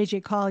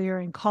JJ Collier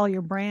and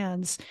Collier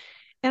brands.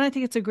 And I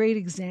think it's a great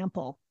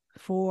example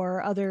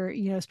for other,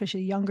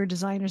 especially younger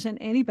designers and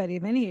anybody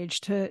of any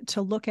age to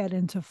look at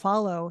and to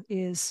follow.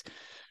 Is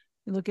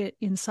look at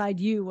inside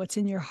you, what's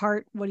in your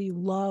heart, what do you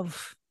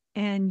love,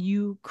 and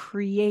you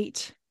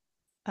create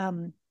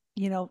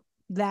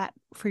that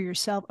for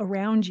yourself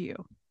around you,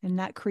 and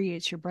that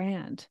creates your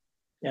brand.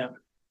 Yeah.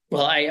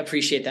 Well, I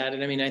appreciate that.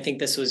 And I mean, I think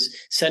this was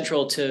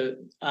central to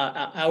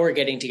our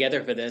getting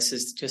together for this,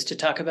 is just to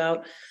talk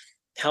about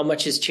how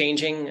much is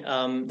changing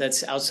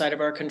that's outside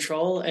of our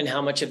control, and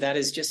how much of that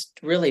is just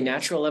really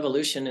natural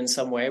evolution in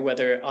some way,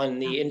 whether on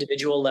the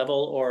individual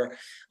level or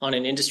on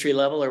an industry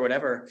level or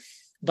whatever.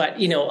 But,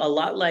 a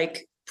lot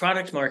like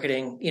product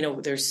marketing,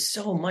 there's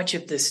so much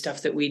of this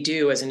stuff that we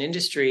do as an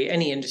industry,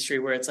 any industry,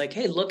 where it's like,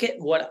 hey, look at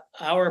what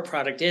our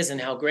product is and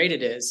how great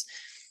it is,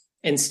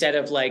 instead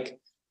of like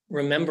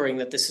remembering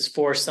that this is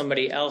for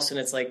somebody else. And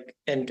it's like,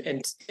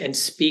 and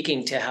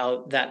speaking to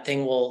how that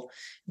thing will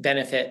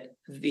benefit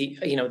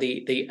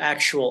the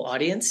actual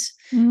audience,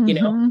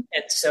 mm-hmm.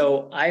 And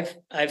so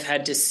I've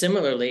had to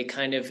similarly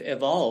kind of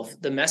evolve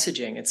the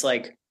messaging. It's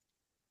like,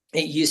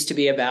 it used to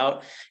be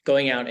about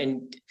going out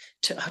and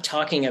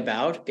talking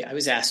about, I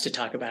was asked to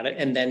talk about it,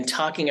 and then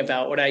talking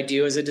about what I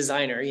do as a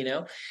designer,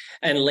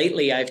 and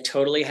lately I've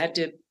totally had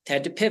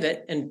to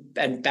pivot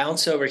and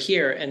bounce over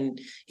here and,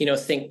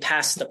 think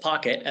past the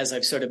pocket, as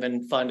I've sort of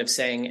been fond of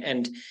saying,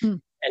 and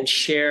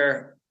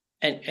share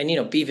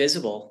and, be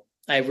visible.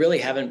 I really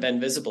haven't been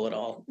visible at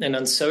all. And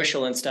on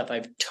social and stuff,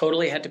 I've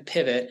totally had to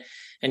pivot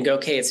and go,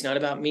 okay, it's not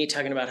about me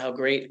talking about how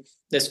great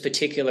this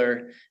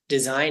particular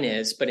design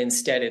is, but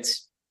instead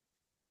it's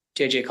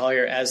JJ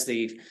Collier as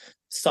the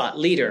thought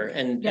leader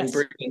and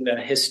bringing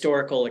the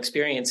historical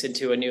experience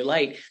into a new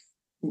light,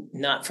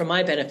 not for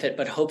my benefit,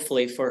 but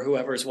hopefully for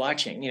whoever's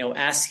watching,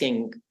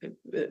 asking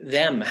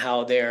them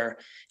how they're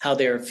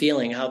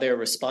feeling, how they're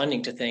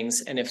responding to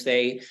things. And if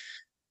they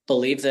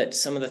believe that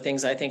some of the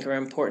things I think are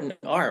important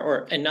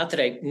and not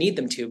that I need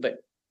them to, but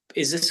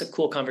is this a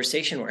cool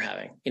conversation we're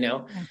having,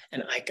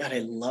 And I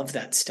love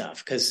that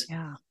stuff, because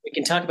we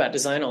can talk about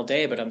design all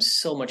day, but I'm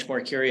so much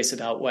more curious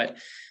about what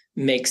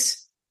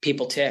makes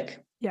people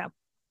tick.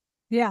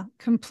 Yeah,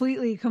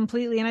 completely.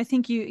 And I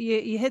think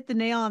you hit the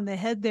nail on the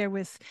head there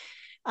with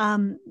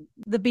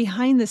the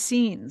behind the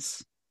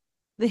scenes,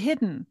 the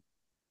hidden.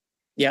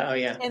 Yeah. Oh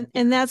yeah.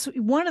 And that's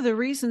one of the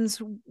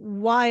reasons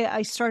why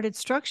I started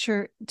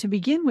Structure to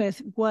begin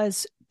with,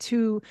 was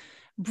to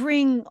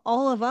bring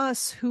all of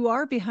us who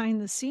are behind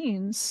the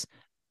scenes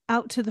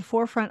out to the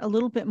forefront a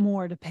little bit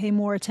more, to pay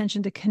more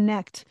attention, to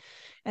connect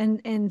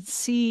and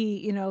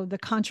see, the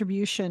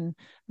contribution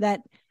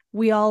that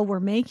we all were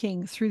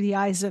making through the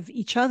eyes of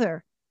each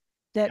other.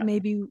 that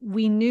maybe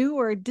we knew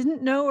or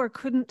didn't know or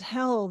couldn't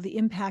tell the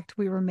impact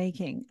we were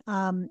making.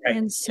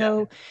 And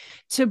so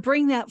to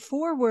bring that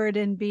forward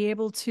and be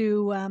able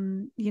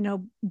to,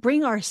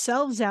 bring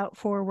ourselves out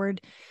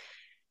forward,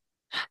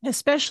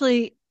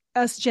 especially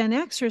us Gen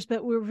Xers,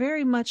 but we're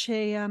very much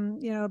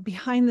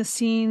behind the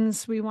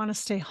scenes. We want to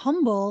stay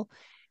humble,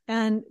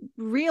 and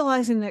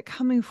realizing that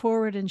coming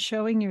forward and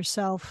showing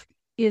yourself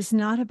is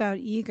not about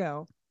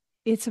ego.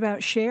 It's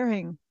about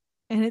sharing,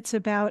 and it's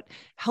about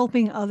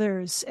helping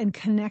others and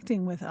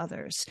connecting with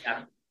others.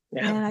 Yeah.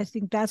 And I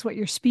think that's what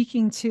you're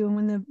speaking to.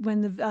 And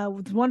when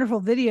the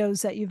wonderful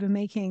videos that you've been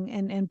making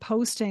and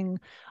posting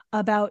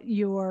about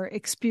your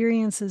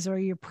experiences or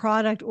your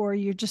product or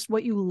your just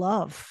what you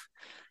love,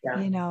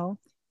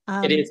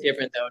 it is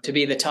different though. To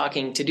do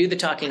the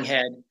talking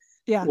head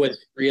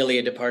was really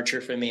a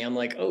departure for me. I'm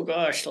like, oh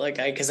gosh,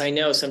 because I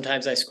know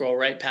sometimes I scroll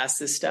right past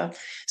this stuff.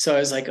 So I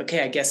was like,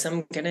 okay, I guess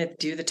I'm going to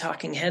do the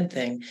talking head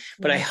thing.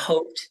 But I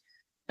hoped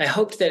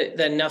that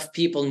enough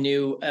people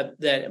knew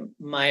that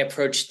my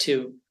approach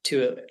to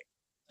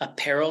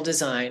apparel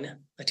design,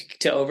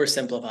 to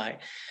oversimplify,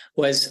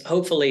 was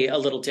hopefully a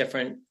little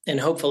different and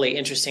hopefully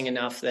interesting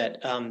enough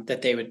that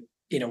that they would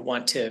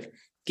want to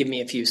give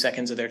me a few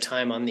seconds of their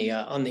time on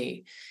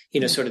the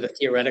sort of the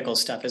theoretical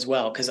stuff as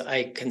well, because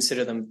I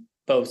consider them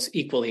both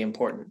equally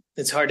important.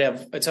 It's hard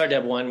to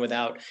have one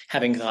without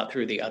having thought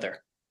through the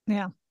other.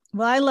 Yeah.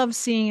 Well, I love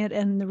seeing it,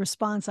 and the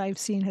response I've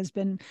seen has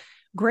been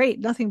great,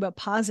 nothing but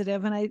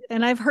positive.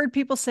 And I've heard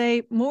people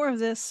say more of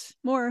this,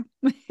 more.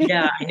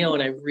 Yeah, I know.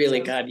 And I really,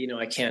 God,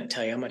 I can't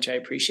tell you how much I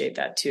appreciate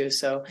that too.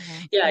 So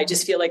I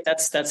just feel like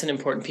that's an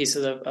important piece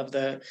of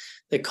the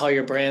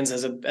Collier brands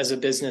as a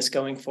business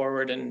going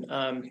forward.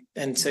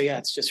 And so,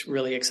 it's just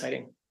really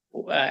exciting.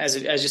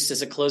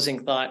 As a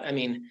closing thought, I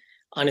mean,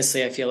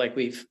 honestly, I feel like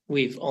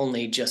we've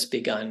only just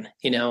begun.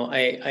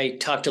 I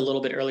talked a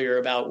little bit earlier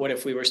about what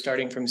if we were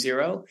starting from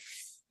zero.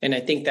 And I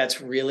think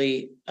that's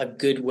really a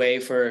good way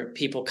for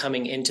people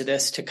coming into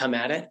this to come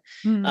at it.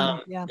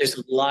 There's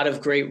a lot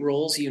of great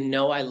rules.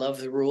 I love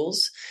the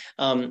rules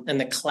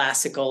and the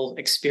classical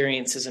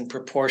experiences and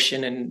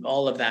proportion and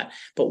all of that.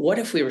 But what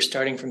if we were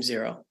starting from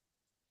zero?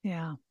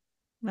 Yeah,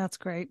 that's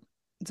great.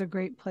 It's a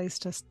great place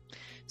to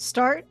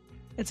start.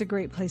 It's a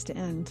great place to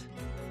end.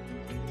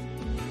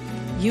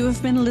 You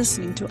have been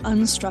listening to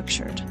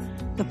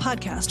UnStruktured, the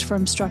podcast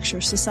from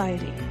Structure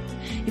Society.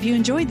 If you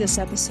enjoyed this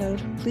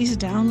episode, please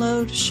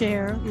download,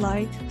 share,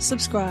 like,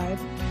 subscribe,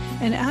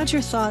 and add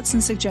your thoughts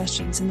and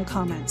suggestions in the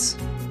comments.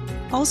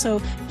 Also,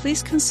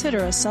 please consider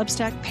a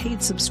Substack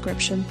paid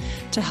subscription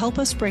to help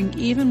us bring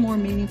even more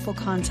meaningful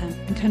content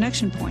and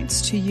connection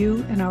points to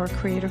you and our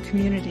creator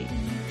community.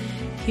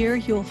 Here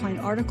you will find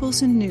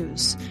articles and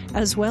news,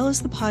 as well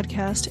as the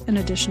podcast and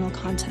additional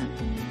content.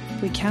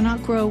 We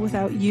cannot grow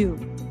without you.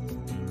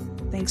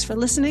 Thanks for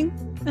listening,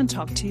 and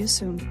talk to you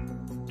soon.